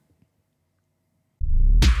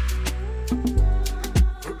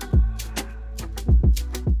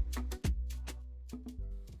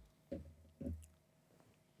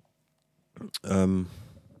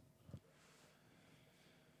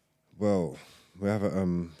 Well, we have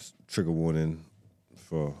a trigger warning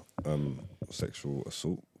for sexual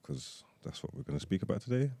assault because that's what we're going to speak about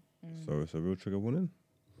today. So it's a real trigger warning.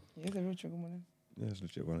 Yeah, it's a real trigger warning. Yeah, it's a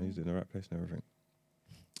legit one. He's in the right place and everything.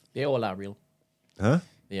 They all are real. Huh?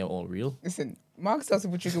 They are all real. Listen, Mark starts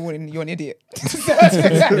with a trigger warning, you're an idiot.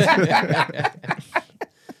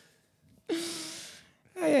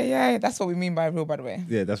 Yeah. That's what we mean by real, by the way.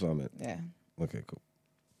 Yeah, that's what I meant. Yeah. Okay, cool.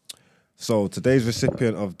 So today's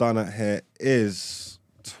recipient of Done At Hair is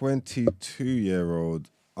 22-year-old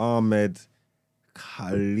Ahmed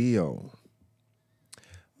Khalil.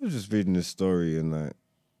 I was just reading this story and like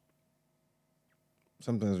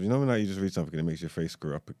sometimes you know when like you just read something and it makes your face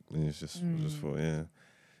screw up and it's just I just thought, yeah.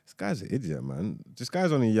 This guy's an idiot, man. This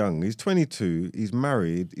guy's only young. He's 22. He's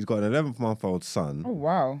married. He's got an 11-month-old son. Oh,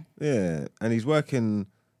 wow. Yeah. And he's working,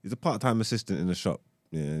 he's a part-time assistant in the shop.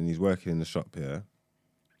 Yeah. And he's working in the shop here.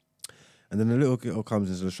 And then a little girl comes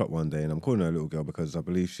into the shop one day, and I'm calling her a little girl because I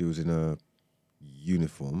believe she was in a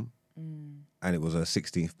uniform. And it was her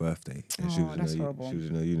 16th birthday. And she was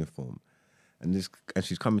in her uniform. And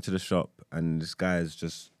she's coming to the shop, and this guy has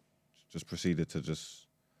just proceeded to just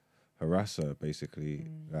harass her, basically,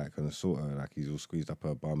 like, and assault her. Like, he's all squeezed up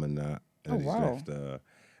her bum and that. And he's left her.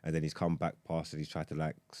 And then he's come back past and he's tried to,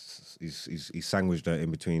 like, he's sandwiched her in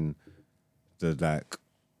between the, like...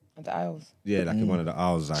 The aisles. Yeah, like in one of the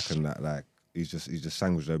aisles, like, and that, like, he's just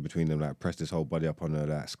sandwiched her between them, like, pressed his whole body up on her,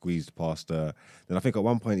 like, squeezed past her. Then I think at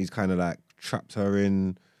one point he's kind of, like, trapped her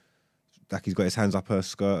in, like, he's got his hands up her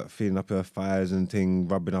skirt, feeling up her thighs and thing,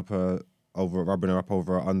 rubbing her up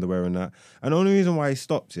over her underwear and that. And the only reason why he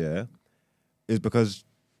stopped, yeah, is because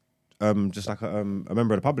just like a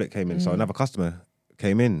member of the public came in, so another customer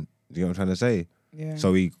came in. You know what I'm trying to say? Yeah.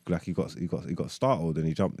 So he got startled and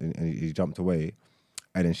he jumped away,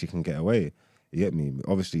 and then she can get away. You get me?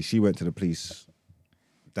 Obviously, she went to the police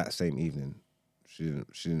that same evening. She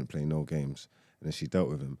didn't play no games, and then she dealt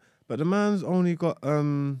with him. But the man's only got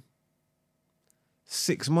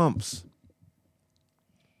 6 months.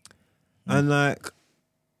 And like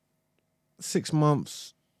 6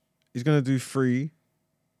 months, he's gonna do 3.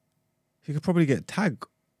 He could probably get tagged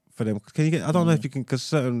for them. Can you get? I don't know if you can, because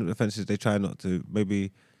certain offences they try not to.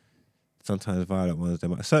 Maybe sometimes violent ones they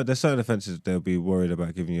might. There's certain offences they'll be worried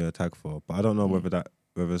about giving you a tag for. But I don't know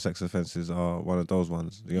whether sex offences are one of those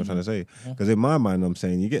ones. You know what I'm trying to say? Because in my mind, I'm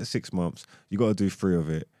saying you get 6 months, you got to do 3 of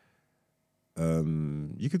it.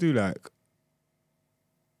 You could do like.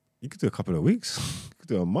 You could do a couple of weeks. You could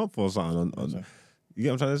do a month or something on you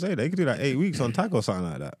get what I'm trying to say? They could do like 8 weeks on tag or something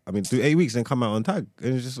like that. I mean, do 8 weeks and come out on tag.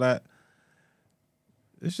 And it's just like,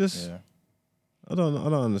 I don't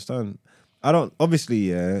understand. Obviously,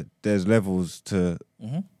 yeah, there's levels to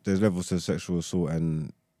sexual assault,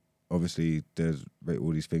 and obviously there's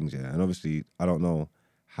all these things, yeah. And obviously, I don't know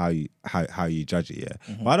how you judge it, yeah.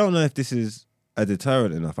 But I don't know if this is a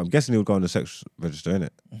deterrent enough. I'm guessing he'll go on the sex register,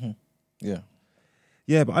 innit? Yeah.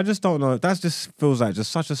 Yeah, but I just don't know. That just feels like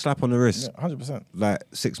just such a slap on the wrist. Yeah, 100%. Like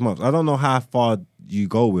 6 months. I don't know how far you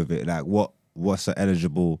go with it. Like what's an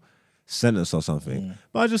eligible sentence or something.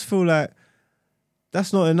 But I just feel like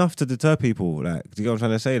that's not enough to deter people. Like, do you get what I'm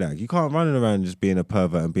trying to say? Like, you can't run around just being a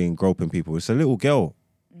pervert and groping people. It's a little girl.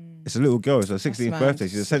 It's a little girl. It's her 16th birthday.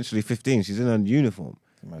 She's essentially 15. She's in a uniform.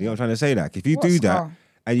 You know what I'm trying to say? Like, if you do that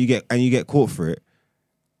and you get caught for it,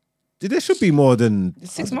 there should be more than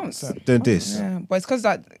 6 months than this. Yeah, but it's because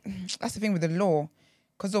that's the thing with the law,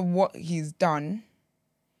 because of what he's done.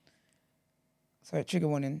 Sorry, trigger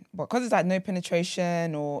warning. But because it's like no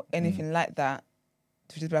penetration or anything like that,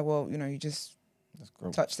 to just be like, well, you know, you just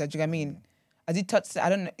touched her. Do you know what I mean? As he touched her, I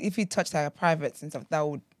don't know if he touched her privates and stuff. That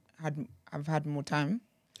would have had more time.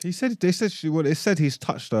 It said he's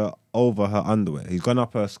touched her over her underwear. He's gone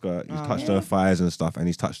up her skirt, he's touched her thighs and stuff, and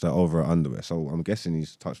he's touched her over her underwear. So I'm guessing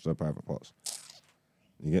he's touched her private parts.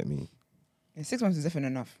 You get me? Yeah, 6 months is definitely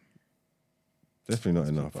enough. Definitely not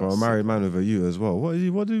enough for a married man with a you as well. What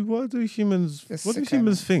do humans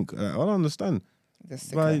think? I don't understand.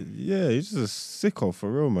 Like, yeah, he's just a sicko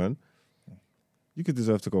for real, man. You could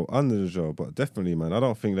deserve to go under the jail, but definitely, man, I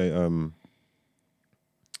don't think they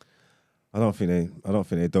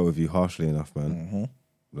dealt with you harshly enough, man.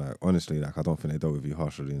 Like, honestly, like, I don't think they dealt with you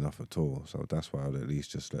harshly enough at all. So that's why I'd at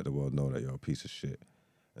least just let the world know that you're a piece of shit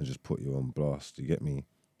and just put you on blast. You get me?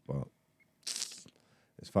 But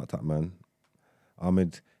it's fucked up, man.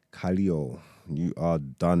 Ahmed Khalil, you are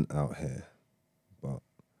done out here. But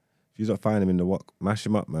if you don't find him in the walk, mash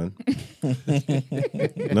him up, man.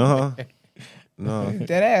 No.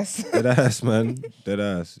 Dead ass, man. Dead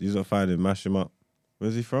ass. You don't find him, mash him up.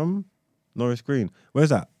 Where's he from? Norris Green. Where's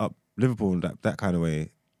that? Up Liverpool, that kind of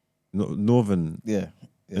way. Northern. Yeah.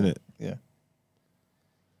 Innit? Yeah.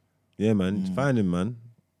 Yeah, man. Find him, man.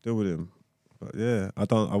 Deal with him. But yeah,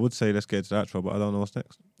 I would say let's get to that outro, but I don't know what's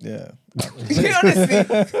next. Yeah. Honestly.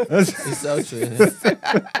 It's so true.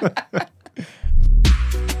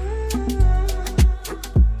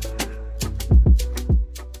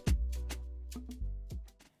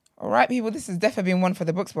 All right, people, this has definitely been one for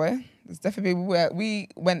the books, boy. It's definitely we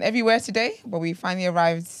went everywhere today, but we finally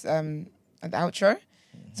arrived at the outro.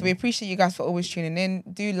 So we appreciate you guys for always tuning in.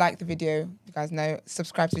 Do like the video, you guys know.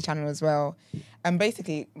 Subscribe to the channel as well. And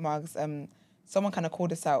basically, Margs, someone kind of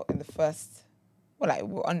called us out in the first, we're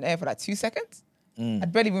on air for like 2 seconds.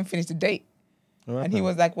 I'd barely even finished the date. And he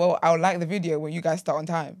was like, well, I'll like the video when you guys start on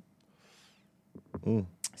time.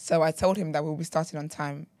 So I told him that we'll be starting on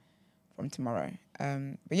time from tomorrow.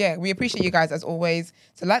 But yeah, we appreciate you guys as always.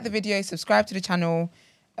 So like the video, subscribe to the channel,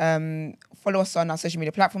 follow us on our social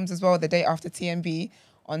media platforms as well, The Day After TMB,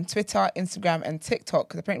 on Twitter, Instagram, and TikTok,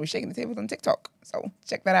 because apparently we're shaking the tables on TikTok. So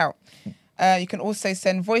check that out. You can also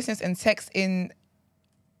send voice notes and text in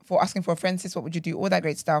for asking for a friend, sis, what would you do? All that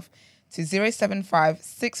great stuff to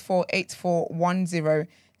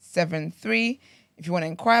 075-6484-1073. If you want to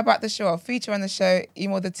inquire about the show or feature on the show,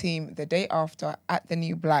 email the team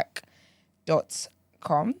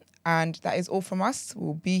thedayafter@thenewblack.com. And that is all from us.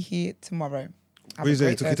 We'll be here tomorrow. Have a Reason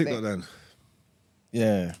great took your Thursday. TikTok then.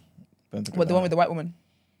 Yeah. What, the one with the white woman?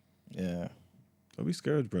 Yeah. Don't be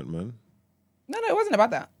scared, Brent, man. No, it wasn't about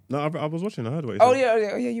that. No, I was watching. I heard what you Oh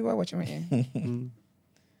said. yeah, you were watching, weren't you?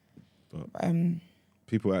 But But,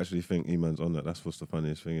 people actually think E-Man's on that. That's what's the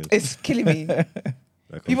funniest thing is. it's killing me. Like,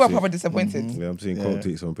 People are I'm seeing- probably disappointed. Yeah, I'm seeing Yeah. quote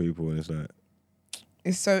tweets on people, and it's like,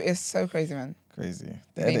 It's so crazy, man. Crazy.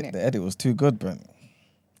 Ain't it? The edit was too good, Brent.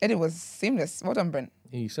 And it was seamless. Well done, Brent.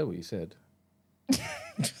 You said what you said.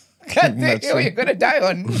 God damn, you're gonna die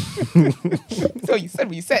on. So you said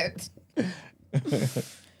what you said.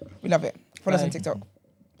 We love it. Follow us on Bye. TikTok.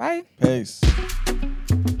 Bye. Peace.